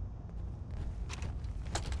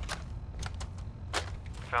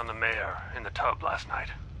 Found the mayor in the tub last night.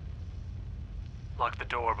 Locked the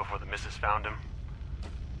door before the missus found him.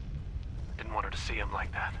 Didn't want her to see him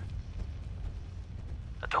like that.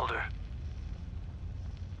 I told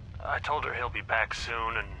her he'll be back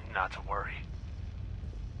soon and not to worry.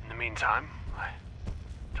 In the meantime, I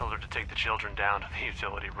told her to take the children down to the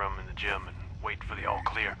utility room in the gym and wait for the all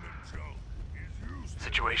clear.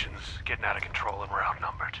 Situation's getting out of control and we're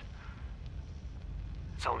outnumbered.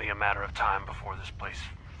 It's only a matter of time before this place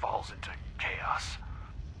falls into chaos.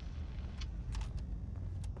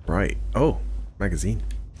 Right. Oh, magazine.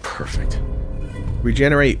 Perfect.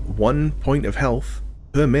 Regenerate 1 point of health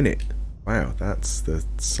per minute. Wow, that's the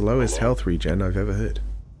slowest health regen I've ever heard.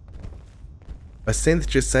 A synth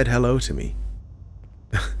just said hello to me.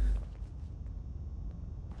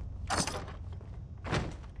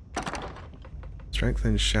 Strength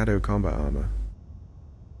and shadow combat armor.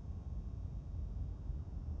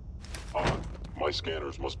 My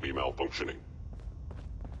scanners must be malfunctioning.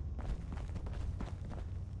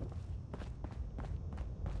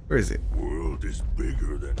 Where is it? World is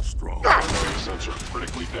bigger than strong. Sensor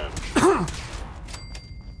critically damaged.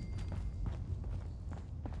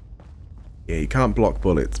 Yeah, you can't block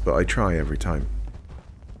bullets, but I try every time.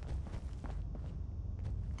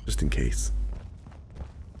 Just in case.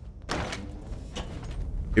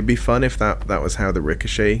 It'd be fun if that was how the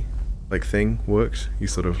ricochet thing worked. You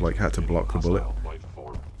sort of had to block the bullet.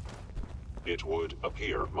 It would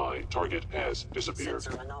appear my target has disappeared.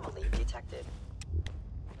 Sensor anomaly detected.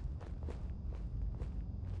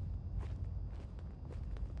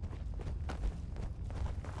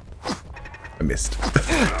 I missed.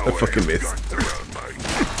 I fucking missed.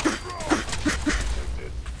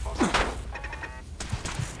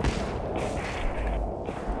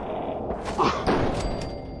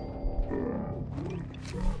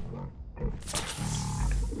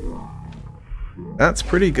 That's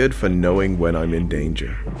pretty good for knowing when I'm in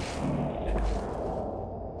danger.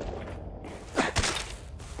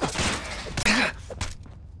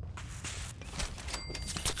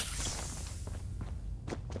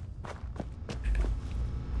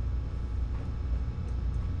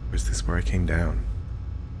 Is this where I came down?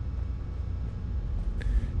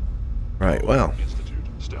 Right, well. Institute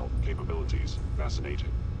stealth capabilities.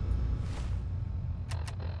 Fascinating.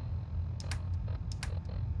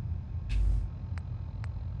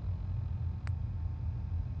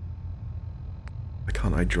 Why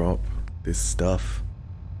can't I drop this stuff?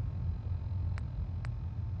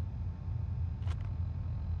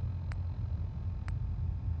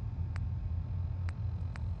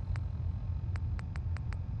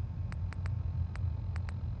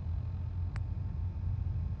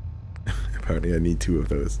 Apparently I need 2 of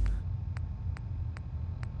those.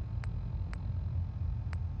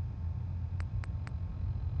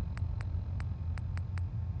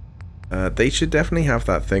 They should definitely have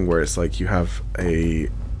that thing where it's like you have a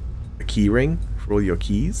key ring for all your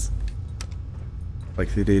keys.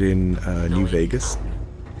 Like they did in New Vegas.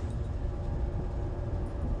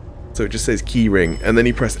 So So it just says key ring, and then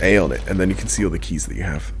you press A on it, and then you can see all the keys that you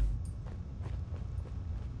have.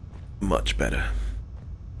 Much better.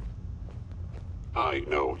 I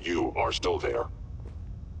know you are still there.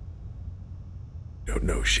 Don't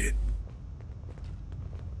know shit.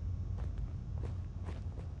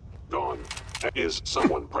 Dawn, is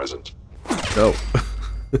someone present? No.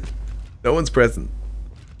 No one's present.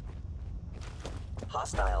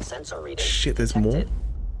 Hostile sensor reading. Shit, there's more?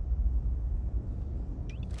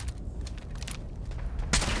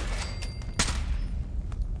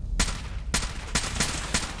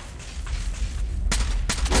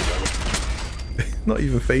 Not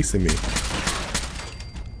even facing me.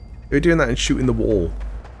 They were doing that and shooting the wall.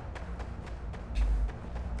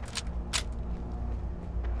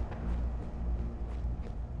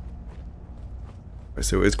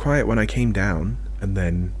 So it was quiet when I came down, and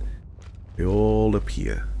then they all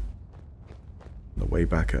appear on the way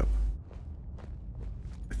back up.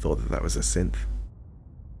 I thought that that was a synth.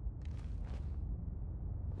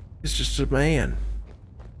 It's just a man.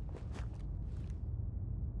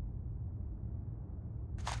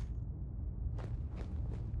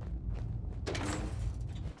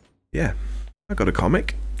 Yeah, I got a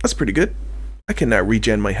comic. That's pretty good. I can now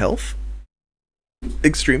regen my health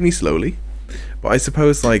extremely slowly. But I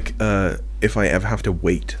suppose, like, if I ever have to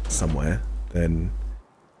wait somewhere, then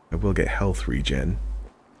I will get health regen.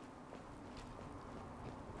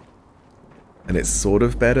 And it's sort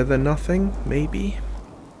of better than nothing, maybe?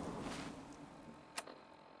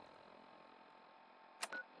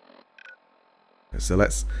 So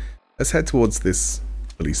let's head towards this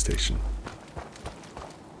police station.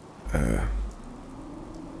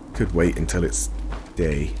 Could wait until it's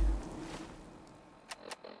day.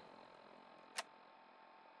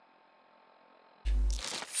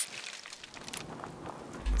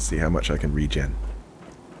 Let's see how much I can regen.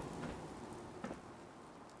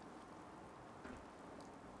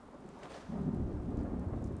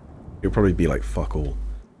 It'll probably be like fuck all.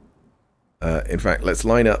 In fact, let's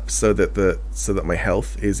line up so that my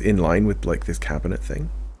health is in line with like this cabinet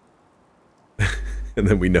thing. And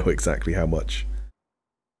then we know exactly how much.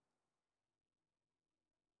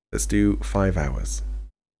 Let's do 5 hours.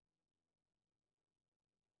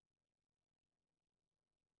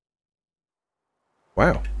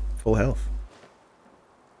 Wow, full health.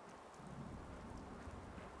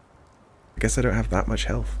 I guess I don't have that much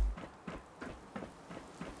health.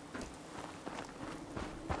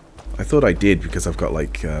 I thought I did because I've got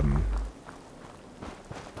like, you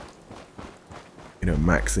know,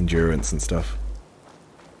 max endurance and stuff.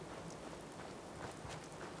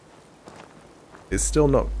 It's still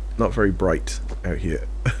not very bright out here.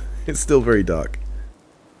 It's still very dark.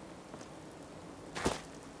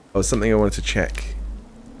 Oh, something I wanted to check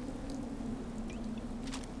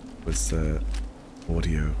was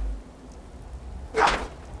audio.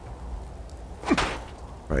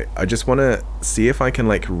 Right, I just want to see if I can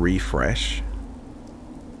like refresh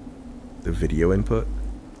the video input.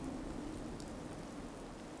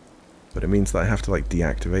 But it means that I have to like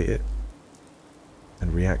deactivate it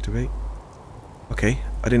and reactivate. Okay,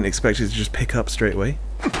 I didn't expect it to just pick up straight away.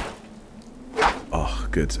 Oh,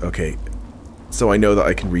 good. Okay. So I know that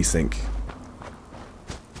I can resync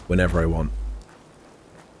whenever I want.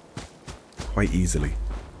 Quite easily.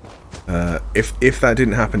 If that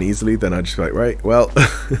didn't happen easily, then I'd just be like, right, well,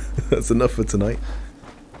 that's enough for tonight.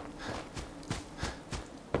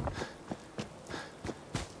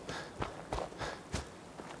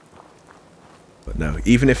 But no,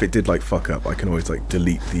 even if it did like fuck up, I can always like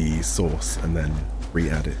delete the source and then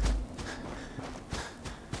re-add it.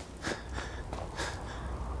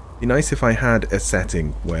 Be nice if I had a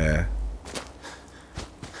setting where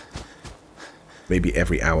maybe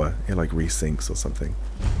every hour it like resyncs or something.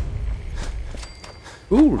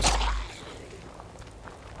 Ooh.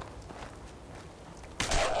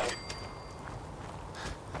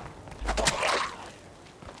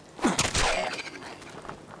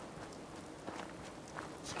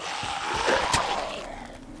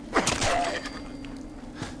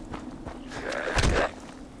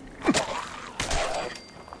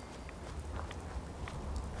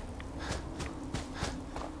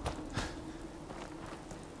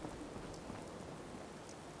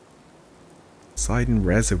 Poseidon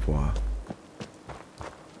Reservoir.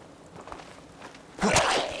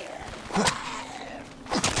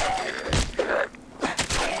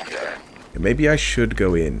 Maybe I should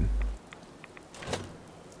go in.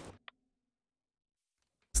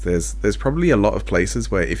 There's probably a lot of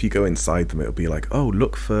places where if you go inside them, it'll be like, oh,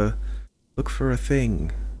 look for a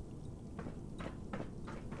thing.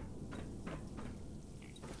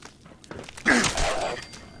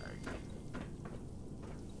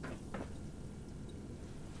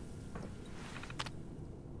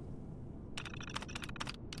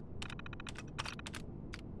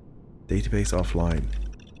 Database offline.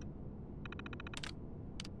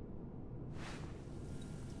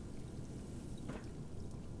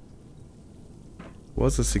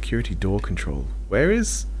 Was a security door control.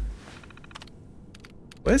 Where's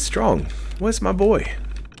Strong? Where's my boy?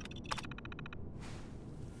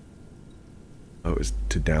 Oh, it's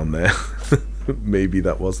to down there. Maybe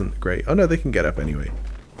that wasn't great. Oh no, they can get up anyway.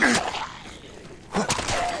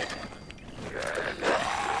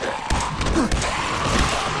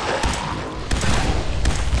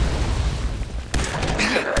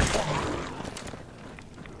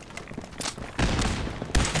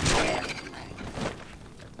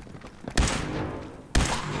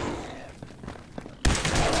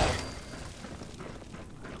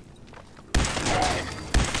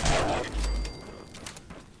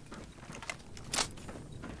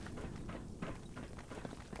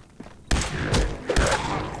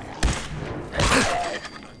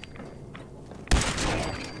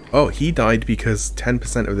 Oh, he died because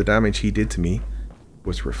 10% of the damage he did to me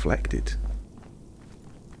was reflected.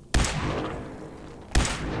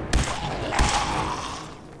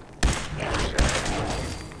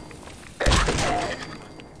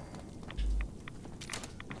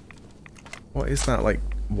 What is that, like,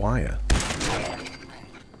 wire?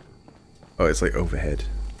 Oh, it's like overhead.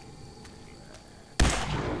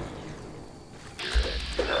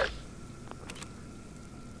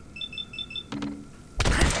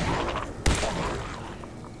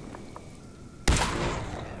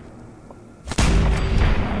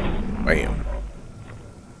 Bam.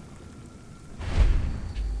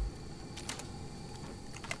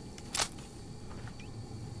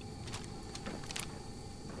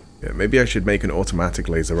 Yeah, maybe I should make an automatic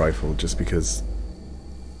laser rifle just because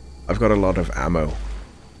I've got a lot of ammo.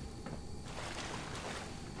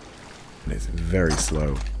 And it's very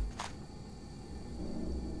slow.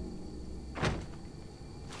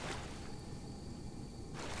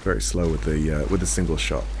 Very slow with the single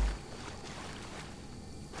shot.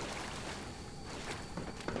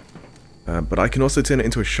 But I can also turn it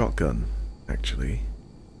into a shotgun, actually.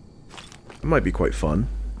 That might be quite fun.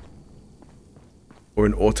 Or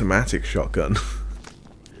an automatic shotgun.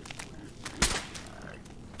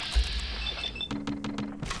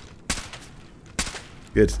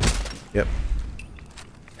 Good. Yep.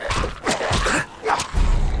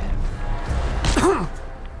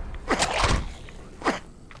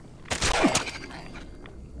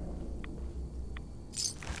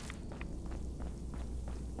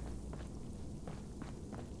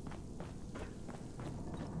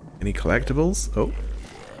 Any collectibles? Oh.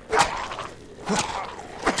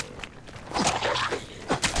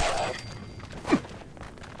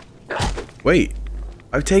 Wait.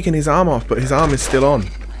 I've taken his arm off, but his arm is still on.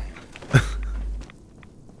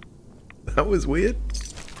 That was weird.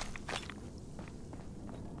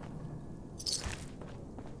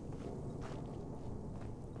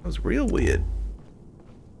 That was real weird.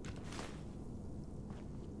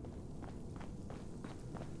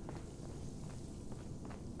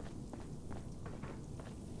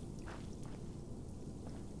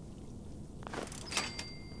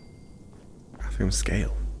 Bathroom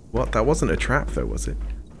scale. What? That wasn't a trap though, was it?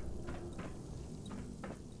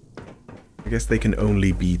 I guess they can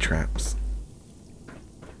only be traps.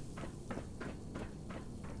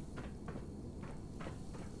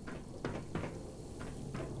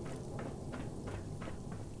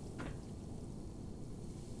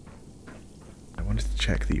 I wanted to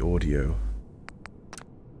check the audio.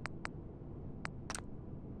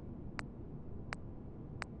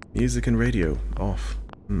 Music and radio off.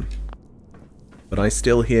 But I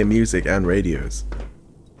still hear music and radios.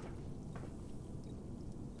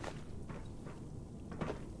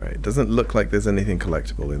 Right, it doesn't look like there's anything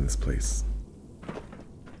collectible in this place.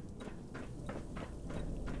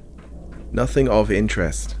 Nothing of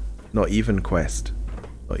interest. Not even quest.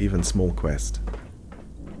 Not even small quest.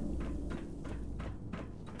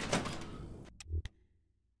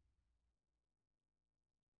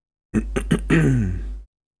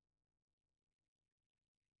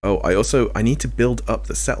 Oh, I need to build up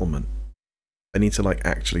the settlement. I need to, like,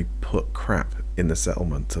 actually put crap in the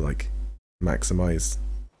settlement to, like, maximize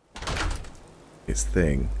its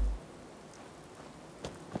thing.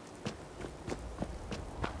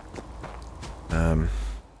 I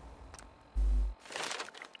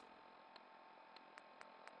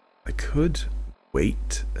could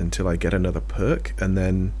wait until I get another perk and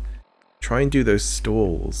then try and do those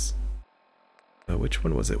stalls. Which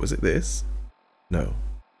one was it? Was it this? No.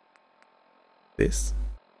 This?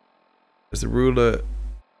 There's a ruler,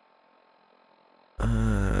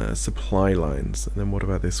 supply lines, and then what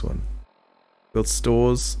about this one? Build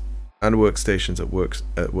stores, and workstations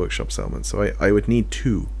at workshop settlements. So I would need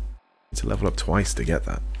 2 to level up twice to get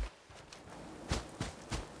that.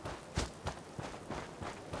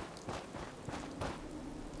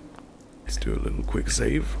 Let's do a little quick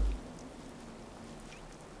save.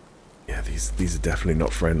 Yeah, these are definitely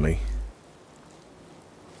not friendly.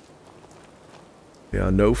 They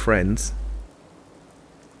are no friends.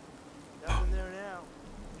 Nothing there now.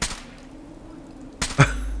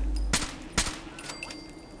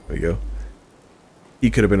 There we go. He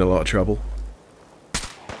could have been in a lot of trouble.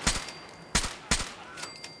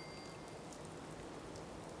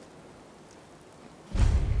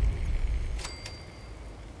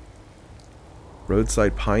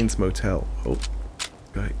 Roadside Pines Motel. Oh,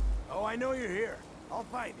 okay. Oh, I know you're here. I'll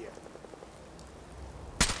find you.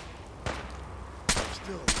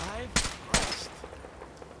 Still alive? Christ.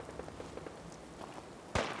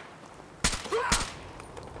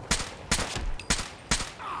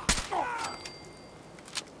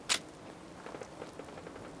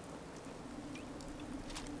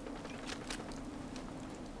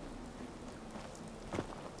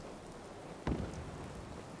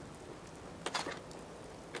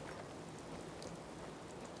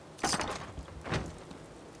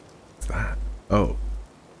 What's that? Oh.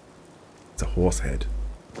 It's a horse head.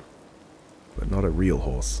 But not a real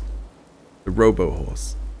horse. The robo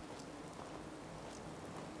horse.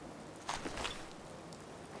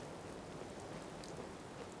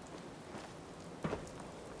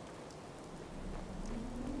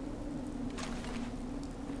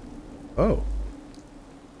 Oh.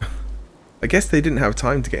 I guess they didn't have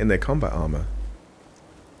time to get in their combat armor.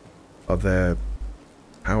 Or their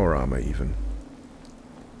power armor, even.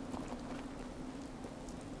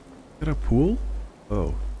 Is that a pool?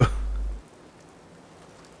 Oh.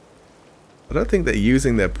 I don't think they're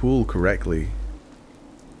using their pool correctly.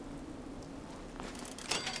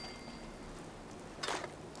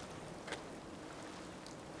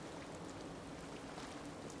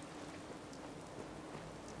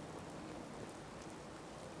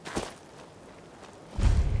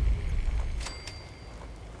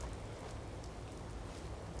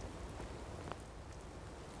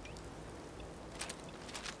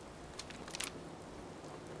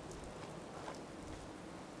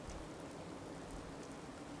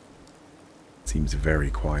 Seems very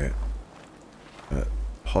quiet.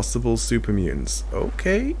 Possible super mutants.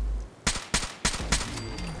 Okay.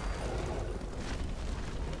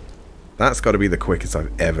 That's got to be the quickest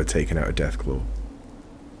I've ever taken out a Deathclaw.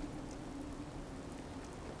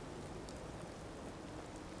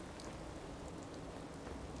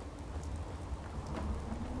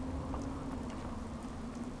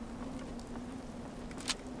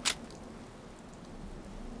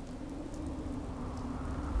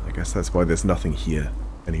 I guess that's why there's nothing here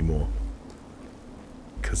anymore.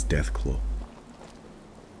 Because Deathclaw.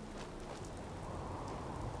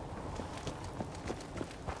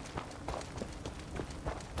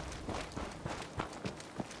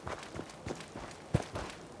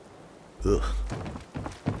 Ugh.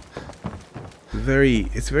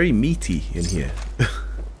 It's very meaty in here.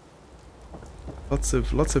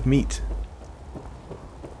 lots of meat.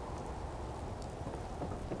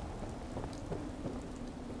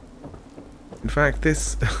 In fact,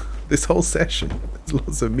 this whole session, there's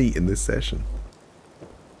lots of meat in this session.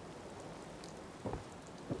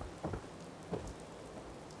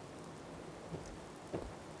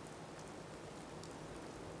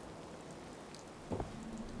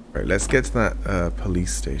 Right, let's get to that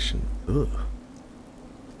police station. Ugh.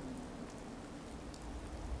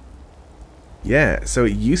 Yeah, so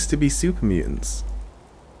it used to be super mutants.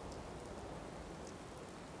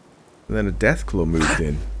 And then a Deathclaw moved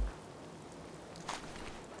in.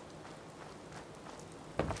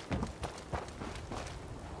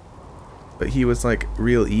 But he was like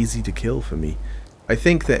real easy to kill for me. I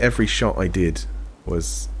think that every shot I did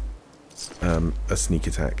was a sneak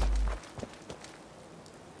attack.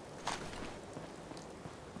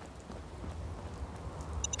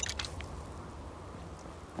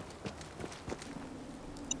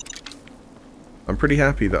 I'm pretty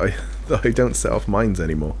happy that I don't set off mines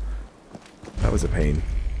anymore. That was a pain.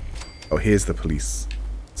 Oh, here's the police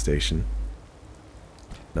station.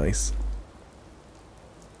 Nice.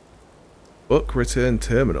 Book return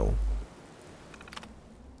terminal.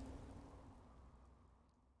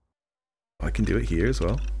 I can do it here as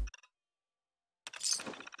well.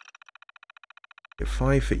 Get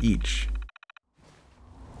 5 for each.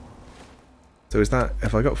 So is that,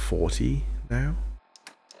 have I got 40 now?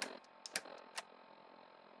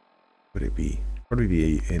 Would it be? Probably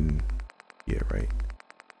be in here, right?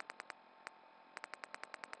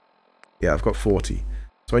 Yeah, I've got 40.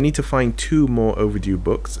 So I need to find 2 more overdue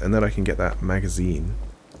books, and then I can get that magazine.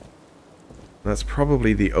 That's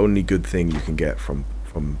probably the only good thing you can get from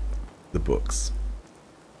the books.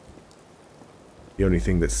 The only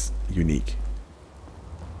thing that's unique.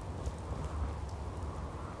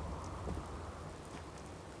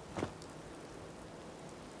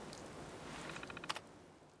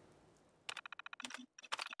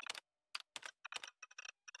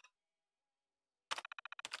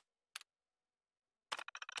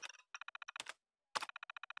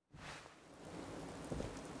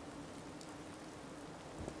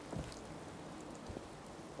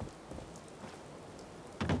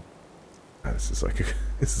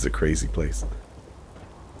 This is a crazy place.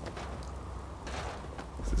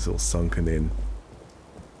 This is all sunken in.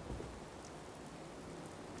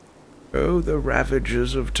 Oh, the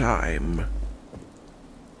ravages of time.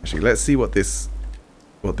 Actually, let's see what this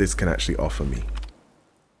can actually offer me.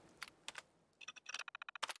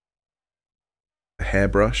 A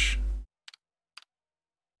hairbrush,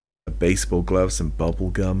 a baseball glove, some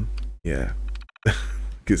bubble gum. Yeah,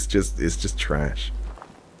 it's just trash.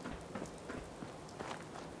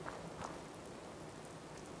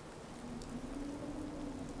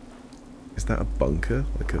 Is that a bunker?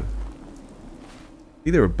 Like a...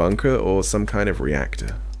 either a bunker or some kind of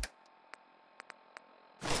reactor.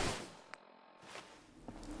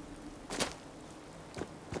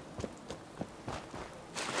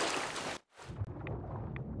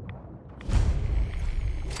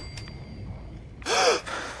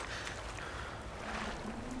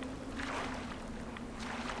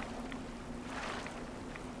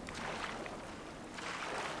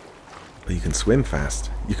 You can swim fast.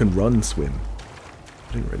 You can run swim.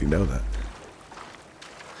 I didn't really know that.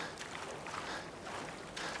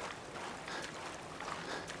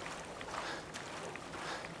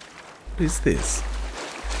 What is this?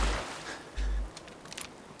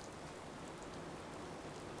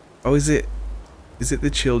 Oh, is it the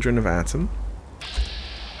children of Atom?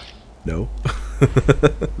 No.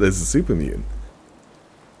 There's a super mutant.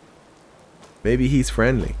 Maybe he's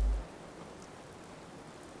friendly.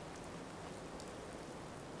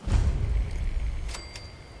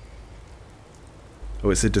 Oh,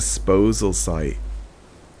 it's a disposal site.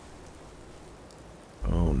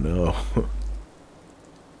 Oh no.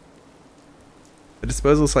 A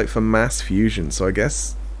disposal site for mass fusion. So I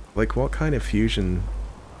guess, like, what kind of fusion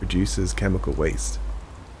produces chemical waste?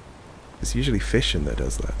 It's usually fission that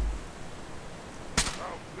does that.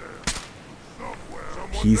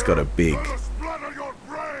 He's got a big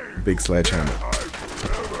sledgehammer.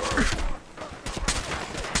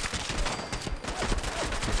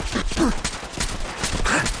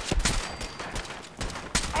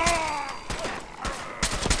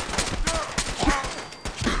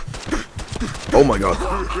 Oh my god.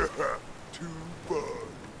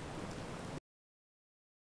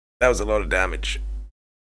 That was a lot of damage.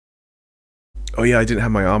 Oh yeah, I didn't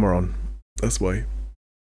have my armor on. That's why.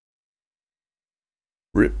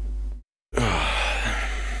 Rip.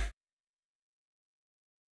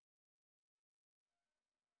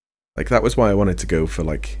 Like, that was why I wanted to go for,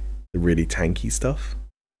 like, the really tanky stuff.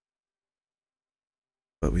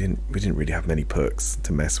 But we didn't really have many perks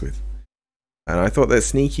to mess with. And I thought that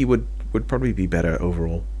sneaky would probably be better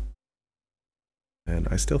overall. And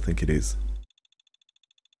I still think it is.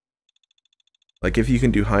 Like, if you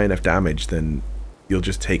can do high enough damage, then you'll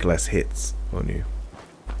just take less hits, won't you?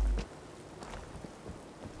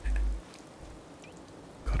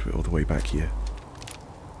 God, we're all the way back here.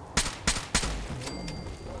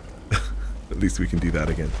 At least we can do that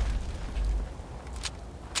again.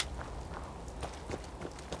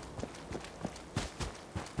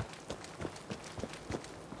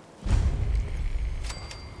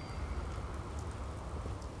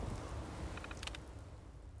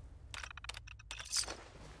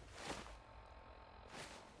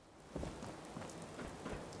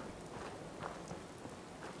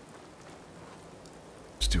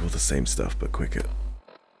 Just do all the same stuff but quicker.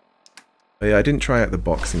 Oh yeah, I didn't try out the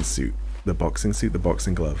boxing suit. The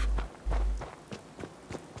boxing glove.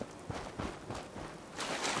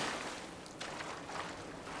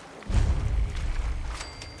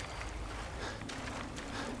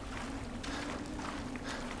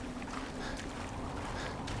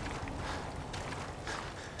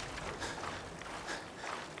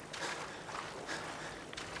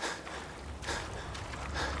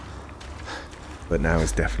 But now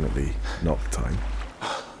is definitely not the time.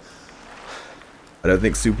 I don't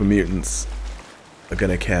think super mutants are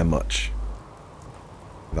gonna care much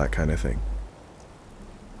for that kind of thing.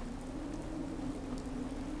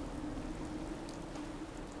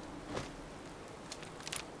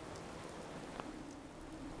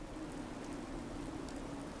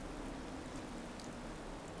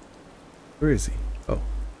 Where is he? Oh.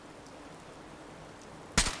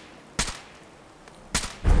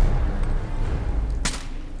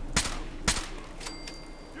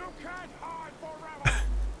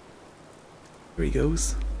 There he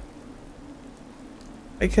goes.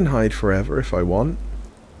 I can hide forever if I want.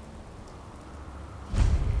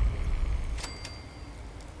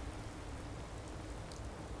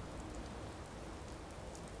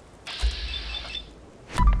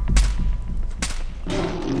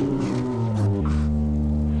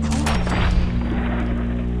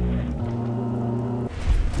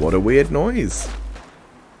 What a weird noise.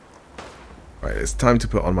 Right, it's time to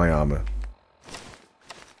put on my armor.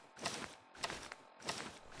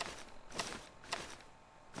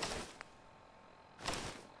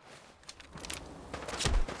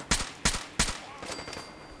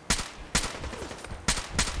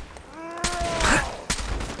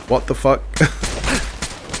 What the fuck?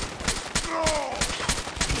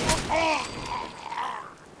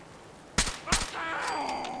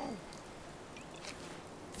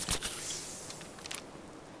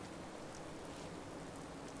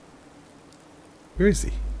 Where is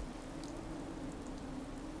he?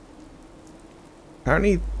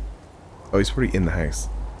 Apparently... Oh, he's probably in the house.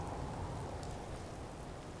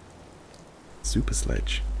 Super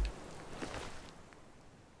sledge.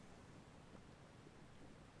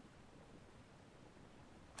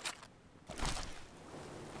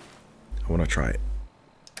 I want to try it.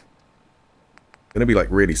 It's gonna be like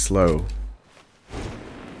really slow.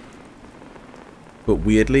 But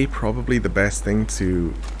weirdly, probably the best thing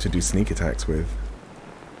to do sneak attacks with.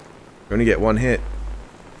 You only get one hit.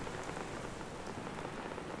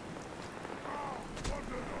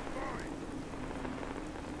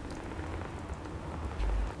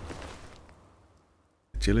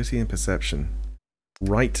 Agility and perception.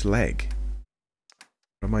 Right leg.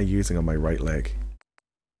 What am I using on my right leg?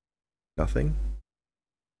 Nothing?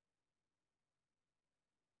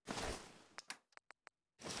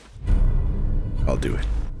 I'll do it.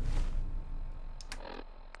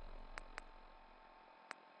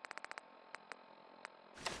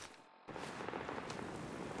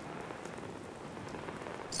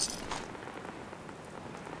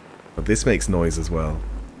 But this makes noise as well.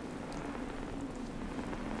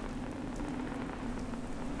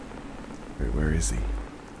 Wait, where is he?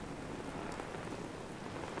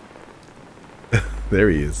 There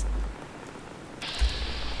he is.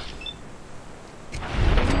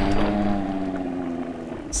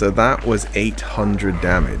 So that was 800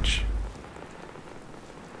 damage.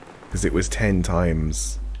 Because it was 10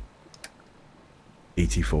 times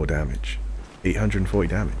 84 damage. 840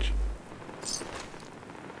 damage.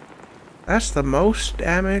 That's the most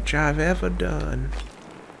damage I've ever done.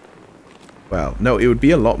 Well, no, it would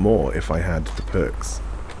be a lot more if I had the perks.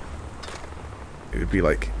 It would be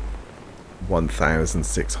like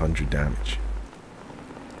 1,600 damage.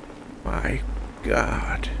 My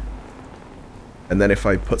God. And then if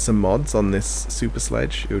I put some mods on this super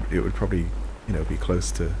sledge, it would probably, you know, be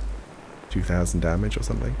close to 2,000 damage or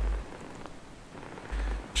something.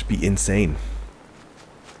 Just be insane.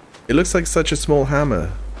 It looks like such a small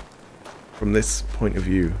hammer from this point of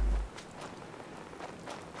view.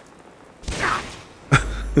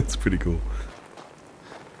 It's pretty cool.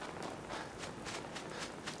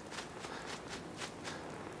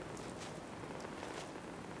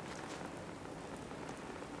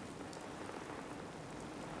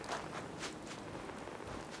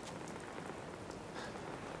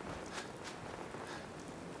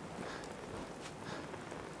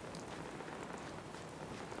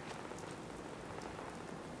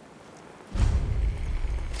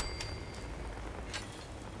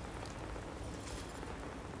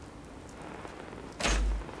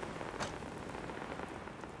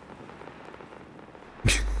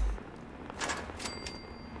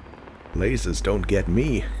 Lasers don't get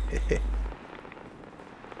me.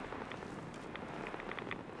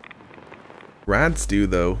 Rads do,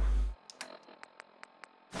 though.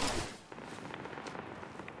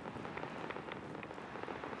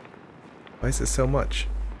 Why is it so much?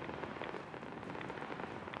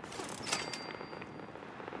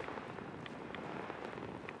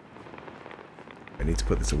 I need to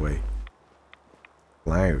put this away.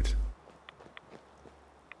 Loud.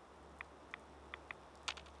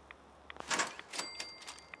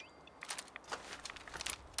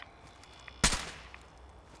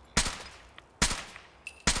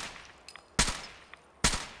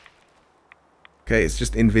 Okay, it's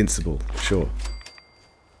just invincible, sure.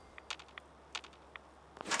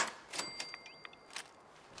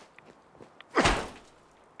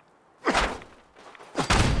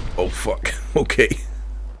 Oh fuck, okay.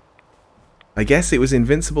 I guess it was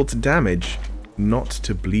invincible to damage, not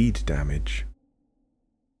to bleed damage.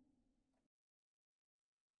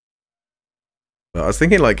 But I was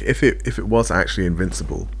thinking, like, if it was actually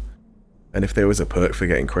invincible, and if there was a perk for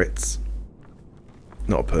getting crits,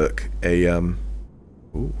 not a perk,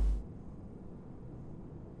 ooh,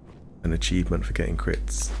 an achievement for getting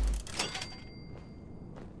crits.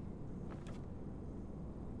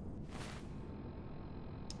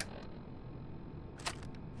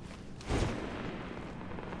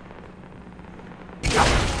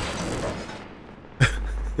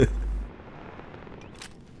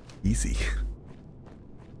 Easy.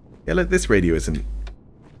 Yeah, look, this radio isn't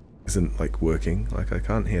like working. Like, I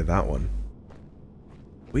can't hear that one.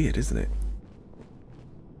 Weird, isn't it?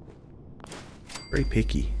 Very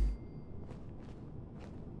picky.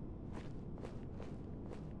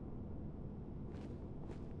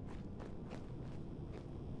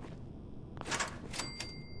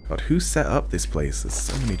 God, who set up this place? There's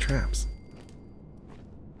so many traps.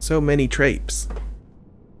 So many traps.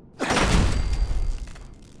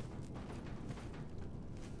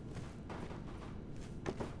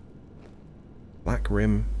 Black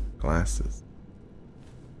rim glasses.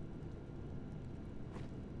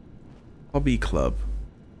 Hobby club.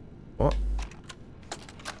 What?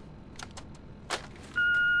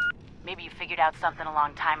 Maybe you figured out something a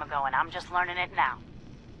long time ago and I'm just learning it now.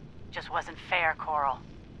 Just wasn't fair, Coral.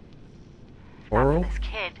 Coral? This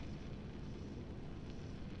kid.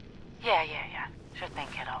 Yeah. Sure thing,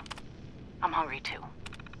 kiddo. I'm hungry too.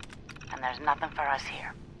 And there's nothing for us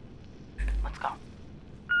here. Let's go.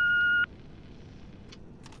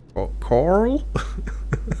 Oh, Coral?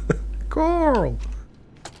 Coral!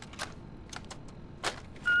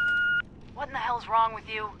 What in the hell's wrong with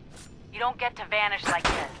you? You don't get to vanish like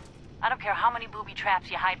this. I don't care how many booby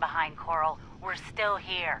traps you hide behind, Coral. We're still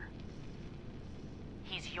here.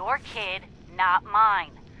 He's your kid, not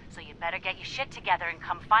mine. So you better get your shit together and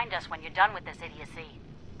come find us when you're done with this idiocy.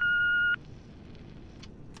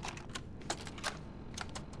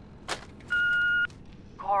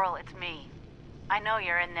 Coral, it's me. I know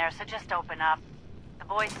you're in there, so just open up. The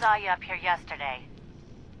boys saw you up here yesterday.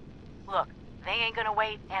 Look, they ain't gonna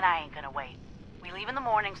wait, and I ain't gonna wait. We leave in the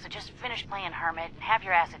morning, so just finish playing Hermit and have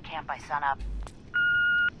your ass at camp by sunup.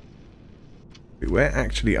 Wait, where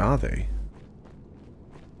actually are they?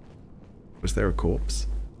 Was there a corpse?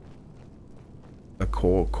 A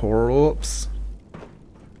corpse?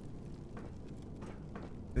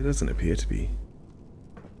 It doesn't appear to be.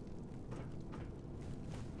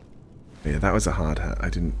 Yeah, that was a hard hat. I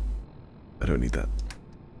don't need that.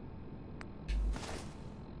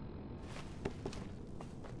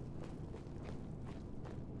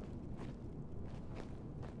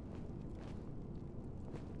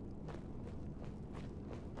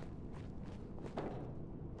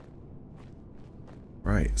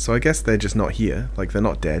 Right, so I guess they're just not here. Like, they're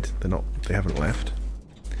not dead. They haven't left.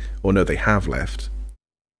 Or no, they have left.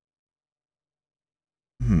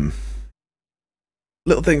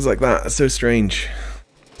 Little things like that are so strange.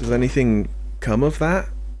 Does anything come of that?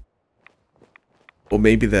 Or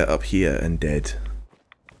maybe they're up here and dead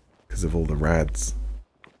because of all the rads.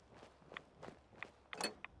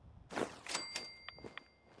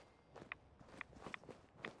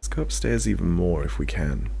 Let's go upstairs even more if we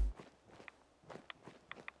can.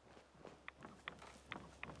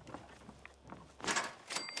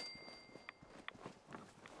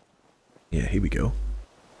 Yeah, here we go.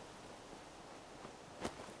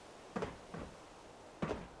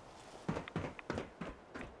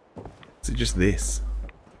 Is it just this?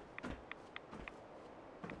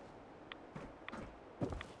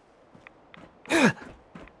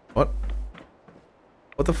 What?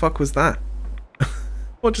 What the fuck was that?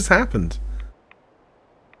 What just happened?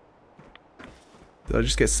 Did I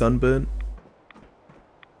just get sunburnt?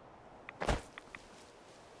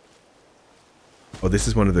 Oh, this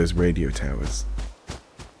is one of those radio towers.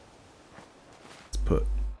 Let's put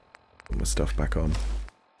my stuff back on.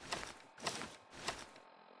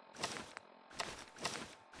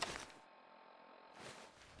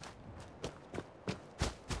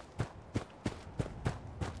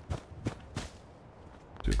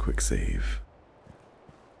 Do a quick save.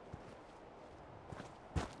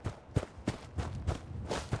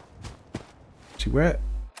 Actually,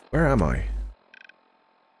 where am I?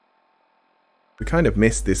 We kind of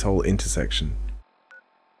missed this whole intersection.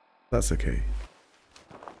 That's okay.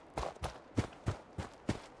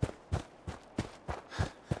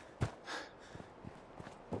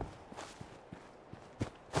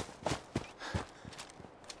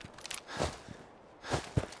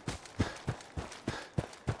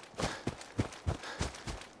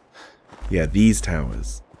 Yeah, these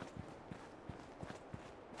towers.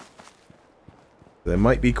 There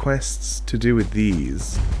might be quests to do with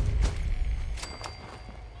these.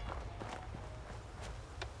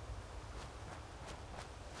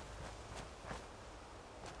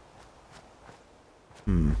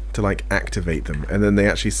 To like activate them, and then they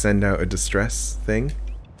actually send out a distress thing.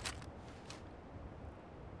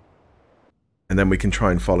 And then we can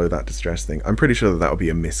try and follow that distress thing. I'm pretty sure that that'll be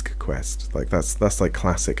a misc quest. Like that's like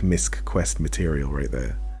classic misc quest material right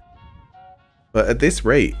there. But at this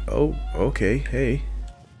rate, oh, okay, hey.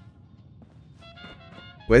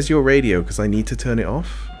 Where's your radio? Because I need to turn it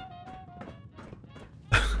off.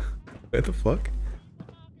 Where the fuck?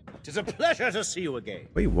 It's a pleasure to see you again.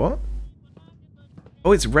 Wait, what?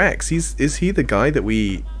 Oh, it's Rex. Is he the guy that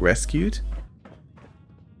we rescued?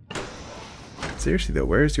 Seriously though,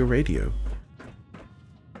 where is your radio?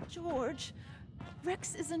 George,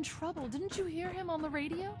 Rex is in trouble. Didn't you hear him on the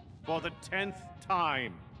radio? For the 10th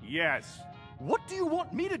time, yes. What do you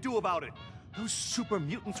want me to do about it? Those super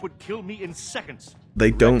mutants would kill me in seconds. They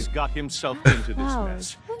don't. Rex got himself into this Wow.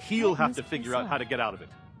 mess. He'll have to figure out how to get out of it.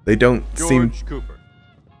 They don't seem. George Cooper.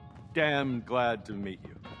 Damn glad to meet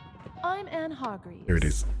you. I'm Anne Hargreaves. Here it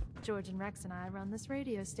is. George and Rex and I run this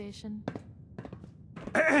radio station.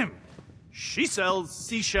 She sells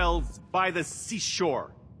seashells by the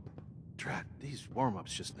seashore. Drat, these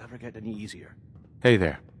warm-ups just never get any easier. Hey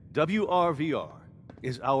there. WRVR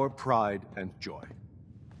is our pride and joy.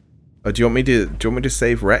 Do you want me to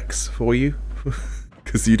save Rex for you?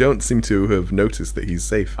 Because you don't seem to have noticed that he's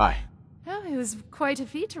safe. Hi. Oh, it was quite a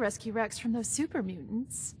feat to rescue Rex from those super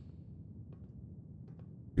mutants.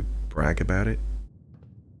 You brag about it.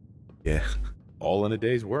 Yeah. All in a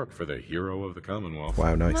day's work for the hero of the Commonwealth.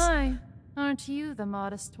 Wow, nice. My, aren't you the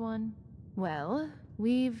modest one? Well,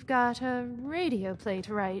 we've got a radio play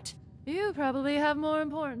to write. You probably have more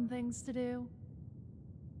important things to do.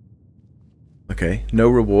 Okay, no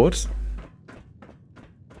rewards.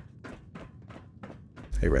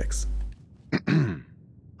 Hey, Rex.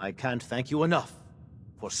 I can't thank you enough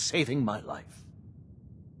for saving my life.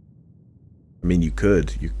 I mean, you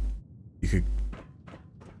could. You could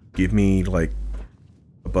give me, like,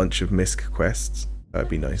 a bunch of misc quests. That'd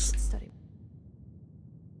be nice. Study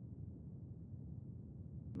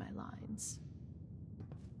my lines.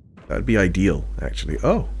 That'd be ideal, actually.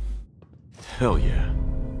 Oh. Hell yeah.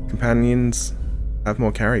 Companions have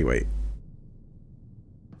more carry weight.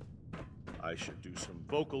 I should do some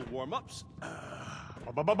vocal warm-ups.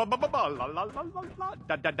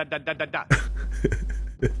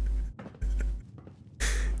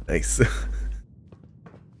 Nice.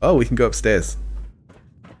 Oh, we can go upstairs.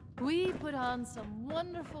 We put on some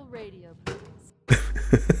wonderful radio plays.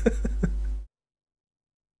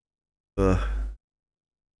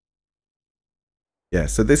 Yeah,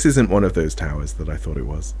 so this isn't one of those towers that I thought it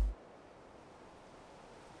was.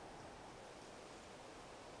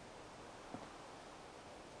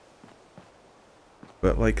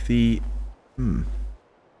 But like the...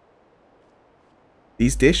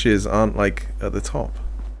 These dishes aren't like at the top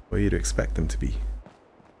where you'd expect them to be.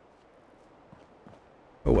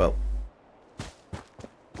 Oh well.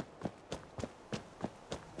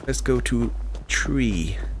 Let's go to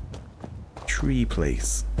tree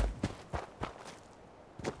place.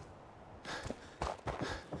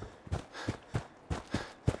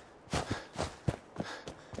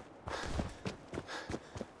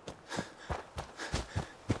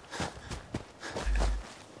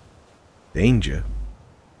 Danger.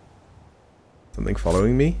 Something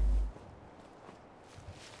following me?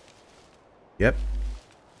 Yep.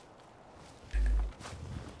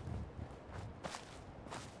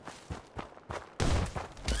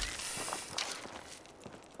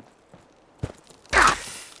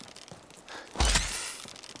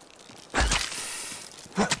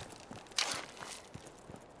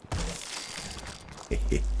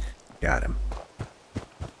 Got him.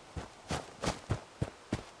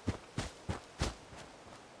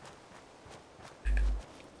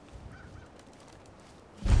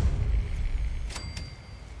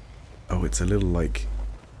 Oh, it's a little, like,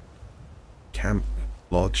 camp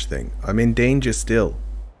lodge thing. I'm in danger still.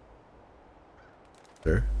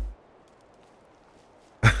 Sir?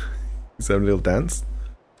 Is that a little dance?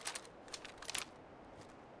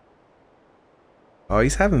 Oh,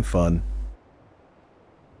 he's having fun.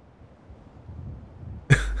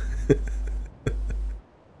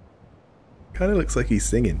 Kind of looks like he's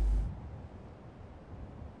singing.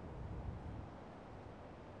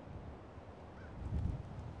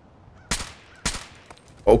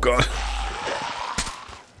 Oh god.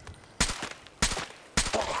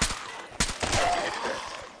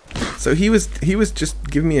 So he was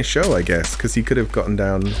just giving me a show, I guess, because he could have gotten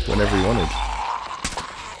down whenever he wanted.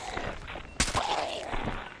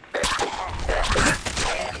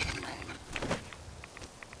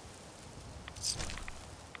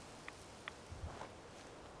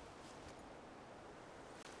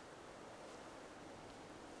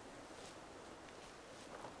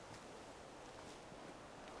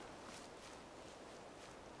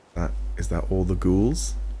 that all the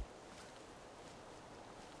ghouls?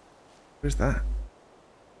 Where's that?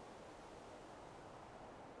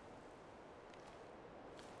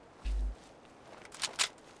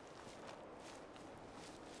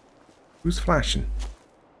 Who's flashing?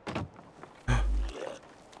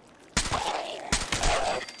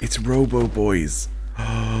 It's Robo Boys.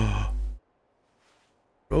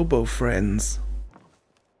 Robo Friends.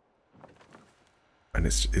 And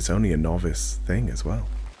it's only a novice thing as well.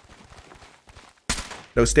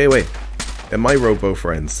 No, stay away. They're my Robo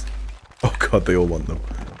Friends. Oh god, they all want them.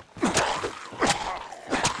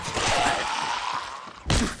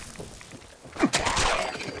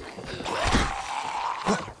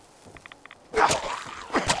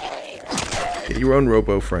 Get your own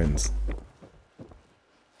Robo Friends.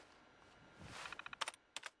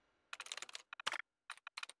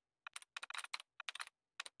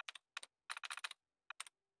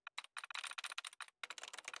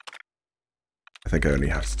 I think I only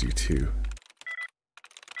have to do 2.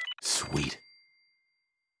 Sweet.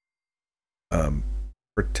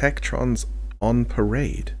 Protectrons on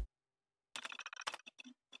parade.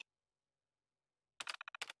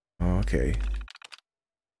 Okay.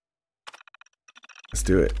 Let's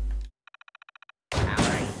do it.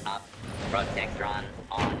 Powering up. Protectron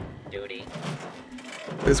on duty.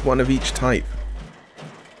 There's one of each type.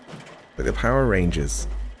 Like the Power Rangers.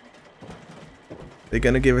 They're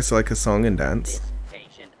gonna give us like a song and dance. This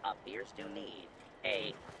patient appears to need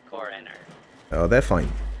a coroner. Oh, they're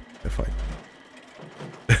fine. They're fine.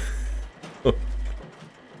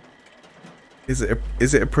 Is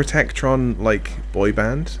it a Protectron like boy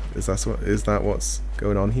band? Is that what's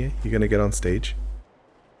going on here? You're gonna get on stage?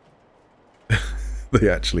 They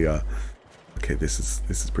actually are. Okay, this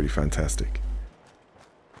is pretty fantastic.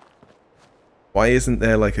 Why isn't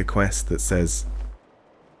there like a quest that says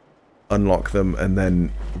unlock them and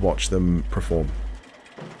then watch them perform?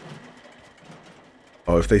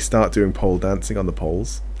 Oh, if they start doing pole dancing on the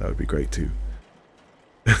poles, that would be great too.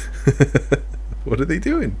 What are they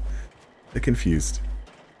doing? They're confused.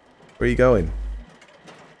 Where are you going?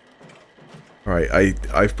 Alright,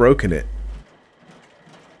 I've broken it.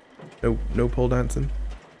 No pole dancing?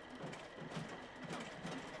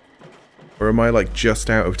 Or am I like just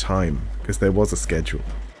out of time? Because there was a schedule.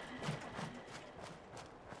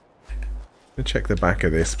 I'm gonna check the back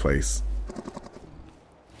of this place.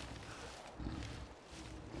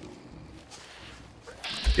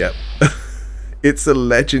 Yep. It's a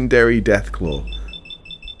legendary Deathclaw.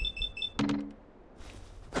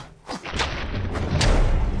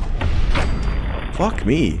 Fuck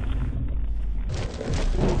me.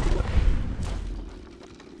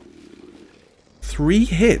 Three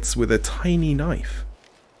hits with a tiny knife.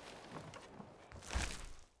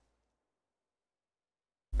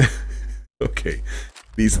 Okay,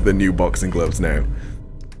 these are the new boxing gloves now.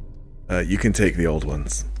 You can take the old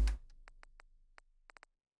ones.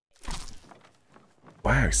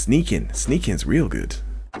 Wow, sneaking. Sneaking's real good.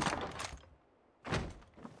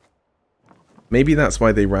 Maybe that's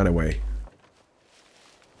why they ran away.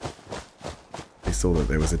 They saw that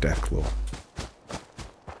there was a Deathclaw.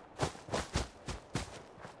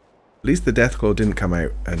 At least the Deathclaw didn't come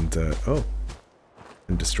out and,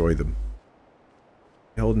 and destroy them.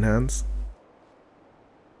 You holding hands?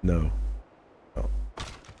 No. Oh.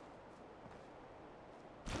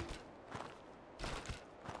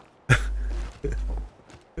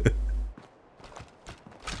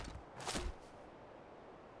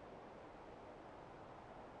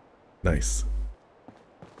 Nice.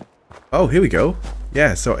 Oh, here we go.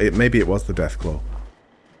 Yeah, so maybe it was the Deathclaw.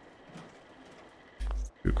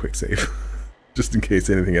 Do a quick save. Just in case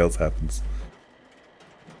anything else happens.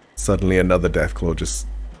 Suddenly another Deathclaw just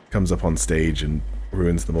comes up on stage and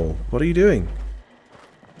ruins them all. What are you doing?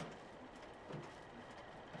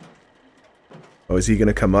 Oh, is he going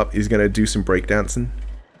to come up? He's going to do some breakdancing?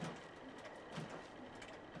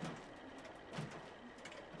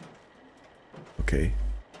 Okay.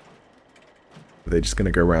 Are they just going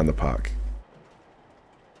to go around the park?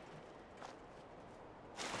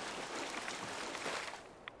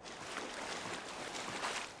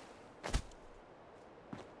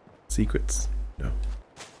 Secrets? No.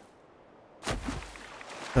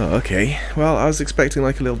 Oh, okay. Well, I was expecting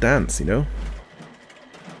like a little dance, you know?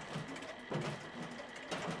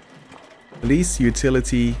 Police,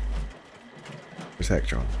 utility,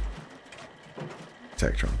 Protectron.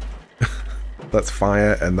 Protectron. That's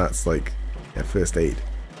fire, and that's like, yeah, first aid.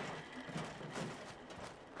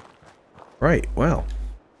 Right, well.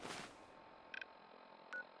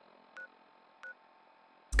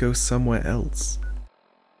 Let's go somewhere else.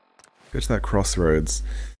 Go to that crossroads.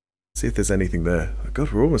 See if there's anything there. Oh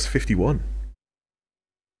God, we're almost 51.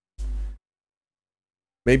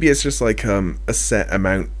 Maybe it's just like a set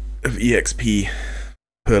amount of EXP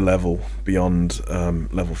per level beyond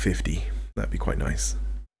level 50. That'd be quite nice.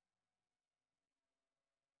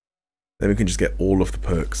 Then we can just get all of the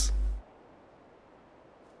perks.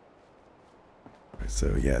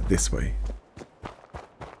 So yeah, this way.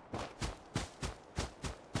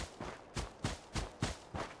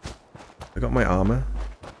 I got my armor.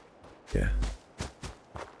 Yeah.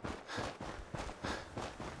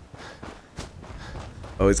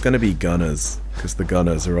 Oh, it's gonna be gunners, because the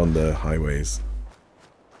gunners are on the highways.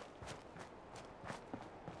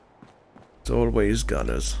 It's always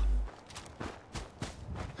gunners.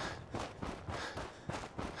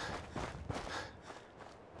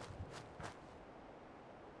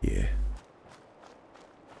 Yeah.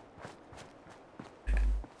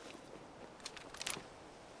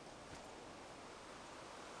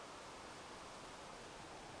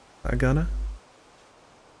 A gunner?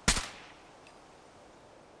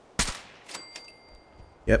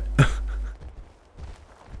 Yep.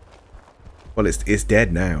 Well, it's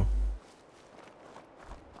dead now.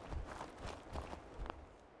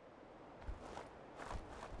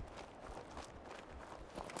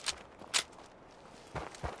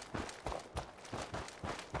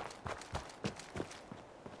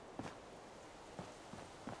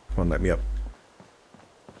 Come on, let me up.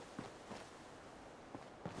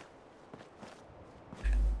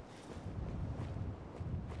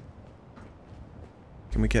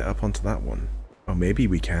 Can we get up onto that one? Oh, maybe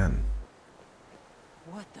we can.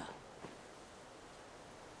 What the?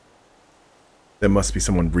 There must be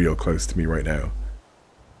someone real close to me right now.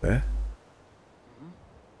 There?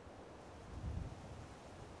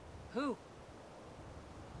 Who?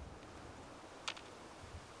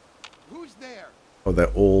 Who's there? Oh, they're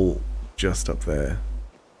all just up there.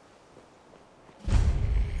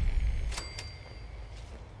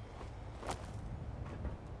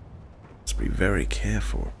 Must be very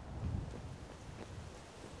careful.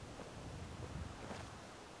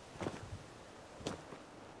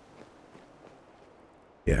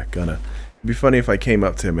 Yeah, gonna. It'd be funny if I came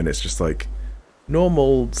up to him and it's just like,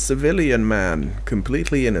 normal civilian man,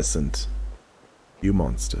 completely innocent. You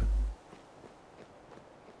monster.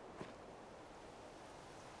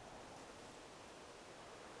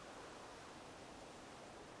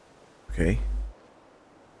 Okay.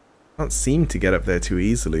 Can't seem to get up there too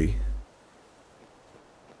easily.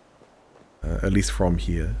 At least from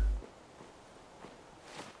here.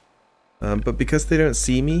 But because they don't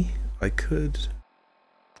see me, I could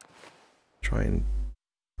try and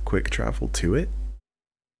quick travel to it.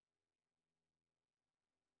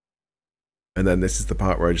 And then this is the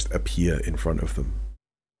part where I just appear in front of them.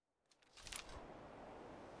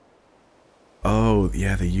 Oh,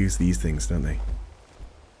 yeah, they use these things, don't they?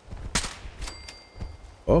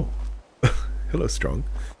 Oh. Hello, Strong.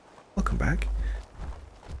 Welcome back.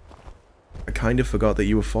 I kind of forgot that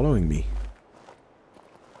you were following me.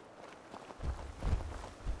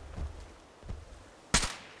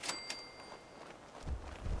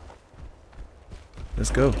 Let's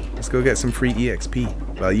go. Let's go get some free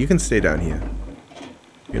EXP. Well, you can stay down here.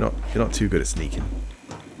 You're not too good at sneaking.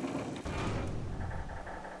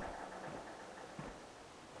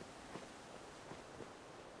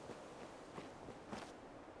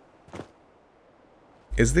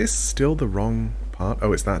 Is this still the wrong part?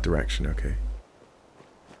 Oh, it's that direction, okay.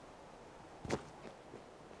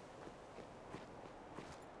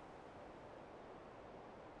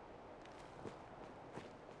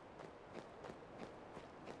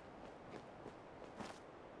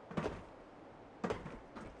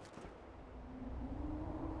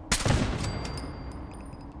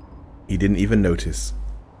 He didn't even notice.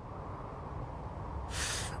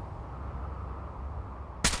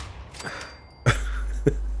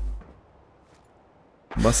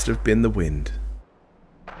 Must have been the wind.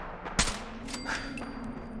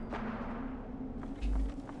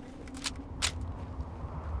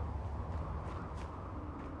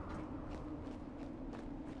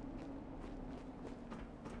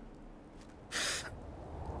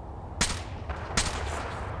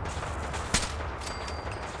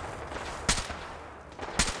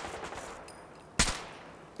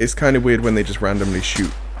 It's kind of weird when they just randomly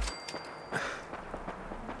shoot.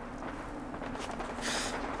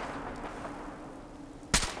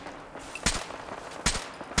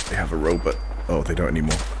 They have a robot. Oh, they don't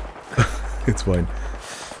anymore. It's fine.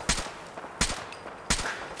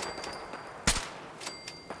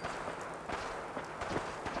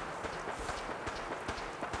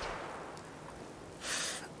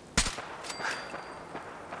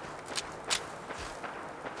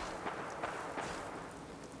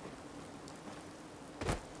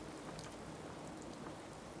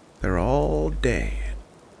 dead.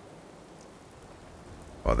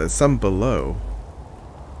 Oh, there's some below.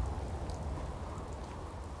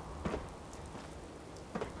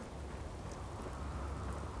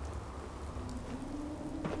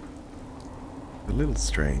 A little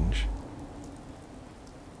strange.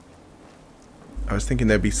 I was thinking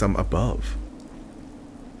there'd be some above.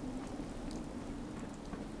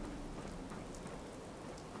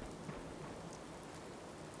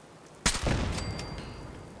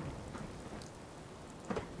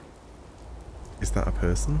 Is that a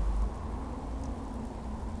person?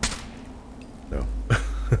 No.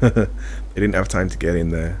 They didn't have time to get in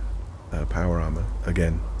their power armor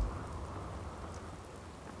again.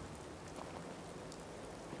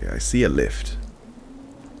 Yeah, I see a lift.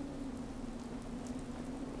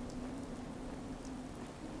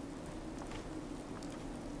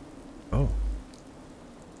 Oh.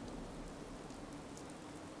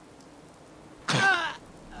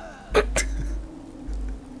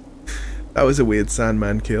 That was a weird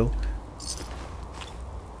Sandman kill.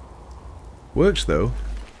 Works though.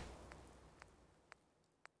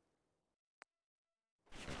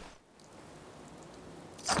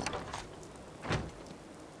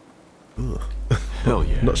 Ugh. Hell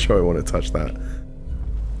yeah. Not sure I want to touch that.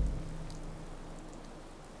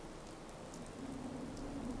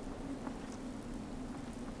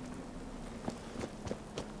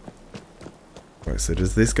 Right, so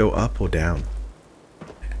does this go up or down?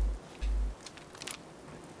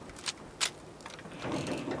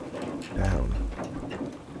 Down.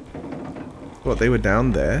 What, they were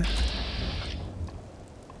down there?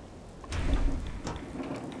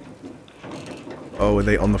 Oh, are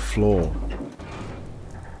they on the floor?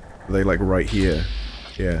 Are they like right here?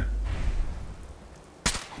 Yeah.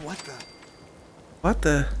 What the? What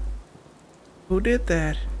the? Who did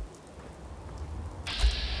that?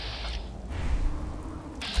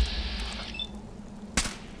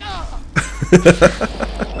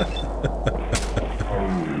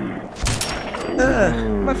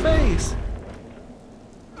 My face.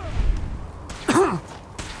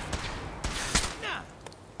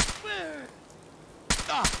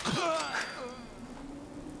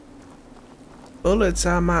 Bullets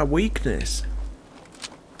are my weakness.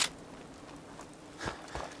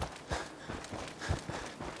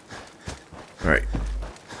 Alright.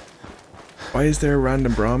 Why is there a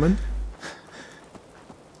random Brahmin?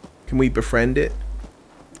 Can we befriend it?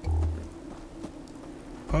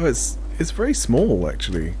 Oh, it's very small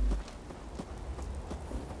actually.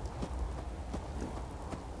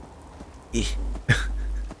 Eh.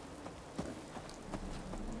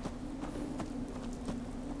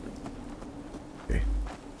 Okay.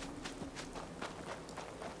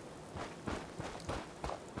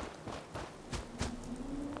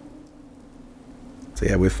 So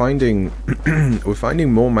yeah, we're finding we're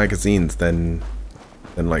finding more magazines than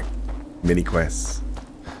like mini quests.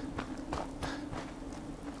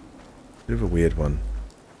 Bit of a weird one.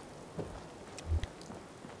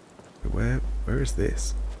 But where is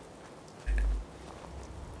this?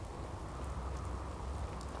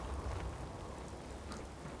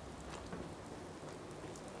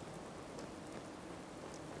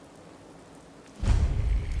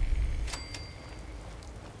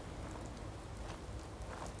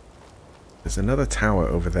 There's another tower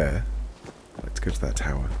over there. Let's go to that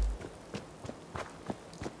tower.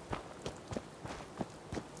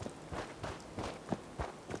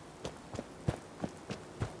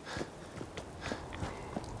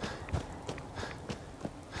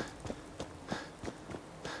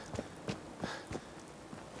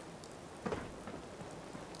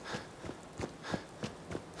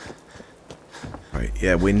 Right,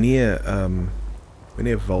 yeah, we're near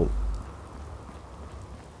Vault.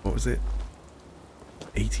 What was it?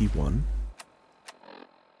 81?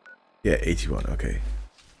 Yeah, 81, okay.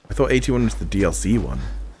 I thought 81 was the DLC one.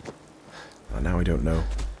 Now I don't know.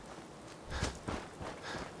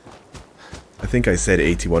 I think I said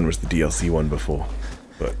 81 was the DLC one before,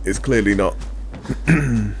 but it's clearly not.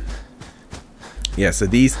 Yeah, so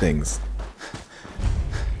these things.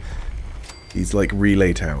 These like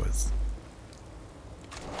relay towers.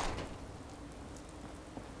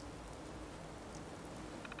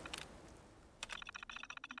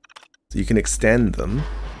 So you can extend them.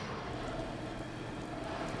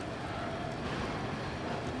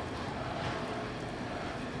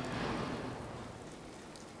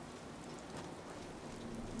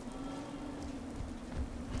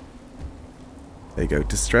 There you go.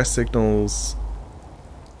 Distress signals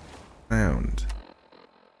found.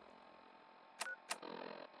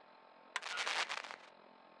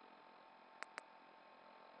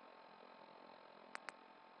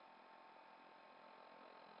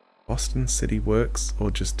 Boston City Works or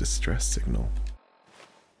just distress signal?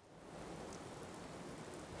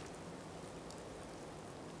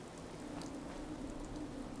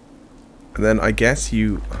 And then I guess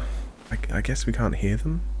you... I guess we can't hear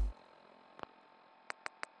them?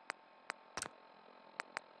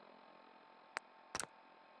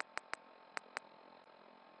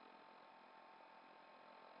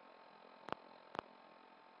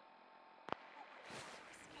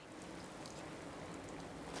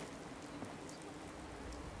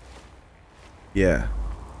 Yeah.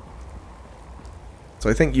 So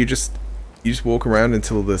I think you just walk around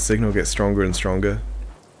until the signal gets stronger and stronger.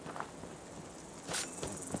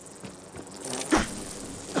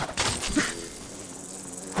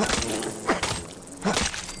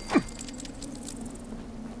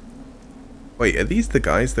 Wait, are these the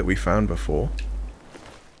guys that we found before?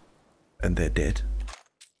 And they're dead?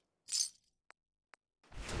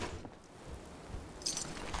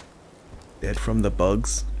 Dead from the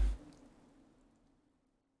bugs?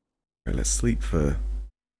 Alright, let's sleep for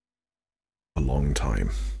a long time.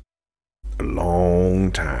 A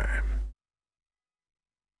long time.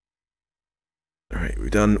 Alright, we've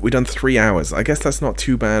done 3 hours. I guess that's not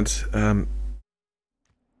too bad.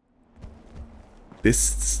 This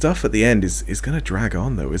stuff at the end is gonna drag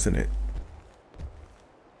on though, isn't it?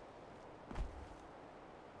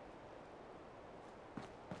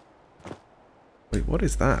 Wait, what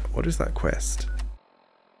is that? What is that quest?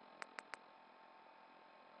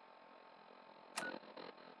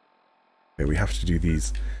 Okay, we have to do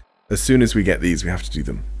these. As soon as we get these, we have to do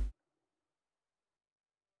them.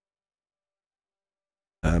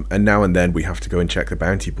 And now and then we have to go and check the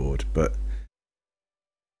bounty board, but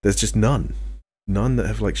there's just none. None that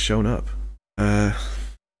have like shown up. I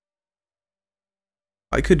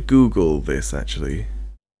could Google this actually.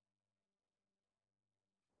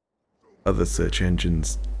 Other search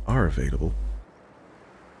engines are available.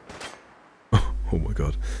 Oh my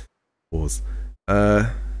god. Pause.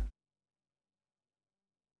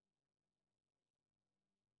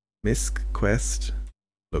 Misc quest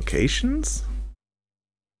locations?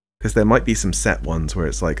 Because there might be some set ones where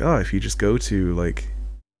it's like, oh, if you just go to like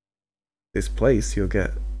this place, you'll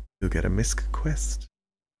get a Misc quest.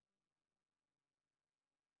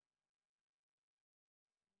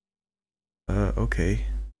 Okay.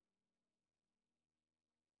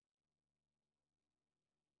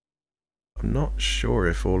 I'm not sure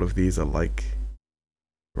if all of these are like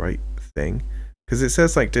the right thing. Because it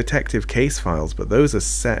says like detective case files, but those are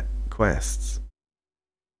set quests.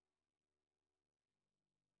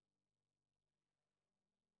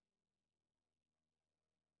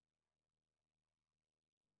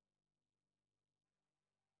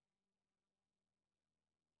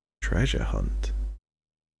 Treasure hunt.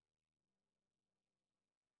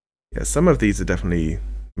 Yeah, some of these are definitely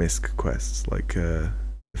Misc quests, like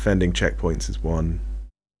defending checkpoints is one.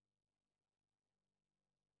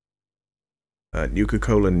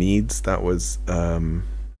 Nuka-Cola needs, that was,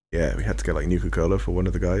 yeah, we had to get like Nuka-Cola for one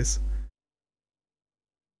of the guys.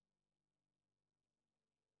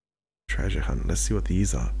 Treasure hunt, let's see what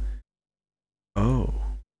these are. Oh.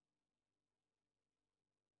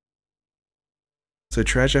 So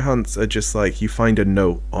treasure hunts are just like you find a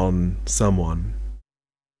note on someone.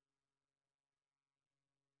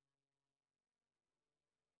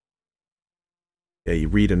 Yeah, you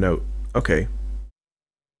read a note. Okay.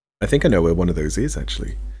 I think I know where one of those is,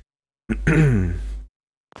 actually. Near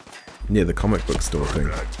the comic book store thing.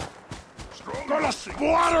 Gonna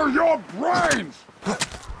splatter your brains!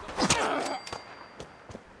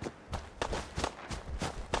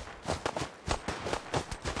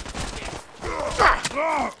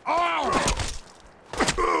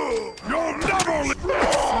 You'll never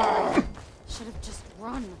Should have just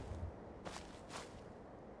run.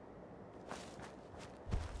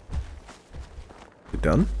 You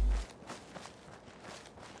done?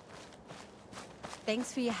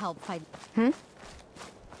 Thanks for your help,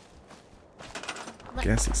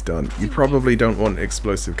 Guess it's done. You probably don't want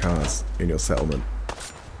explosive cars in your settlement.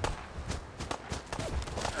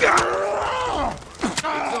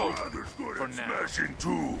 For smashing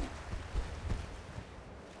too.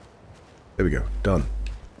 There we go. Done.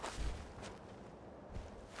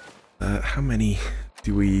 How many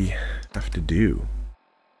do we have to do?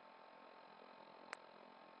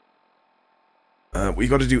 We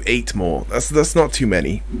got to do 8 more. That's not too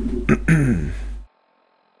many.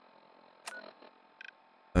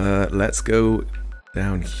 Let's go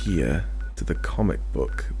down here to the comic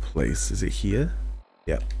book place. Is it here?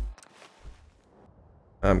 Yep.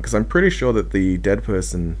 Because I'm pretty sure that the dead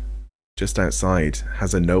person just outside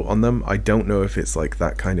has a note on them. I don't know if it's like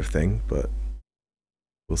that kind of thing, but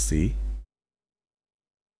We'll see.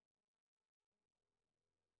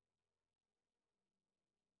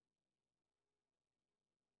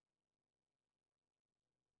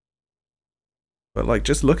 But like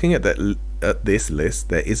just looking at this list,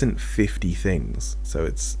 there isn't 50 things. So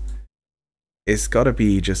it's got to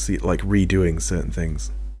be just like redoing certain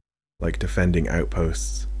things, like defending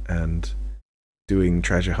outposts and doing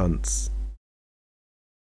treasure hunts,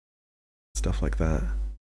 stuff like that.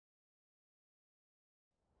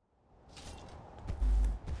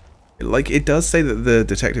 Like it does say that the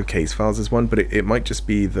detective case files is one, but it might just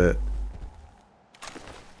be that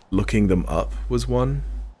looking them up was one.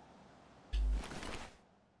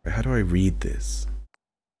 How do I read this?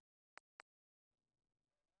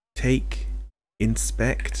 Take,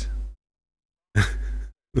 inspect.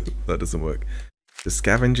 That doesn't work. The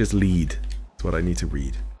scavenger's lead is what I need to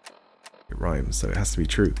read. It rhymes, so it has to be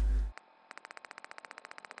true.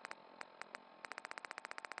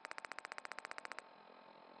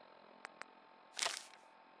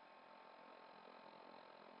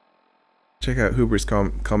 Check out Hubris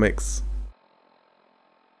Comics.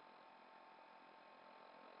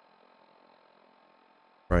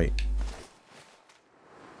 Right.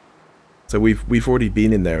 So we've already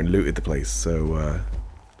been in there and looted the place, so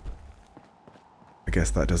I guess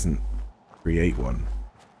that doesn't create one.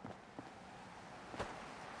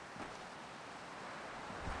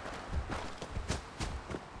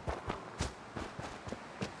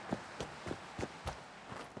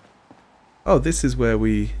 Oh, this is where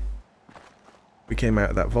we came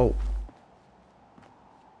out of that vault.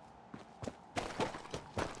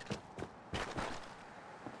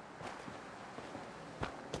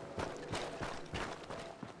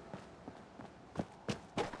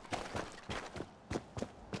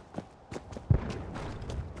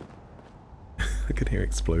 I can hear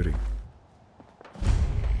exploding.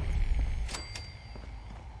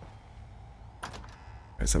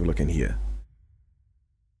 Let's have a look in here.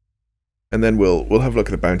 And then we'll have a look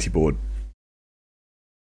at the bounty board.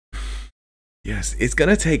 Yes, it's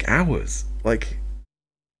gonna take hours. Like,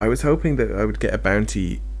 I was hoping that I would get a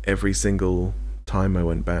bounty every single time I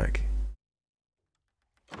went back.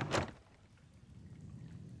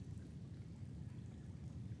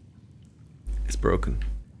 It's broken.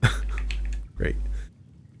 Great.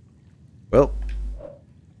 Well,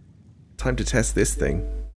 time to test this thing.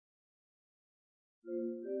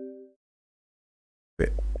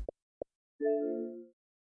 Bit.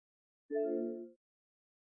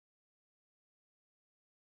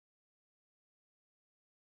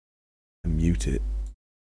 Mute it.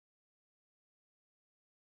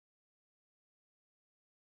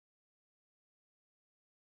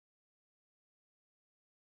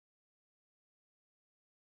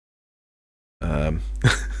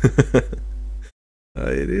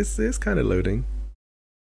 It's kind of loading.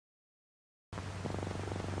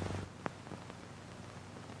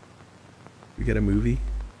 We get a movie?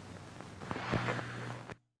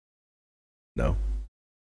 No.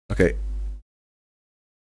 Okay.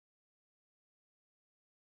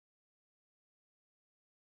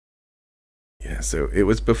 Yeah, so it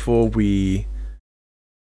was before we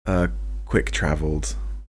quick traveled,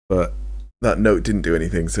 but that note didn't do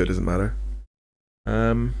anything, so it doesn't matter.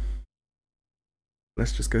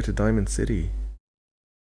 Let's just go to Diamond City.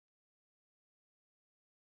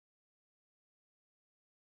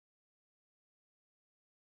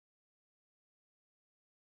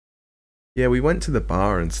 Yeah, we went to the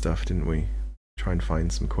bar and stuff, didn't we? Try and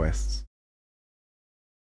find some quests.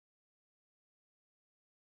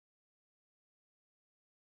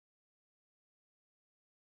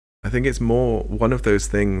 I think it's more one of those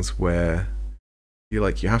things where you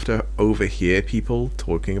have to overhear people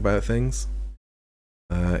talking about things.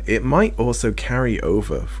 It might also carry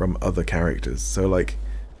over from other characters. So like,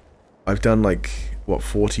 I've done like, what,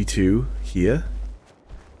 42 here?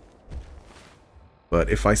 But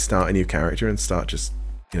if I start a new character and start just,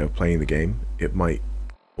 playing the game, it might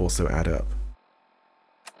also add up.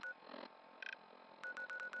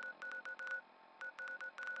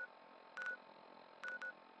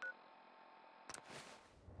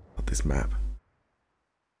 Not this map.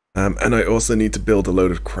 And I also need to build a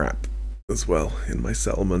load of crap as well in my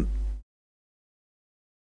settlement.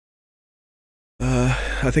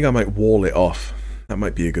 I think I might wall it off. That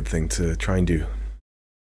might be a good thing to try and do.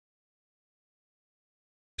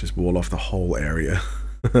 Just wall off the whole area.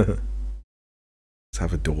 Let's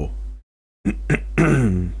have a door.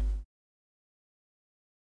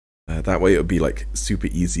 That way it would be like super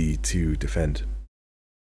easy to defend.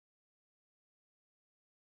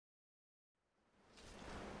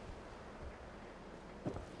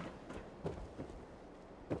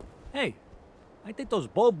 Hey, I think those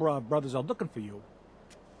Bulbrov brothers are looking for you.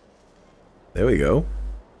 There we go.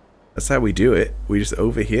 That's how we do it. We just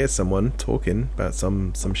overhear someone talking about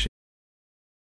some shit.